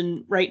inserts,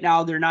 and right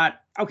now they're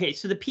not okay.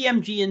 So the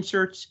PMG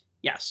inserts,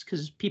 yes,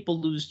 because people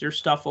lose their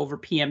stuff over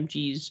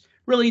PMGs.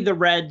 Really, the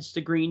reds,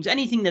 the greens,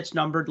 anything that's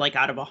numbered like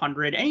out of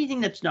 100,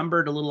 anything that's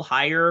numbered a little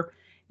higher.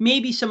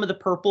 Maybe some of the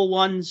purple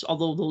ones,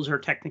 although those are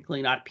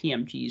technically not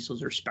PMGs,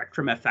 those are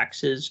Spectrum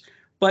FXs.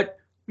 But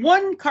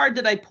one card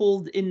that I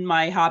pulled in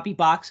my hobby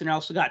box, and I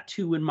also got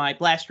 2 in my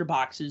blaster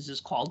boxes,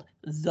 is called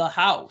The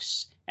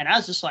House. And I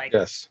was just like,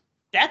 yes,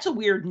 that's a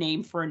weird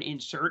name for an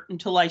insert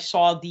until I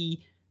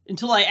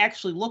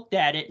actually looked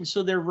at it. And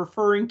so they're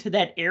referring to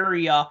that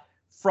area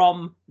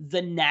from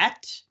the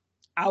net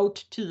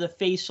out to the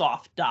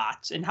face-off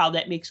dots and how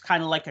that makes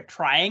kind of like a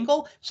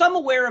triangle. So I'm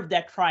aware of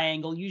that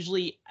triangle.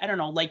 Usually, I don't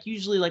know, like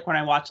when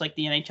I watch like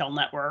the NHL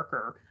Network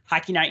or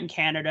Hockey Night in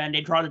Canada and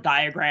they draw the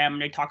diagram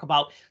and they talk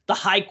about the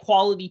high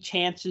quality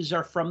chances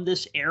are from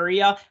this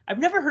area. I've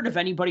never heard of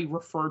anybody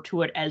refer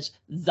to it as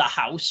the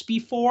house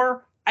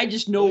before. I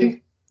just know,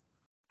 really?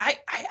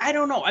 I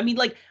don't know. I mean,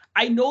 like,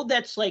 I know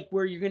that's like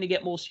where you're going to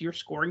get most of your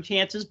scoring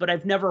chances, but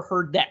I've never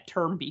heard that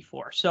term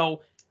before.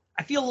 So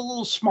I feel a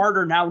little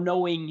smarter now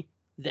knowing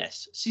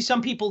this. See,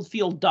 some people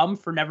feel dumb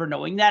for never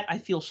knowing that. I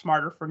feel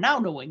smarter for now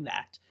knowing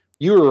that.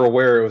 You were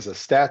aware it was a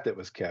stat that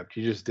was kept.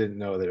 You just didn't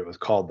know that it was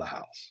called the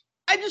house.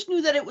 I just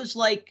knew that it was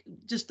like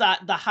just the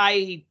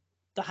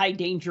high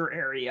danger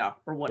area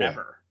or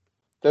whatever.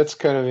 Yeah. That's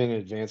kind of in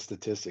advanced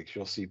statistics.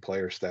 You'll see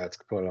player stats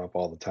put up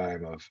all the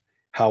time of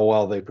how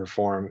well they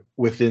perform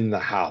within the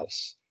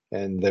house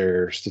and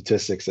their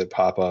statistics that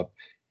pop up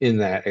in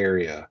that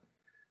area.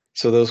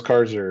 So those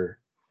cards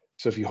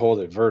so if you hold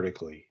it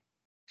vertically,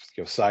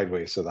 go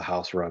sideways so the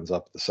house runs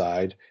up the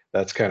side.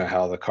 That's kind of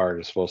how the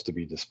card is supposed to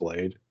be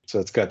displayed. So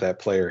it's got that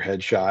player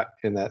headshot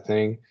in that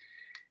thing.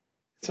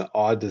 It's an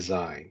odd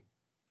design.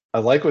 I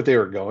like what they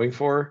were going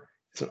for.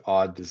 It's an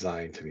odd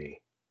design to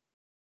me.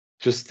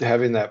 Just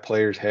having that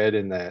player's head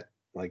in that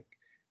like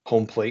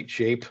home plate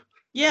shape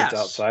that's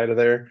outside of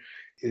there.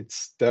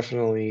 It's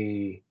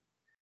definitely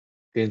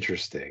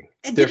interesting.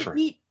 And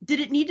different. Did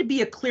it need to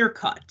be a clear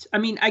cut? I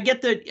mean, I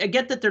get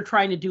that they're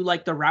trying to do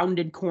like the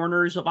rounded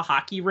corners of a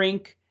hockey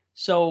rink.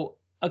 So,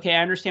 okay,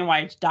 I understand why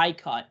it's die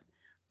cut,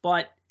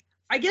 but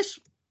I guess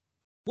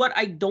what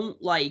I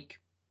don't like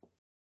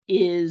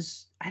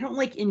is I don't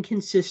like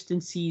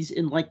inconsistencies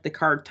in like the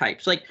card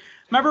types. Like,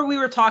 remember we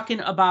were talking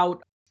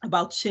about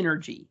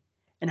Synergy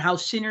and how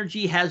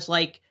Synergy has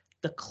like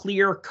the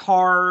clear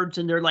cards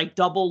and they're like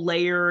double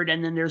layered,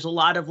 and then there's a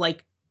lot of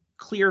like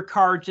clear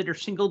cards that are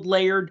single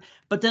layered,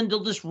 but then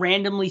they'll just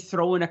randomly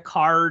throw in a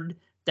card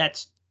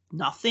that's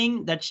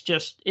nothing. That's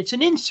just, it's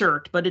an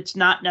insert, but it's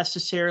not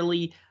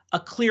necessarily a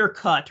clear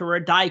cut or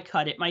a die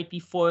cut. It might be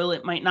foil.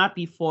 It might not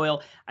be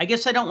foil. I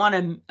guess I don't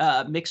want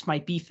to mix my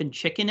beef and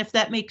chicken, if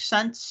that makes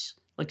sense.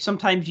 Like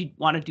sometimes you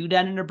want to do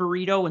that in a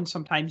burrito and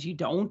sometimes you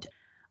don't.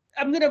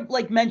 I'm going to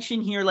like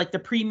mention here like the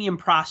premium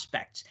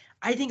prospects.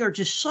 I think are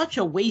just such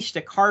a waste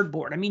of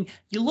cardboard. I mean,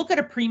 you look at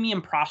a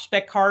premium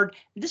prospect card,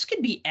 this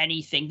could be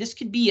anything. This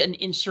could be an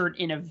insert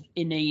in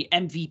a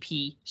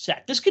MVP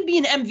set. This could be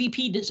an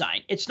MVP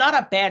design. It's not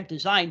a bad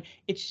design.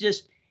 It's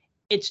just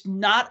it's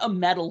not a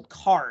metal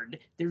card.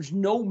 There's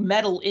no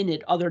metal in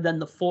it other than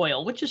the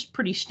foil, which is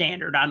pretty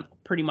standard on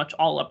pretty much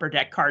all Upper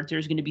Deck cards.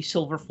 There's going to be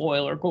silver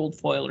foil or gold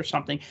foil or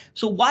something.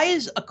 So why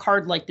is a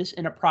card like this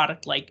in a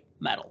product like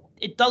metal?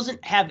 It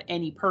doesn't have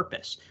any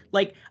purpose.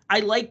 Like,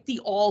 I like the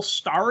all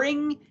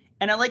starring,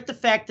 and I like the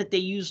fact that they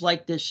use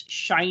like this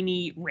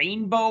shiny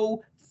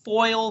rainbow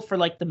foil for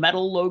like the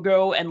metal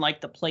logo and like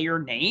the player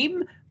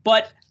name,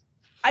 but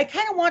I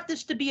kind of want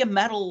this to be a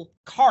metal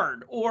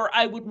card, or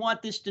I would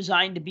want this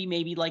design to be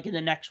maybe like in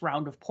the next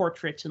round of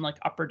portraits in like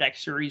Upper Deck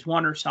Series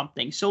 1 or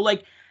something. So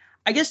like,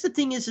 I guess the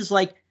thing is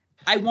like,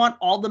 I want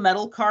all the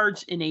metal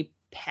cards in a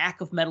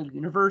pack of Metal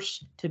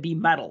Universe to be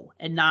metal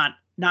and not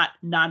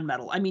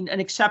non-metal. I mean, an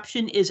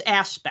exception is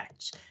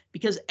Aspects,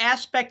 because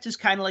Aspects is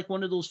kind of like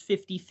one of those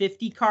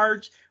 50-50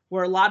 cards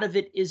where a lot of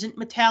it isn't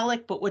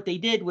metallic, but what they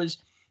did was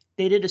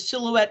they did a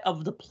silhouette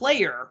of the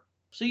player.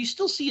 So you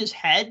still see his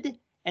head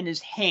and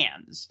his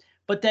hands.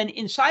 But then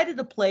inside of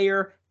the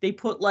player, they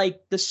put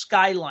like the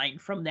skyline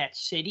from that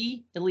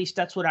city. At least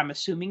that's what I'm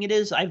assuming it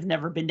is. I've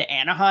never been to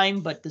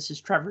Anaheim, but this is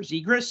Trevor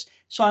Zegras.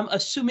 So I'm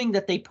assuming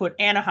that they put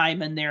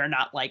Anaheim in there,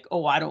 not like,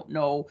 oh, I don't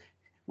know,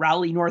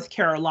 Raleigh, North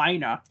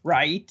Carolina,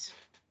 right?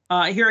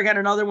 Here I got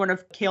another one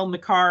of Cale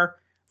Makar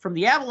from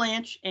the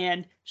Avalanche,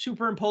 and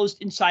superimposed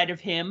inside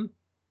of him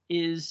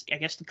is, I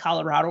guess, the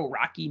Colorado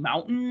Rocky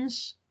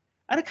Mountains.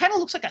 And it kind of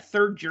looks like a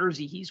third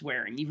jersey he's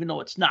wearing, even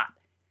though it's not.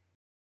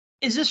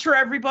 Is this for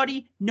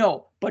everybody?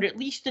 No, but at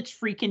least it's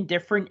freaking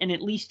different, and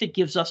at least it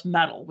gives us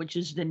metal, which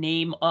is the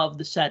name of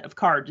the set of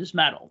cards is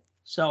metal.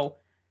 So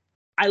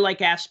I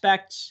like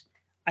Aspects.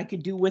 I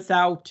could do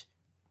without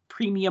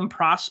premium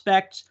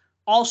prospects.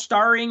 All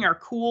starring are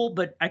cool,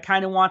 but I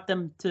kind of want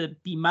them to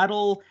be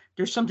metal.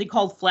 There's something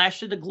called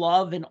Flash of the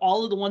Glove, and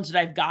all of the ones that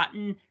I've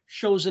gotten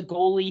shows a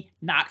goalie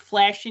not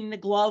flashing the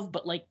glove,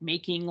 but like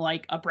making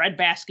like a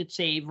breadbasket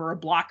save or a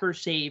blocker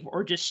save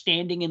or just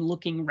standing and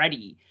looking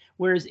ready.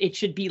 Whereas it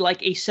should be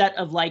like a set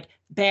of like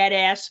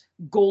badass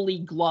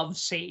goalie glove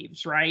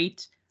saves,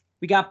 right?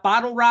 We got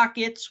Bottle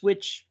Rockets,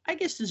 which I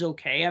guess is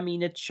okay. I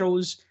mean, it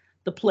shows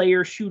the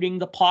player shooting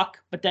the puck,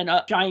 but then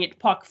a giant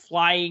puck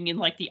flying in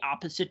like the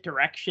opposite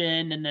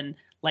direction, and then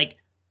like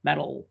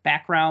metal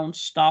background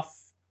stuff.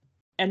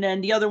 And then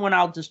the other one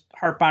I'll just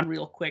harp on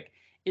real quick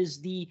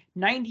is the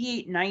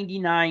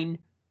 98-99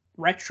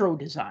 retro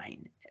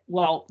design.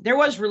 Well, there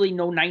was really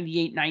no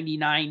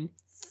 98-99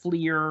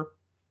 Fleer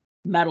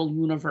Metal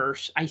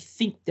Universe. I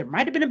think there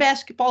might have been a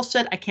basketball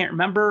set. I can't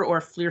remember, or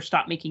if Fleer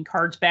stopped making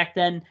cards back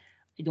then.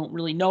 I don't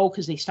really know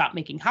because they stopped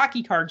making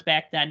hockey cards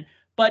back then.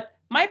 But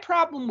my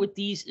problem with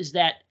these is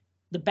that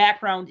the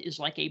background is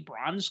like a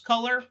bronze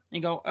color.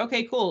 You go,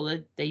 okay, cool.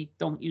 They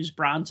don't use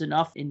bronze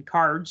enough in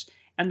cards.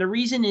 And the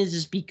reason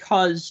is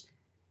because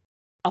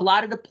a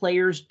lot of the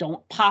players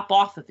don't pop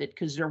off of it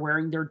because they're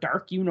wearing their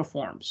dark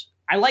uniforms.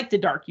 I like the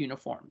dark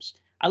uniforms.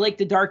 I like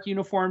the dark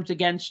uniforms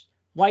against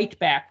white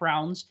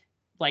backgrounds,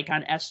 like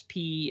on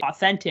SP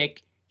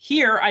Authentic.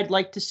 Here, I'd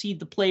like to see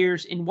the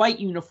players in white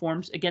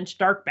uniforms against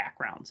dark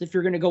backgrounds if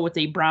you're going to go with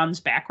a bronze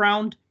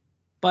background.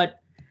 But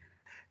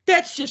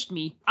that's just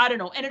me. I don't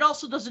know. And it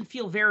also doesn't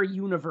feel very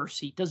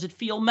universy. Does it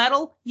feel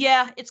metal?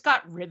 Yeah, it's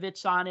got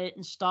rivets on it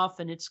and stuff,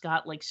 and it's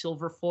got like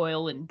silver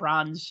foil and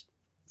bronze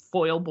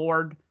foil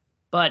board,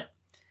 but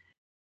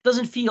it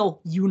doesn't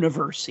feel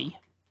universy.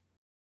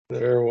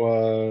 There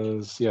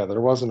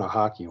wasn't a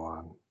hockey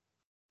one.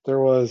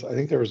 I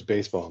think there was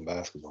baseball and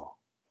basketball.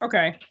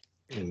 Okay.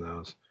 In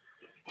those.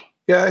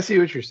 Yeah, I see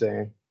what you're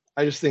saying.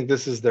 I just think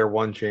this is their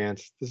one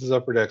chance. This is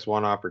Upper Deck's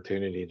one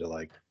opportunity to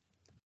like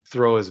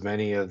throw as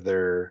many of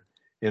their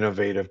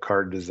innovative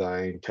card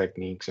design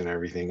techniques and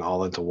everything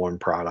all into one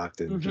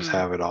product and just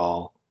have it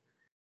all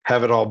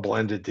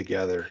blended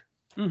together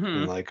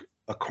in like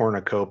a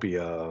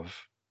cornucopia of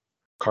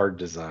card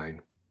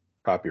design.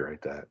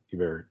 Copyright that. You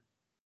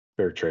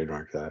better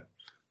trademark that.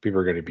 People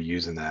are going to be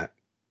using that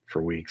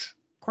for weeks.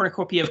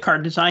 Cornucopia of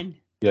card design.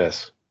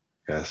 Yes.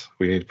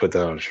 We need to put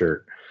that on a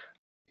shirt.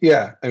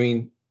 Yeah, I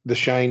mean, the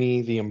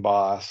shiny, the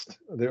embossed.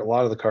 A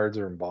lot of the cards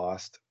are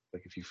embossed.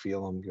 Like if you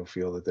feel them, you'll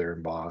feel that they're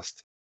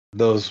embossed.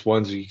 Those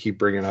ones you keep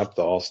bringing up,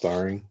 the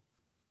all-starring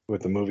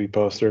with the movie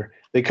poster,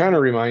 they kind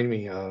of remind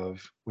me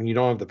of when you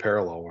don't have the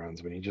parallel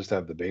ones, when you just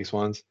have the base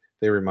ones,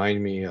 they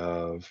remind me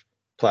of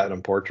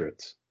Platinum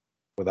Portraits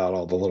without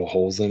all the little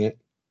holes in it.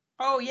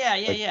 Oh,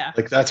 yeah.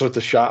 Like that's what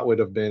the shot would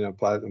have been of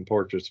Platinum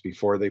Portraits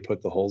before they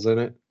put the holes in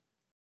it.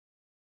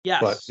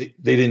 Yes. But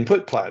they didn't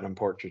put Platinum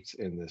Portraits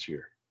in this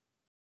year.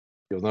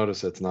 You'll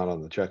notice it's not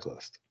on the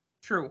checklist.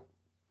 True.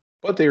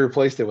 But they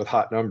replaced it with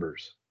Hot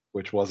Numbers,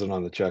 which wasn't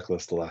on the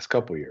checklist the last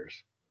couple years.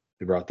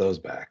 They brought those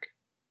back.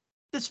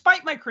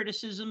 Despite my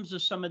criticisms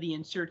of some of the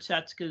insert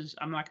sets, because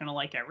I'm not going to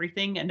like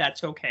everything, and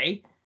that's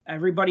okay,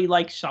 Everybody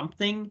likes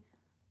something.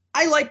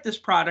 I like this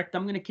product.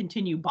 I'm going to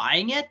continue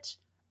buying it.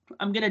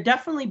 I'm going to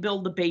definitely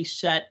build a base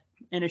set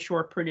and a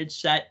short printed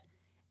set.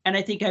 And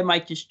I think I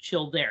might just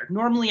chill there.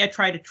 Normally, I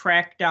try to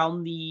track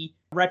down the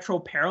retro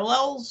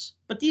parallels,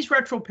 but these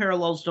retro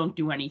parallels don't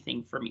do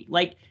anything for me.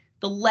 Like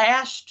the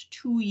last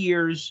 2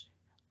 years,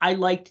 I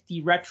liked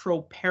the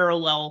retro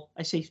parallel.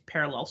 I say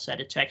parallel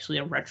set. It's actually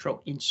a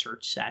retro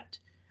insert set.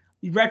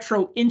 The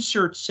retro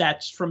insert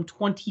sets from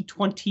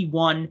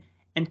 2021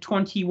 and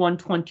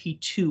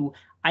 21-22,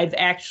 I've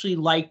actually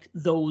liked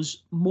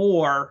those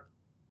more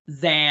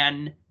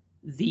than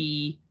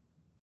the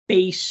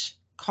base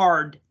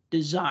card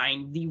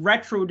design. The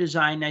retro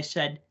design, I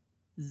said,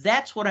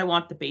 that's what I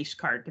want the base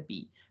card to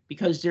be,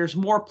 because there's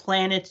more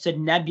planets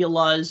and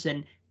nebulas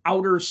and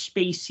outer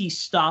spacey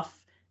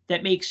stuff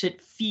that makes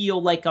it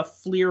feel like a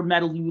Fleer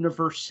Metal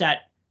Universe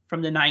set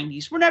from the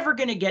 90s. We're never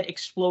going to get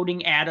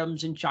exploding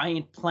atoms and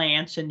giant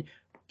plants and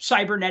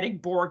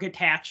cybernetic Borg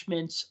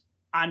attachments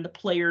on the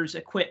player's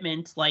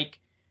equipment like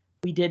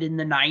we did in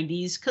the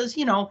 90s, because,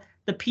 you know,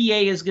 the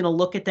PA is going to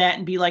look at that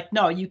and be like,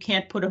 no, you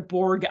can't put a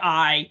Borg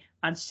eye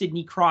on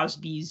Sidney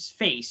Crosby's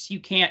face. You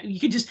can't. You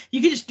could just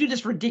do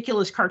this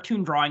ridiculous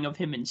cartoon drawing of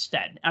him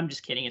instead. I'm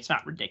just kidding. It's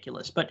not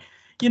ridiculous, but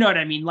you know what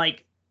I mean?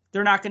 Like,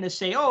 they're not going to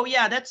say, oh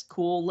yeah, that's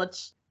cool,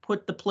 let's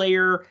put the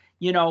player,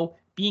 you know,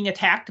 being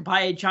attacked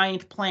by a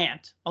giant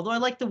plant. Although I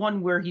like the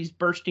one where he's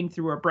bursting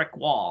through a brick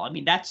wall. I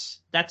mean, that's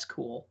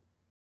cool.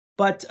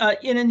 But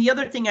and then the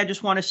other thing I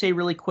just want to say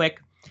really quick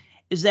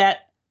is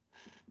that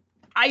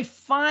I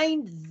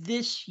find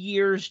this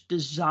year's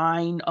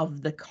design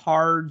of the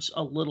cards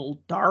a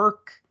little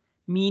dark,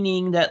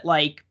 meaning that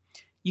like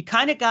you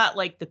kind of got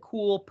like the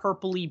cool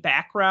purpley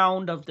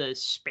background of the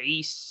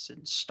space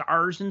and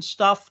stars and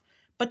stuff,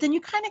 but then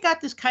you kind of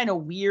got this kind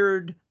of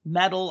weird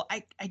metal.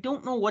 I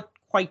don't know what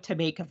quite to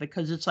make of it,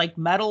 because it's like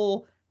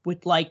metal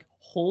with like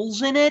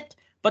holes in it,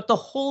 but the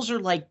holes are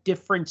like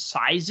different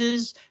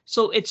sizes.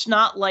 So it's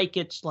not like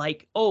it's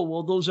like, oh,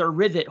 well, those are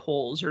rivet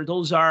holes or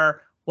those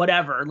are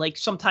whatever. Like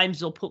sometimes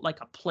they'll put like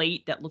a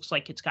plate that looks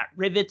like it's got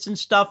rivets and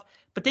stuff,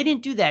 but they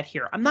didn't do that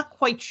here. I'm not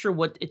quite sure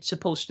what it's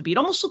supposed to be. It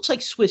almost looks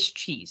like Swiss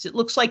cheese. It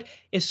looks like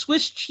if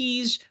Swiss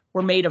cheese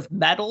were made of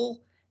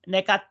metal and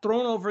that got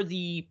thrown over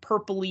the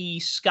purpley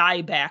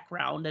sky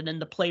background, and then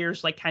the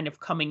players like kind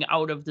of coming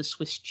out of the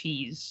Swiss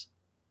cheese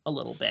a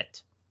little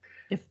bit.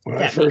 When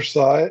I first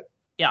saw it,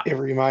 yeah, it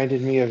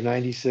reminded me of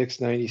 96,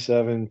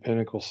 97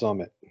 Pinnacle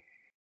Summit.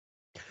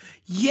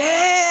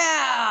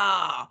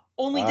 Yeah.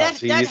 Only that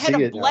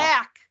had a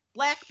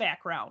black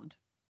background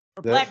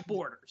or black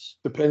borders.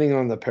 Depending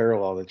on the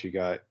parallel that you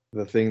got,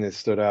 the thing that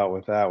stood out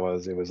with that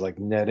was it was like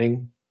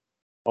netting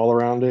all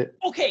around it.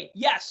 Okay,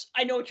 yes,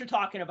 I know what you're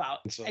talking about.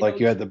 And so like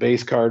you had the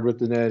base card with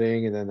the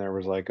netting, and then there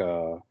was like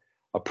a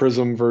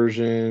prism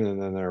version,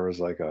 and then there was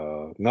like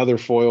another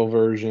foil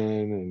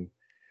version,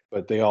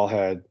 but they all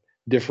had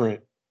different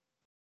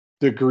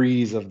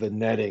degrees of the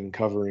netting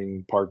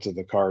covering parts of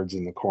the cards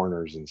in the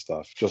corners and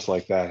stuff, just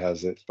like that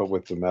has it, but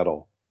with the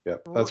metal.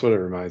 Yep, that's what it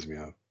reminds me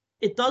of.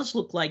 It does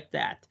look like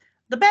that.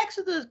 The backs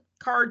of the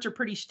cards are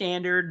pretty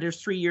standard.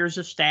 There's 3 years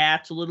of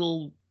stats, a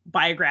little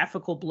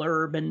biographical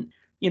blurb, and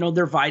you know,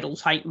 their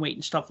vitals, height and weight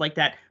and stuff like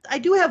that. I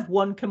do have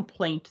one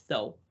complaint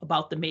though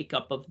about the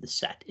makeup of the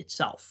set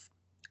itself.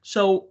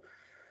 So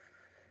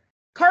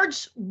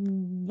cards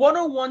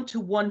 101 to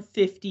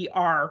 150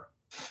 are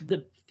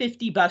the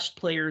 50 best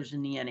players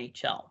in the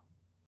NHL.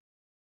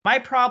 My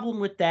problem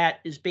with that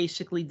is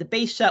basically the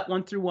base set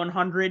 1 through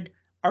 100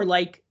 are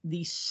like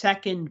the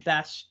second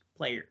best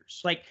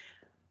players. Like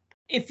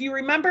if you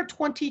remember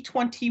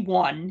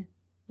 2021,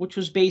 which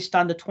was based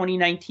on the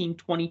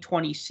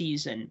 2019-2020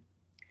 season,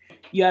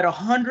 you had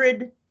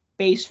 100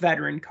 base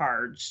veteran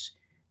cards.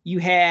 You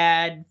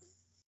had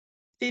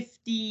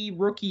 50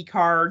 rookie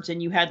cards,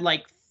 and you had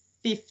like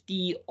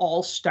 50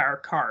 all-star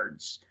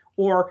cards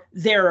or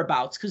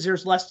thereabouts, because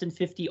there's less than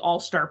 50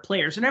 all-star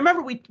players. And I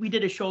remember we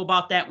did a show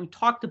about that. And we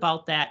talked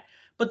about that.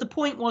 But the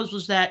point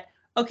was that,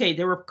 okay,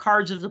 there were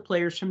cards of the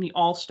players from the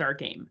all-star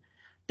game.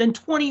 Then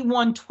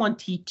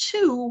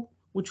 21-22,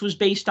 which was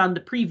based on the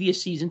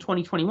previous season,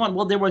 2021,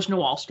 well, there was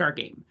no all-star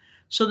game.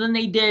 So then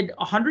they did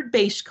 100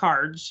 base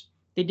cards.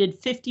 They did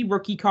 50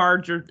 rookie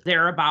cards or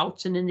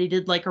thereabouts, and then they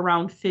did like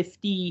around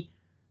 50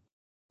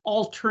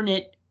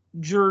 alternate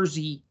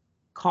jersey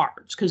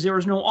cards because there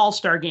was no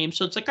all-star game.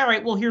 So it's like, all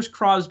right, well, here's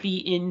Crosby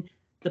in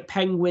the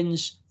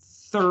Penguins'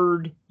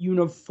 third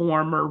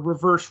uniform or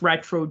reverse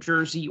retro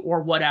jersey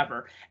or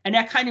whatever. And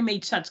that kind of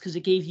made sense because it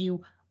gave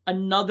you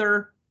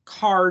another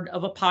card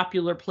of a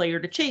popular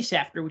player to chase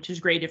after, which is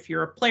great if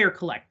you're a player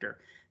collector.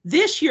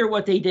 This year,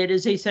 what they did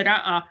is they said,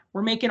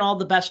 we're making all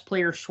the best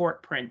player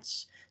short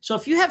prints. So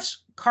if you have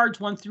cards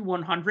 1 through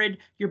 100,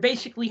 you're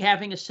basically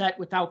having a set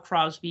without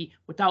Crosby,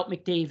 without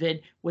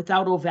McDavid,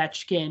 without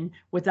Ovechkin,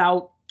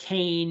 without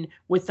Kane,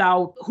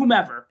 without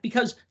whomever,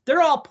 because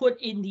they're all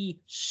put in the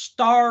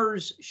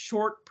Stars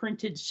short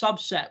printed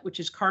subset,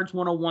 which is cards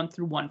 101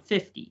 through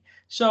 150.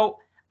 So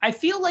I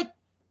feel like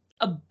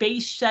a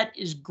base set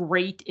is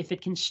great if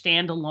it can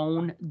stand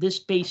alone. This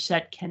base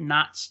set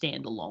cannot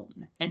stand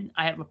alone, and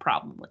I have a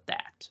problem with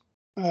that.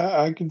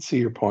 I can see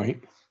your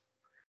point.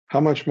 How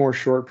much more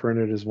short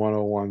printed is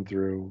 101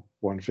 through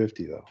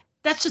 150 though?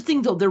 That's the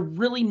thing, though. They're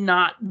really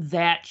not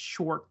that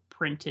short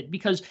printed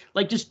because,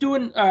 like, just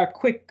doing a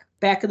quick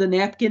back of the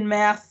napkin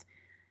math,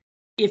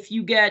 if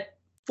you get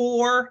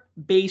 4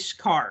 base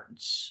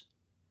cards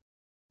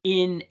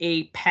in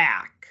a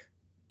pack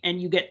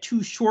and you get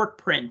 2 short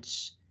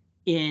prints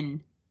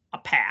in a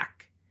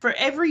pack, for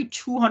every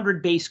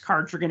 200 base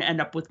cards, you're going to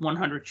end up with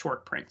 100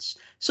 short prints.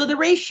 So the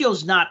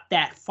ratio's not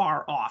that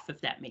far off,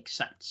 if that makes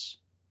sense.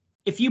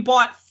 If you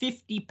bought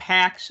 50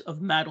 packs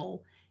of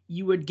metal,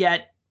 you would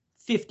get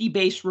 50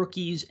 base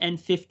rookies and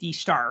 50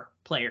 star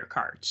player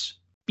cards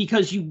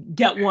because you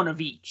get one of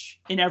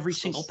each in every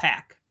single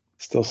pack.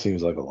 Still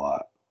seems like a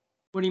lot.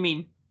 What do you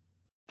mean?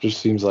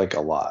 Just seems like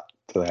a lot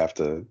to have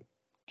to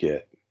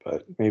get,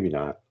 but maybe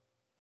not.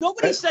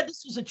 Nobody said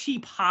this was a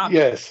cheap hobby.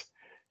 Yes.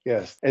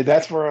 And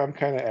that's where I'm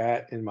kind of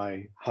at in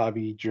my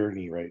hobby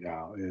journey right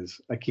now is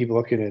I keep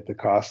looking at the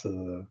cost of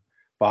the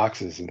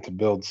boxes and to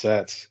build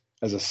sets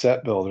as a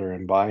set builder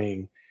and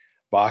buying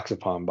box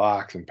upon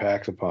box and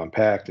packs upon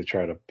pack to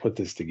try to put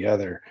this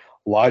together.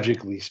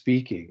 Logically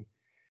speaking,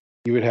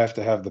 you would have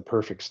to have the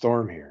perfect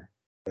storm here.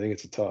 I think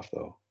it's tough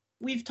though.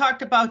 We've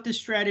talked about this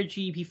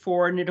strategy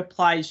before and it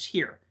applies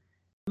here.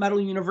 Metal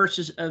Universe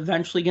is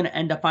eventually going to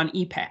end up on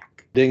EPAC.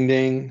 Ding,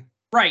 ding.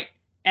 Right.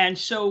 And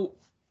so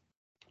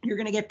you're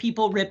going to get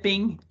people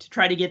ripping to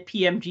try to get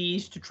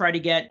PMGs, to try to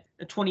get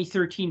the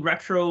 2013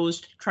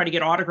 retros, to try to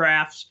get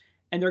autographs,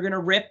 and they're going to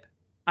rip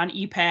on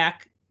EPAC.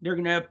 They're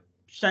going to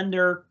send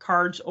their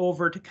cards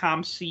over to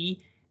ComC,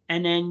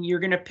 and then you're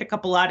going to pick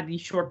up a lot of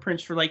these short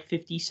prints for like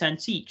 50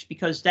 cents each,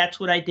 because that's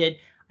what I did.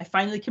 I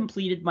finally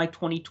completed my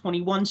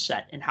 2021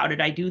 set. And how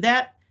did I do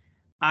that?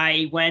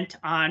 I went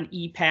on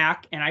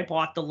EPAC and I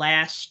bought the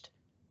last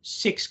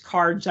 6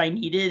 cards I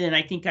needed, and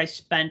I think I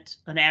spent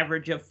an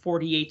average of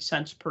 48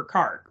 cents per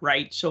card,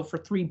 right? So for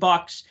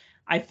 $3,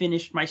 I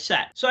finished my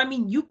set. So, I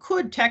mean, you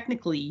could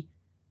technically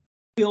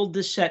build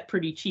this set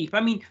pretty cheap. I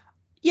mean,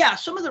 yeah,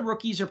 some of the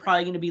rookies are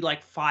probably going to be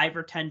like $5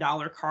 or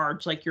 $10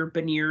 cards, like your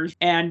Beniers.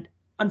 And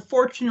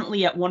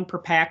unfortunately, at 1 per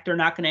pack, they're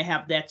not going to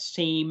have that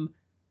same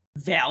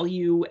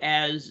value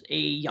as a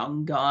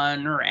Young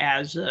Gun or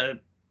as a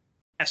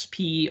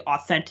SP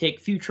Authentic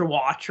Future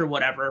Watch or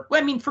whatever.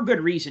 Well, I mean, for good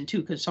reason,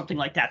 too, because something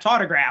like that's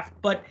autographed.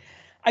 But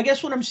I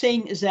guess what I'm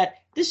saying is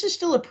that this is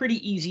still a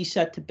pretty easy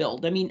set to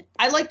build. I mean,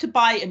 I like to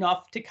buy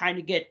enough to kind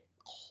of get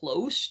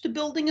close to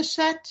building a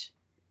set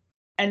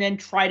and then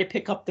try to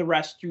pick up the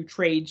rest through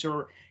trades,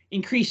 or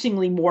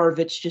increasingly more of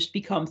it's just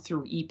become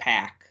through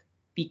EPAC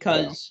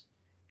because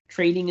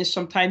trading is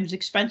sometimes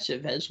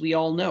expensive, as we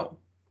all know.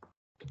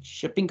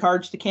 Shipping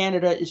cards to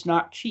Canada is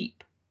not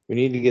cheap. We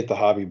need to get the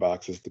hobby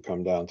boxes to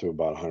come down to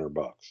about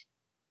 $100.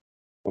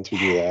 Once we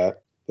do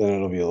that, then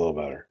it'll be a little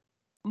better.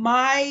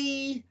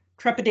 My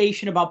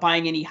trepidation about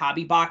buying any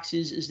hobby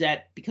boxes is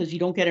that because you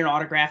don't get an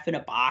autograph in a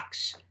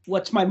box,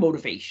 what's my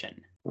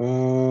motivation?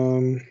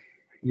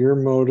 Your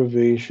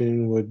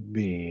motivation would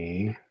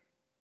be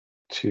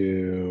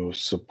to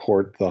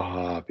support the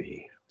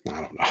hobby.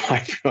 I don't know. I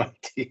have no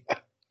idea.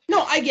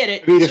 No, I get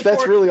it. I mean, if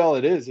that's really all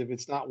it is, if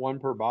it's not 1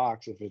 per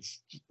box, if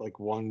it's like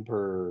 1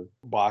 per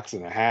box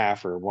and a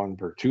half or 1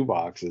 per 2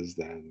 boxes,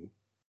 then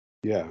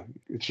yeah,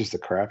 it's just a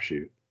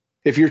crapshoot.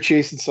 If you're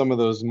chasing some of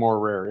those more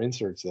rare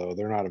inserts, though,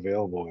 they're not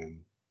available in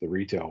the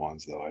retail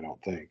ones, though, I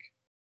don't think.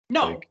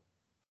 No.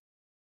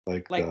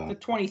 Like the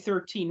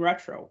 2013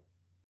 retro.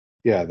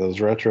 Yeah, those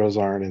retros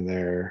aren't in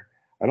there.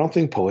 I don't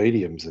think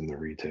Palladium's in the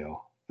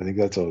retail. I think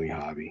that's only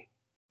hobby.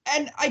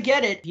 And I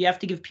get it. You have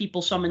to give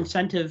people some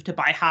incentive to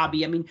buy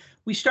hobby. I mean,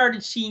 we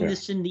started seeing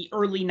this in the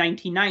early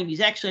 1990s.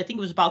 Actually, I think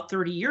it was about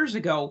 30 years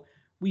ago,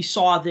 we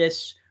saw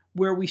this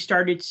where we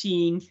started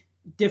seeing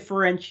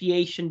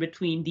differentiation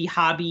between the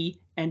hobby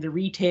and the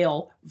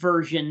retail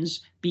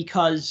versions,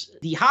 because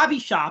the hobby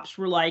shops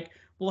were like,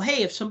 well,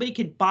 hey, if somebody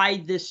could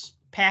buy this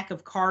pack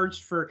of cards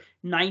for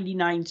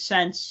 99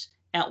 cents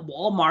at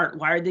Walmart,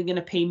 why are they going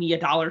to pay me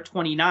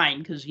 $1.29?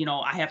 Because, you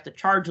know, I have to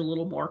charge a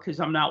little more because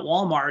I'm not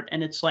Walmart.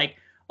 And it's like,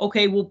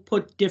 okay, we'll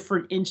put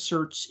different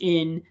inserts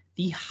in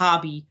the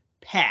hobby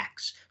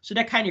packs. So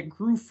that kind of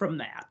grew from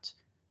that.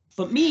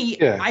 But me,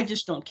 I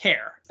just don't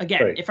care.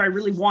 Again, if I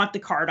really want the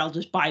card, I'll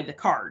just buy the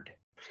card.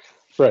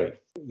 Right.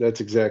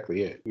 That's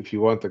exactly it. If you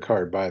want the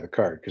card, buy the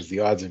card, because the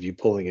odds of you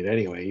pulling it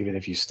anyway, even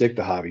if you stick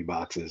to hobby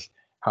boxes,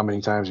 how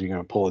many times are you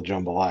going to pull a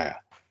jambalaya?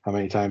 How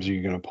many times are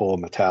you going to pull a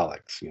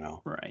metallics, you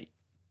know? Right.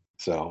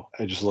 So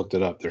I just looked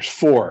it up. There's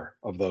 4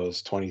 of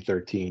those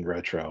 2013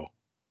 retro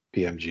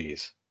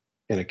PMGs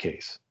in a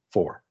case.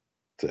 4.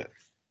 That's it.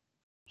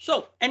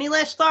 So any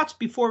last thoughts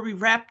before we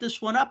wrap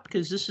this one up?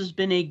 Because this has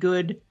been a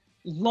good,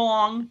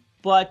 long,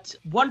 but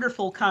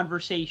wonderful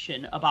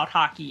conversation about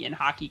hockey and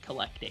hockey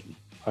collecting.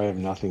 I have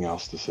nothing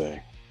else to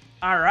say.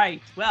 All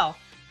right. Well,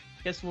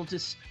 I guess we'll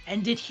just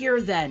end it here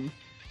then.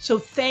 So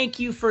thank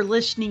you for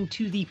listening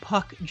to the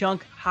Puck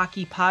Junk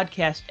Hockey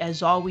Podcast.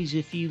 As always,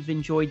 if you've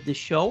enjoyed the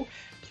show,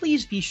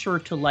 please be sure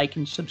to like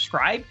and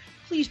subscribe.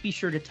 Please be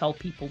sure to tell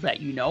people that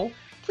you know.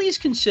 Please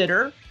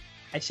consider,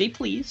 I say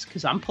please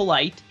because I'm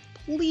polite,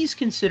 please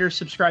consider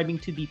subscribing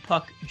to the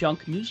Puck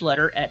Junk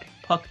newsletter at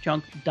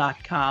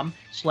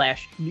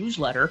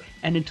puckjunk.com/newsletter.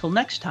 And until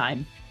next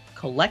time,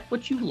 collect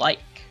what you like.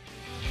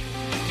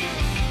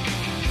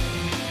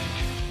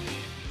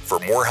 For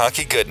more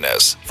hockey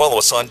goodness, follow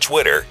us on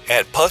Twitter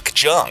at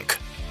PuckJunk.